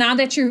 Because now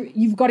that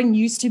you've gotten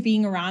used to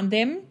being around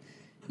them,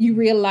 you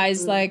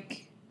realize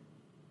like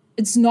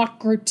it's not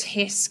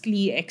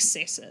grotesquely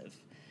excessive.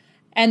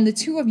 And the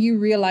two of you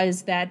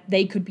realize that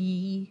they could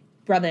be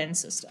brother and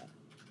sister.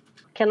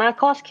 Can I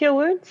cast Cure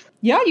Wounds?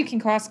 Yeah, you can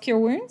cast Cure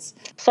Wounds.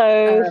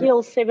 So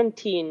heal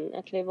 17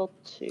 at level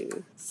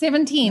 2.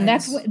 17.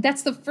 Nice.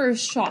 That's the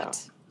first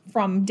shot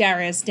from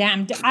Darius.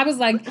 Damn. I was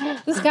like,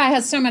 this guy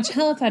has so much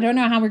health. I don't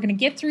know how we're going to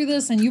get through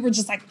this. And you were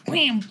just like,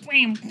 wham,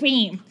 wham,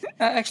 wham.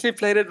 I actually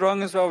played it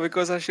wrong as well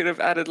because I should have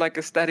added like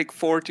a static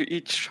 4 to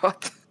each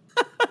shot.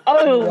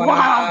 Oh,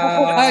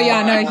 wow. Oh,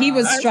 yeah, no, he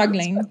was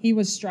struggling.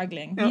 He's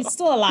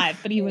still alive,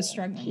 but he was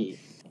struggling.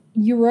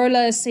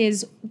 Eurola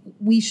says,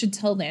 we should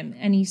tell them.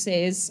 And he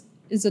says,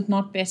 is it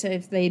not better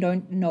if they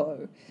don't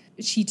know?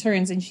 She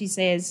turns and she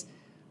says,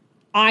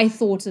 I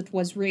thought it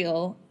was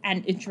real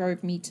and it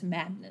drove me to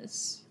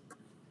madness.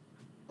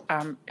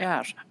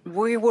 Yes,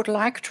 we would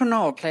like to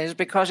know, please,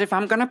 because if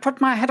I'm going to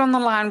put my head on the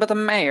line with the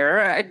mayor,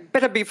 it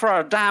better be for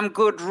a damn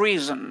good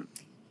reason.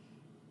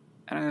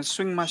 And I'm going to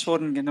swing my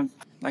sword and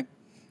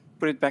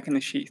put it back in the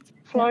sheath.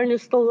 Florin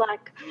is still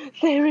like,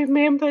 they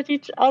remembered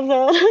each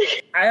other.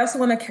 I also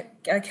want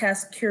to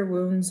cast Cure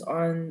Wounds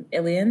on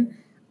Ilian.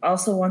 I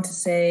also want to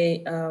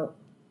say,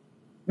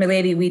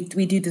 milady, we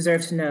do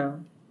deserve to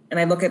know. And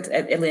I look at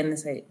Ilian and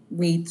say,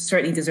 we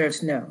certainly deserve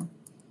to know.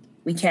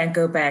 We can't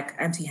go back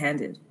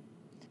empty-handed.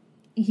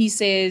 He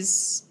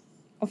says,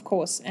 of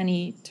course, and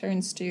he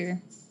turns to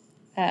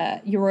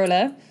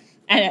Eurola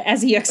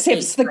as he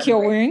accepts the Cure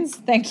Wounds.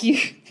 Thank you.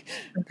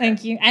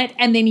 Thank you.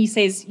 And then he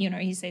says,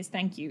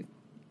 thank you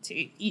to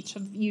each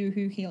of you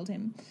who healed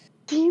him.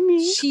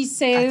 She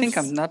says, I think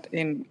I'm not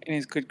in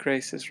his good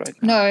graces right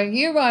now. No,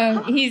 you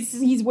are.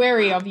 He's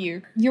wary of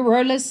you.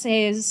 Eurola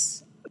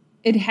says,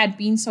 it had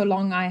been so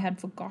long I had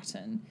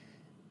forgotten.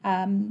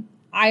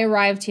 I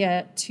arrived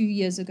here 2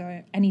 years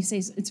ago, and he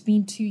says, it's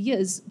been 2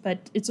 years,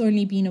 but it's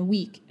only been a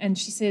week. And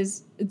she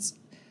says,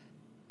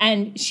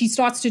 and she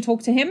starts to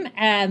talk to him,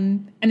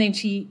 and then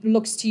she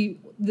looks to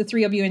the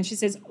three of you, and she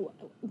says,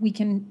 we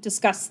can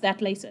discuss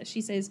that later.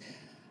 She says,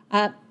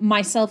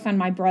 myself and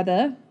my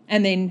brother,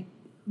 and then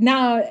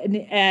now,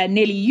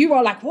 Nelly, you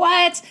are like,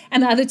 what?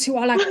 And the other two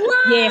are like,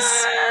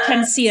 yes,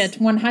 can see it,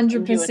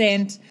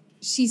 100%.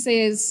 She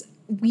says,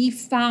 we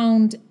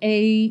found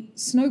a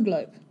snow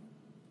globe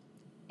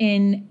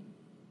in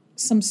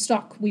some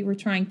stock we were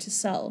trying to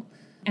sell.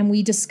 And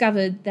we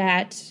discovered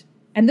that,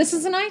 and this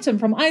is an item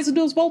from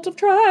Isildur's Vault of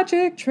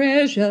Tragic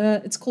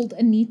Treasure. It's called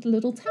A Neat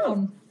Little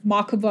Town.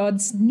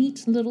 Markovod's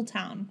Neat Little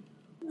Town.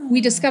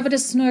 We discovered a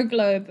snow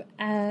globe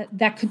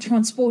that could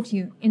transport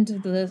you into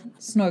the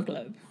snow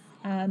globe.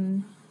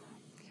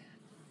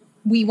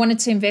 We wanted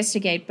to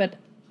investigate, but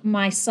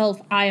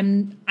myself,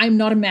 I'm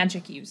not a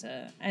magic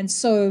user. And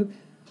so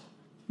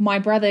my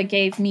brother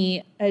gave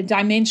me a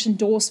dimension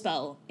door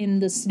spell in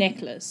this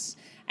necklace.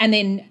 And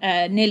then,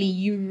 Nelly,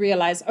 you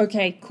realize,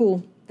 okay,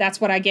 cool,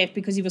 that's what I get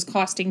because he was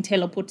casting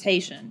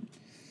teleportation.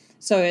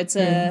 So it's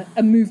a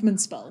movement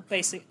spell,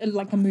 basically,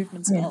 like a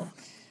movement spell.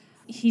 Yeah.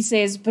 He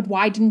says, but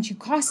why didn't you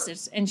cast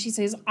it? And she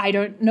says, I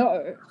don't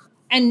know.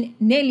 And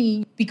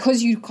Nelly,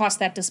 because you cast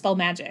that dispel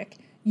magic,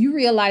 you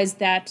realize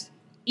that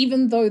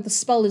even though the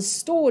spell is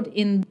stored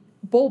in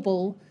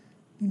Bauble,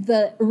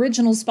 the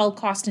original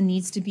spellcaster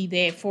needs to be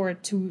there for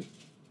it to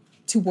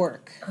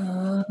work.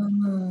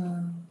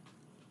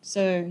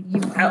 So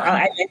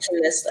I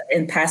mentioned this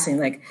in passing.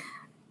 Like,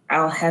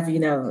 I'll have you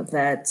know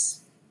that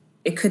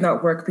it could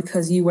not work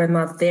because you were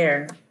not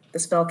there. The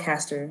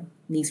spellcaster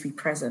needs to be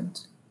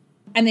present.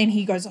 And then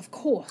he goes, of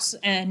course.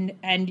 And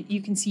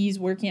you can see he's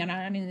working on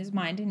it in his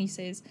mind. And he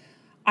says,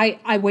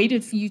 I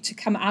waited for you to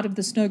come out of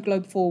the snow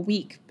globe for a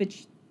week, but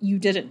you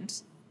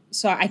didn't.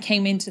 So I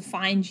came in to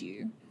find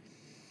you.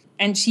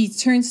 And she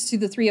turns to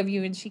the three of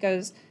you and she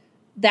goes,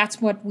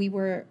 that's what we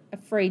were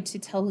afraid to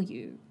tell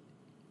you.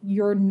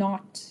 You're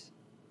not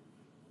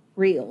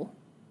real.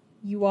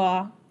 You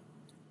are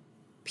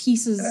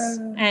pieces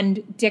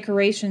and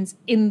decorations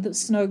in the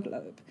snow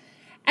globe.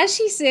 As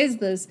she says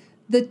this,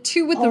 the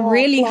two with the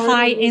really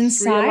high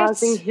insight,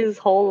 realizing his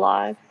whole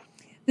life.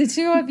 the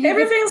two of you,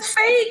 Everything's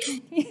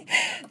fake.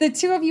 the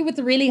two of you with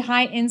the really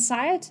high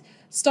insight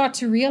start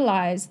to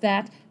realize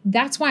that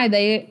that's why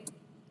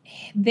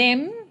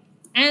them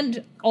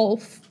and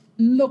Ulf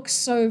look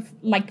so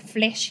like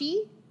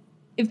fleshy,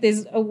 if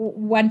there's a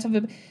want of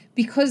a,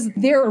 because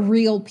they're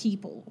real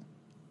people,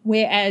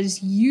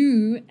 whereas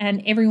you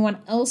and everyone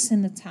else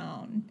in the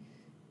town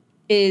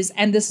is,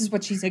 and this is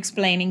what she's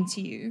explaining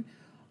to you,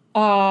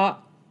 are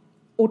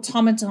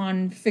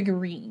automaton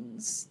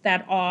figurines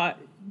that are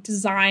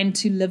designed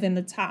to live in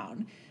the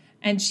town.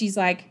 And she's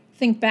like,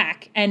 think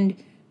back.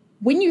 And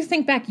when you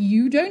think back,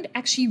 you don't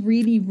actually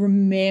really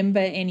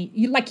remember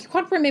you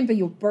can't remember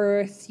your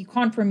birth. You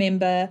can't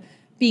remember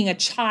being a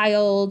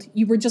child.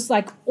 You were just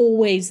like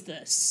always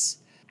this.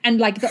 And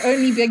like the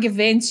only big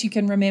events you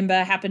can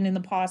remember happened in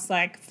the past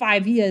like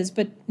 5 years,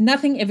 but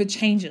nothing ever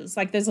changes.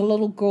 Like there's a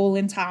little girl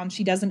in town.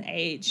 She doesn't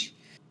age.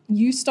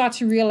 You start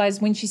to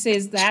realize when she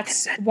says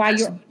that's why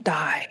you're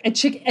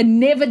a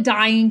never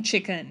dying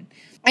chicken.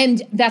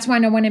 And that's why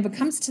no one ever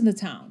comes to the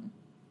town.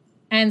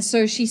 And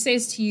so she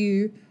says to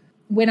you,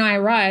 when I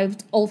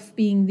arrived, Ulf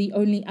being the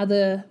only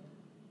other,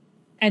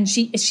 and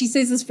she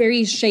says this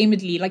very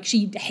ashamedly, like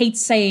she hates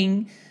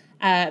saying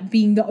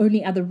being the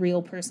only other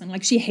real person.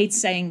 Like she hates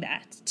saying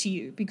that to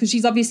you because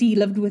she's obviously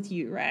lived with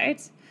you,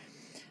 right?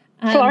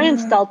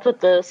 Florian's dealt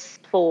with this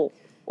for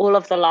all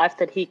of the life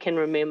that he can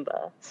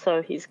remember.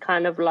 So he's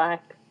kind of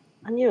like,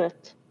 I knew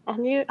it. I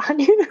knew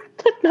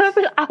that no,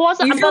 but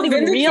I'm not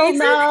even real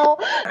now.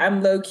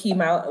 I'm low-key,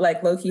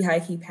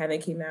 high-key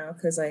panicking now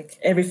because like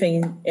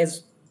everything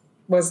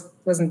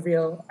wasn't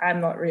real. I'm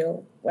not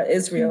real. What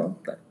is real?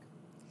 But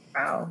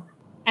wow.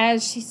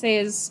 As she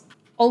says,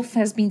 Ulf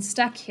has been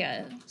stuck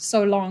here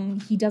so long.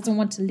 He doesn't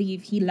want to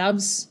leave. He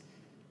loves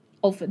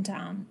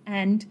Ulfentown.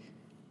 And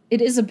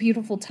it is a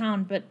beautiful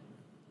town, but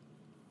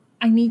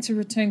I need to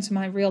return to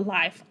my real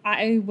life.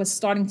 I was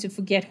starting to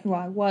forget who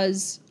I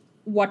was,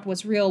 what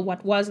was real,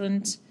 what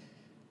wasn't.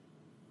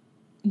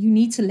 You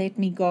need to let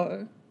me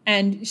go.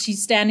 And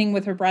she's standing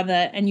with her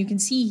brother, and you can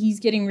see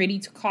he's getting ready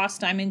to cast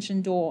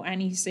Dimension Door,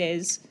 and he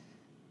says,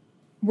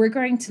 we're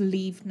going to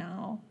leave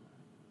now.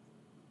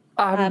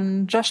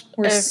 We're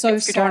so if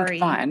you sorry.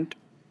 Don't mind.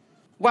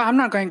 Well, I'm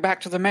not going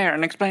back to the mayor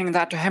and explaining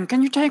that to him.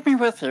 Can you take me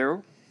with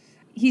you?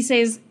 He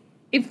says,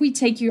 if we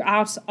take you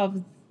out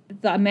of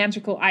the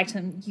magical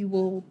item, you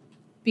will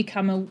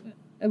become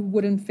a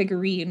wooden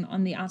figurine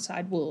on the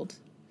outside world.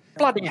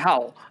 Bloody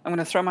hell. I'm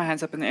going to throw my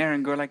hands up in the air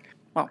and go like,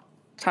 well,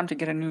 time to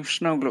get a new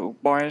snow globe,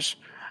 boys.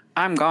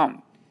 I'm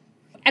gone.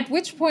 At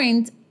which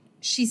point,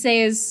 she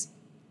says,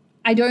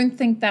 I don't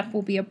think that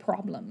will be a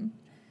problem.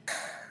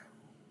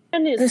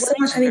 And There's so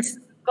much I need to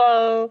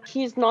go.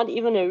 He's not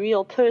even a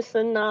real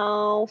person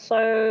now.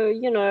 So,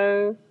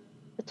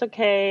 it's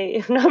okay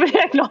if nobody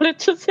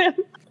acknowledges him.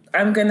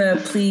 I'm gonna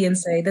plea and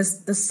say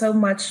there's so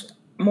much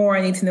more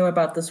I need to know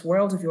about this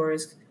world of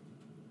yours.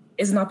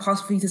 Is it not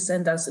possible for you to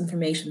send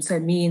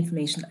me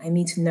information? I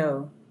need to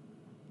know.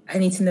 I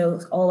need to know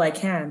all I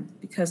can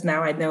because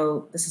now I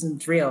know this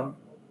isn't real.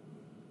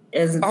 It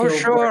doesn't feel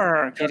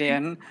sure,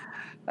 Gideon.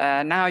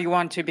 Now you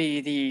want to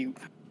be the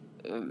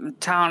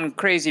town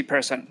crazy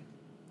person.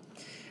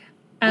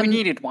 We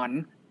needed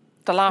one.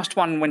 The last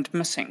one went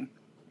missing.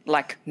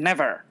 Like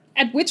never.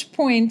 At which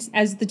point,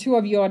 as the two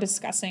of you are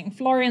discussing,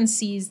 Florian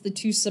sees the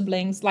two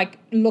siblings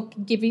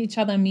give each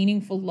other a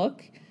meaningful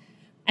look,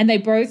 and they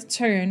both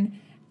turn,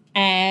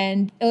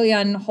 and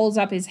Ilyan holds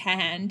up his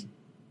hand,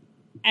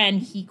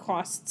 and he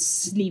casts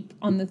sleep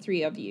on the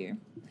three of you.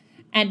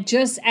 And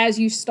just as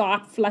you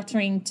start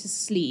fluttering to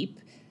sleep,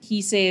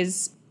 he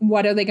says,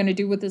 what are they going to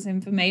do with this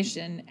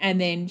information? And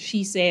then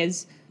she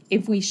says,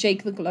 if we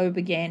shake the globe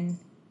again,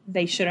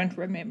 they shouldn't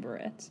remember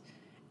it.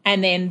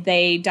 And then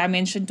they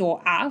dimension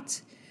door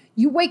out.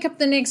 You wake up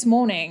the next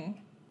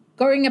morning,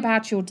 going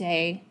about your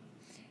day,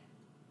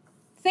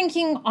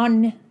 thinking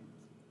on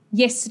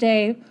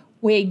yesterday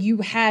where you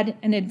had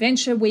an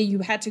adventure where you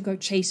had to go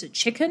chase a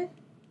chicken.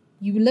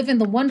 You live in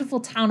the wonderful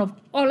town of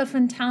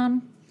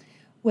Olafentown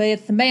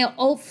with Mayor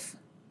Ulf,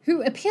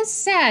 who appears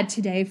sad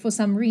today for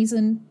some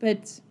reason,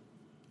 but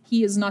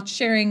he is not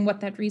sharing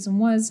what that reason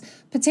was.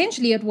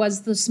 Potentially it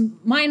was this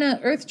minor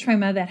earth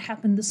tremor that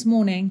happened this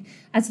morning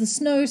as the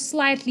snow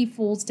slightly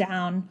falls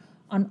down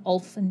on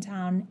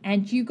Olafentown,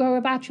 and you go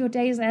about your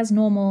days as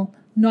normal,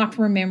 not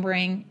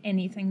remembering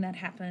anything that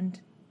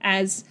happened,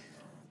 as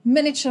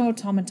miniature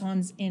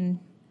automatons in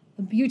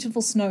the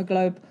beautiful snow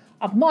globe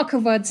of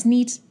Markovod's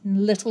neat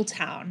little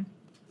town.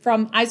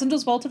 from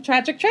Eisendel's Vault of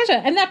Tragic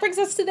Treasure. And that brings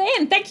us to the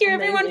end. Thank you,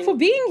 everyone, Amazing. for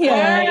being here.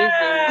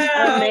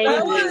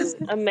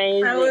 Amazing.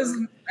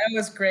 That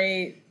was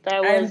great.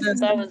 That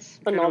was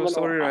phenomenal.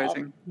 Story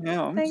writing.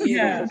 Yeah. Thank you.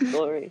 Beautiful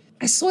story.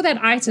 I saw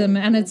that item,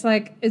 and it's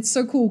like, it's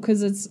so cool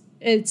because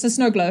it's a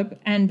snow globe,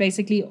 and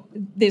basically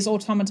there's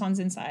automatons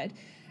inside.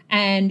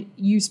 And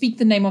you speak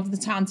the name of the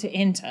town to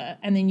enter,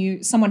 and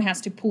then someone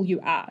has to pull you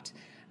out.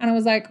 And I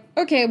was like,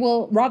 okay,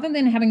 well, rather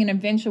than having an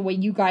adventure where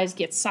you guys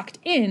get sucked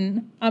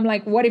in, I'm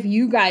like, what if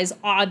you guys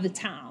are the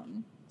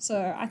town?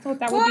 So I thought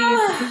that would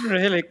be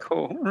Really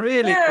cool.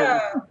 Really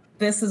cool.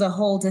 This is a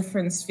whole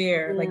different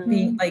sphere. Like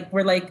being like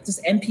we're like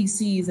just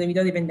NPCs and we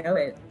don't even know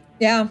it.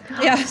 yeah.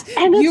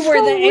 And You it's were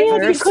so the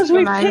weird first because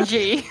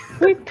Jumanji.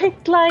 we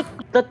picked like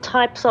the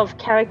types of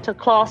character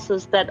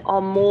classes that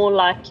are more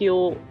like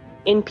your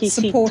NPC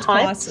support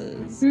types.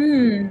 classes.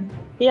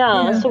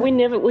 Yeah, so we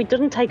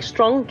didn't take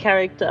strong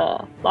character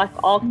like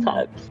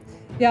archetypes.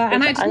 Yeah,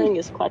 and I think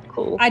it's quite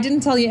cool. I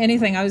didn't tell you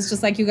anything. I was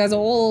just like, you guys are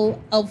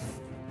all elf.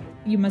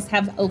 You must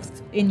have elf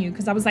in you,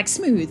 because I was like,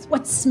 smooth.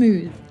 What's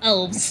smooth?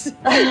 Elves.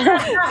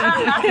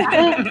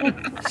 I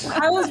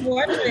was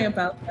wondering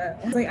about that.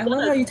 I was like, I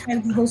love how you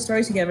tied the whole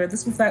story together.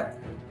 This was that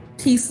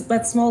piece,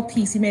 that small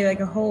piece. You made like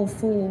a whole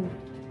full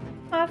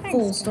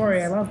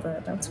story. I love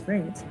that. That's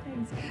great.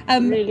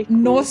 Really cool.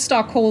 North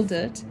Star called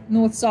it.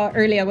 North Star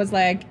earlier was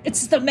like,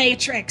 it's the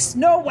Matrix.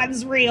 No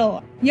one's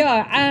real.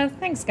 Yeah,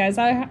 thanks, guys.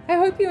 I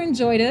hope you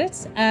enjoyed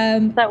it.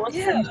 That was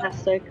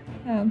fantastic.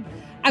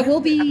 I will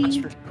be... That's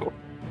really cool.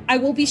 I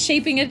will be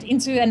shaping it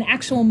into an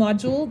actual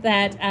module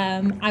that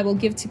I will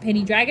give to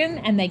Penny Dragon,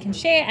 and they can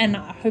share, and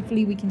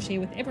hopefully we can share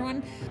with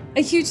everyone.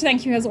 A huge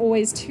thank you, as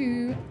always,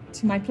 to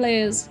my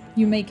players.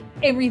 You make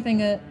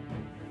everything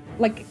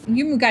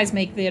you guys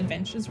make the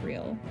adventures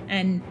real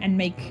and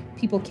make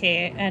people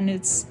care, and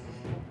it's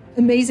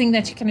amazing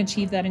that you can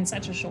achieve that in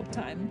such a short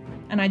time.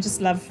 And I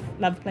just love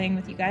playing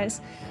with you guys.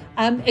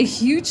 A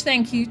huge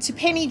thank you to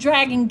Penny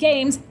Dragon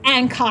Games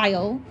and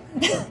Kyle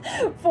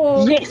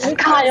for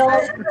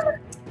Kyle.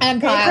 And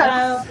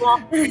Kyle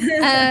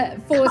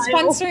for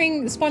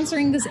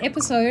sponsoring this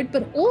episode,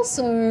 but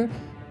also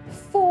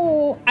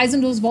for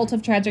Eisendel's Vault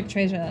of Tragic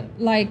Treasure.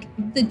 Like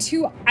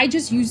I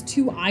just used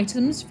 2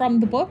 items from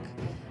the book,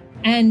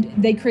 and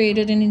they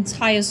created an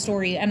entire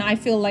story. And I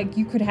feel like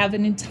you could have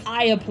an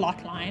entire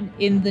plot line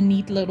in the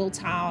neat little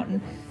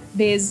town.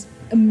 There's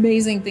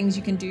amazing things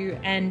you can do,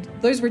 and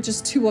those were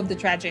just 2 of the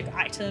tragic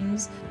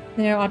items.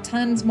 There are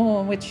tons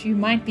more, which you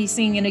might be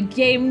seeing in a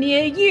game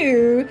near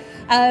you.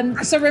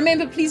 So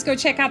remember, please go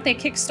check out their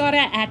Kickstarter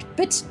at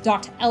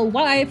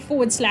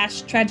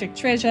bit.ly/tragic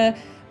treasure,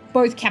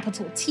 both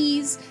capital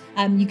T's.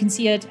 You can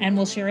see it and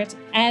we'll share it.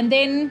 And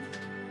then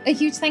a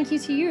huge thank you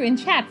to you in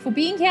chat for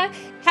being here.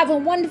 Have a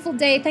wonderful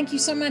day. Thank you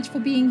so much for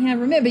being here.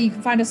 Remember, you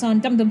can find us on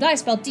DumDumDie,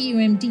 spelled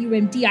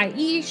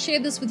DumDumDie. Share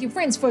this with your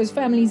friends, foes,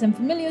 families, and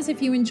familiars if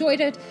you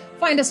enjoyed it.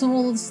 Find us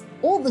on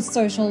all the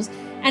socials.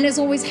 And as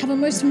always, have a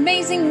most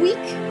amazing week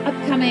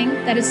upcoming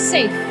that is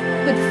safe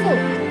but full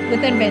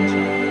with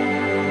adventure.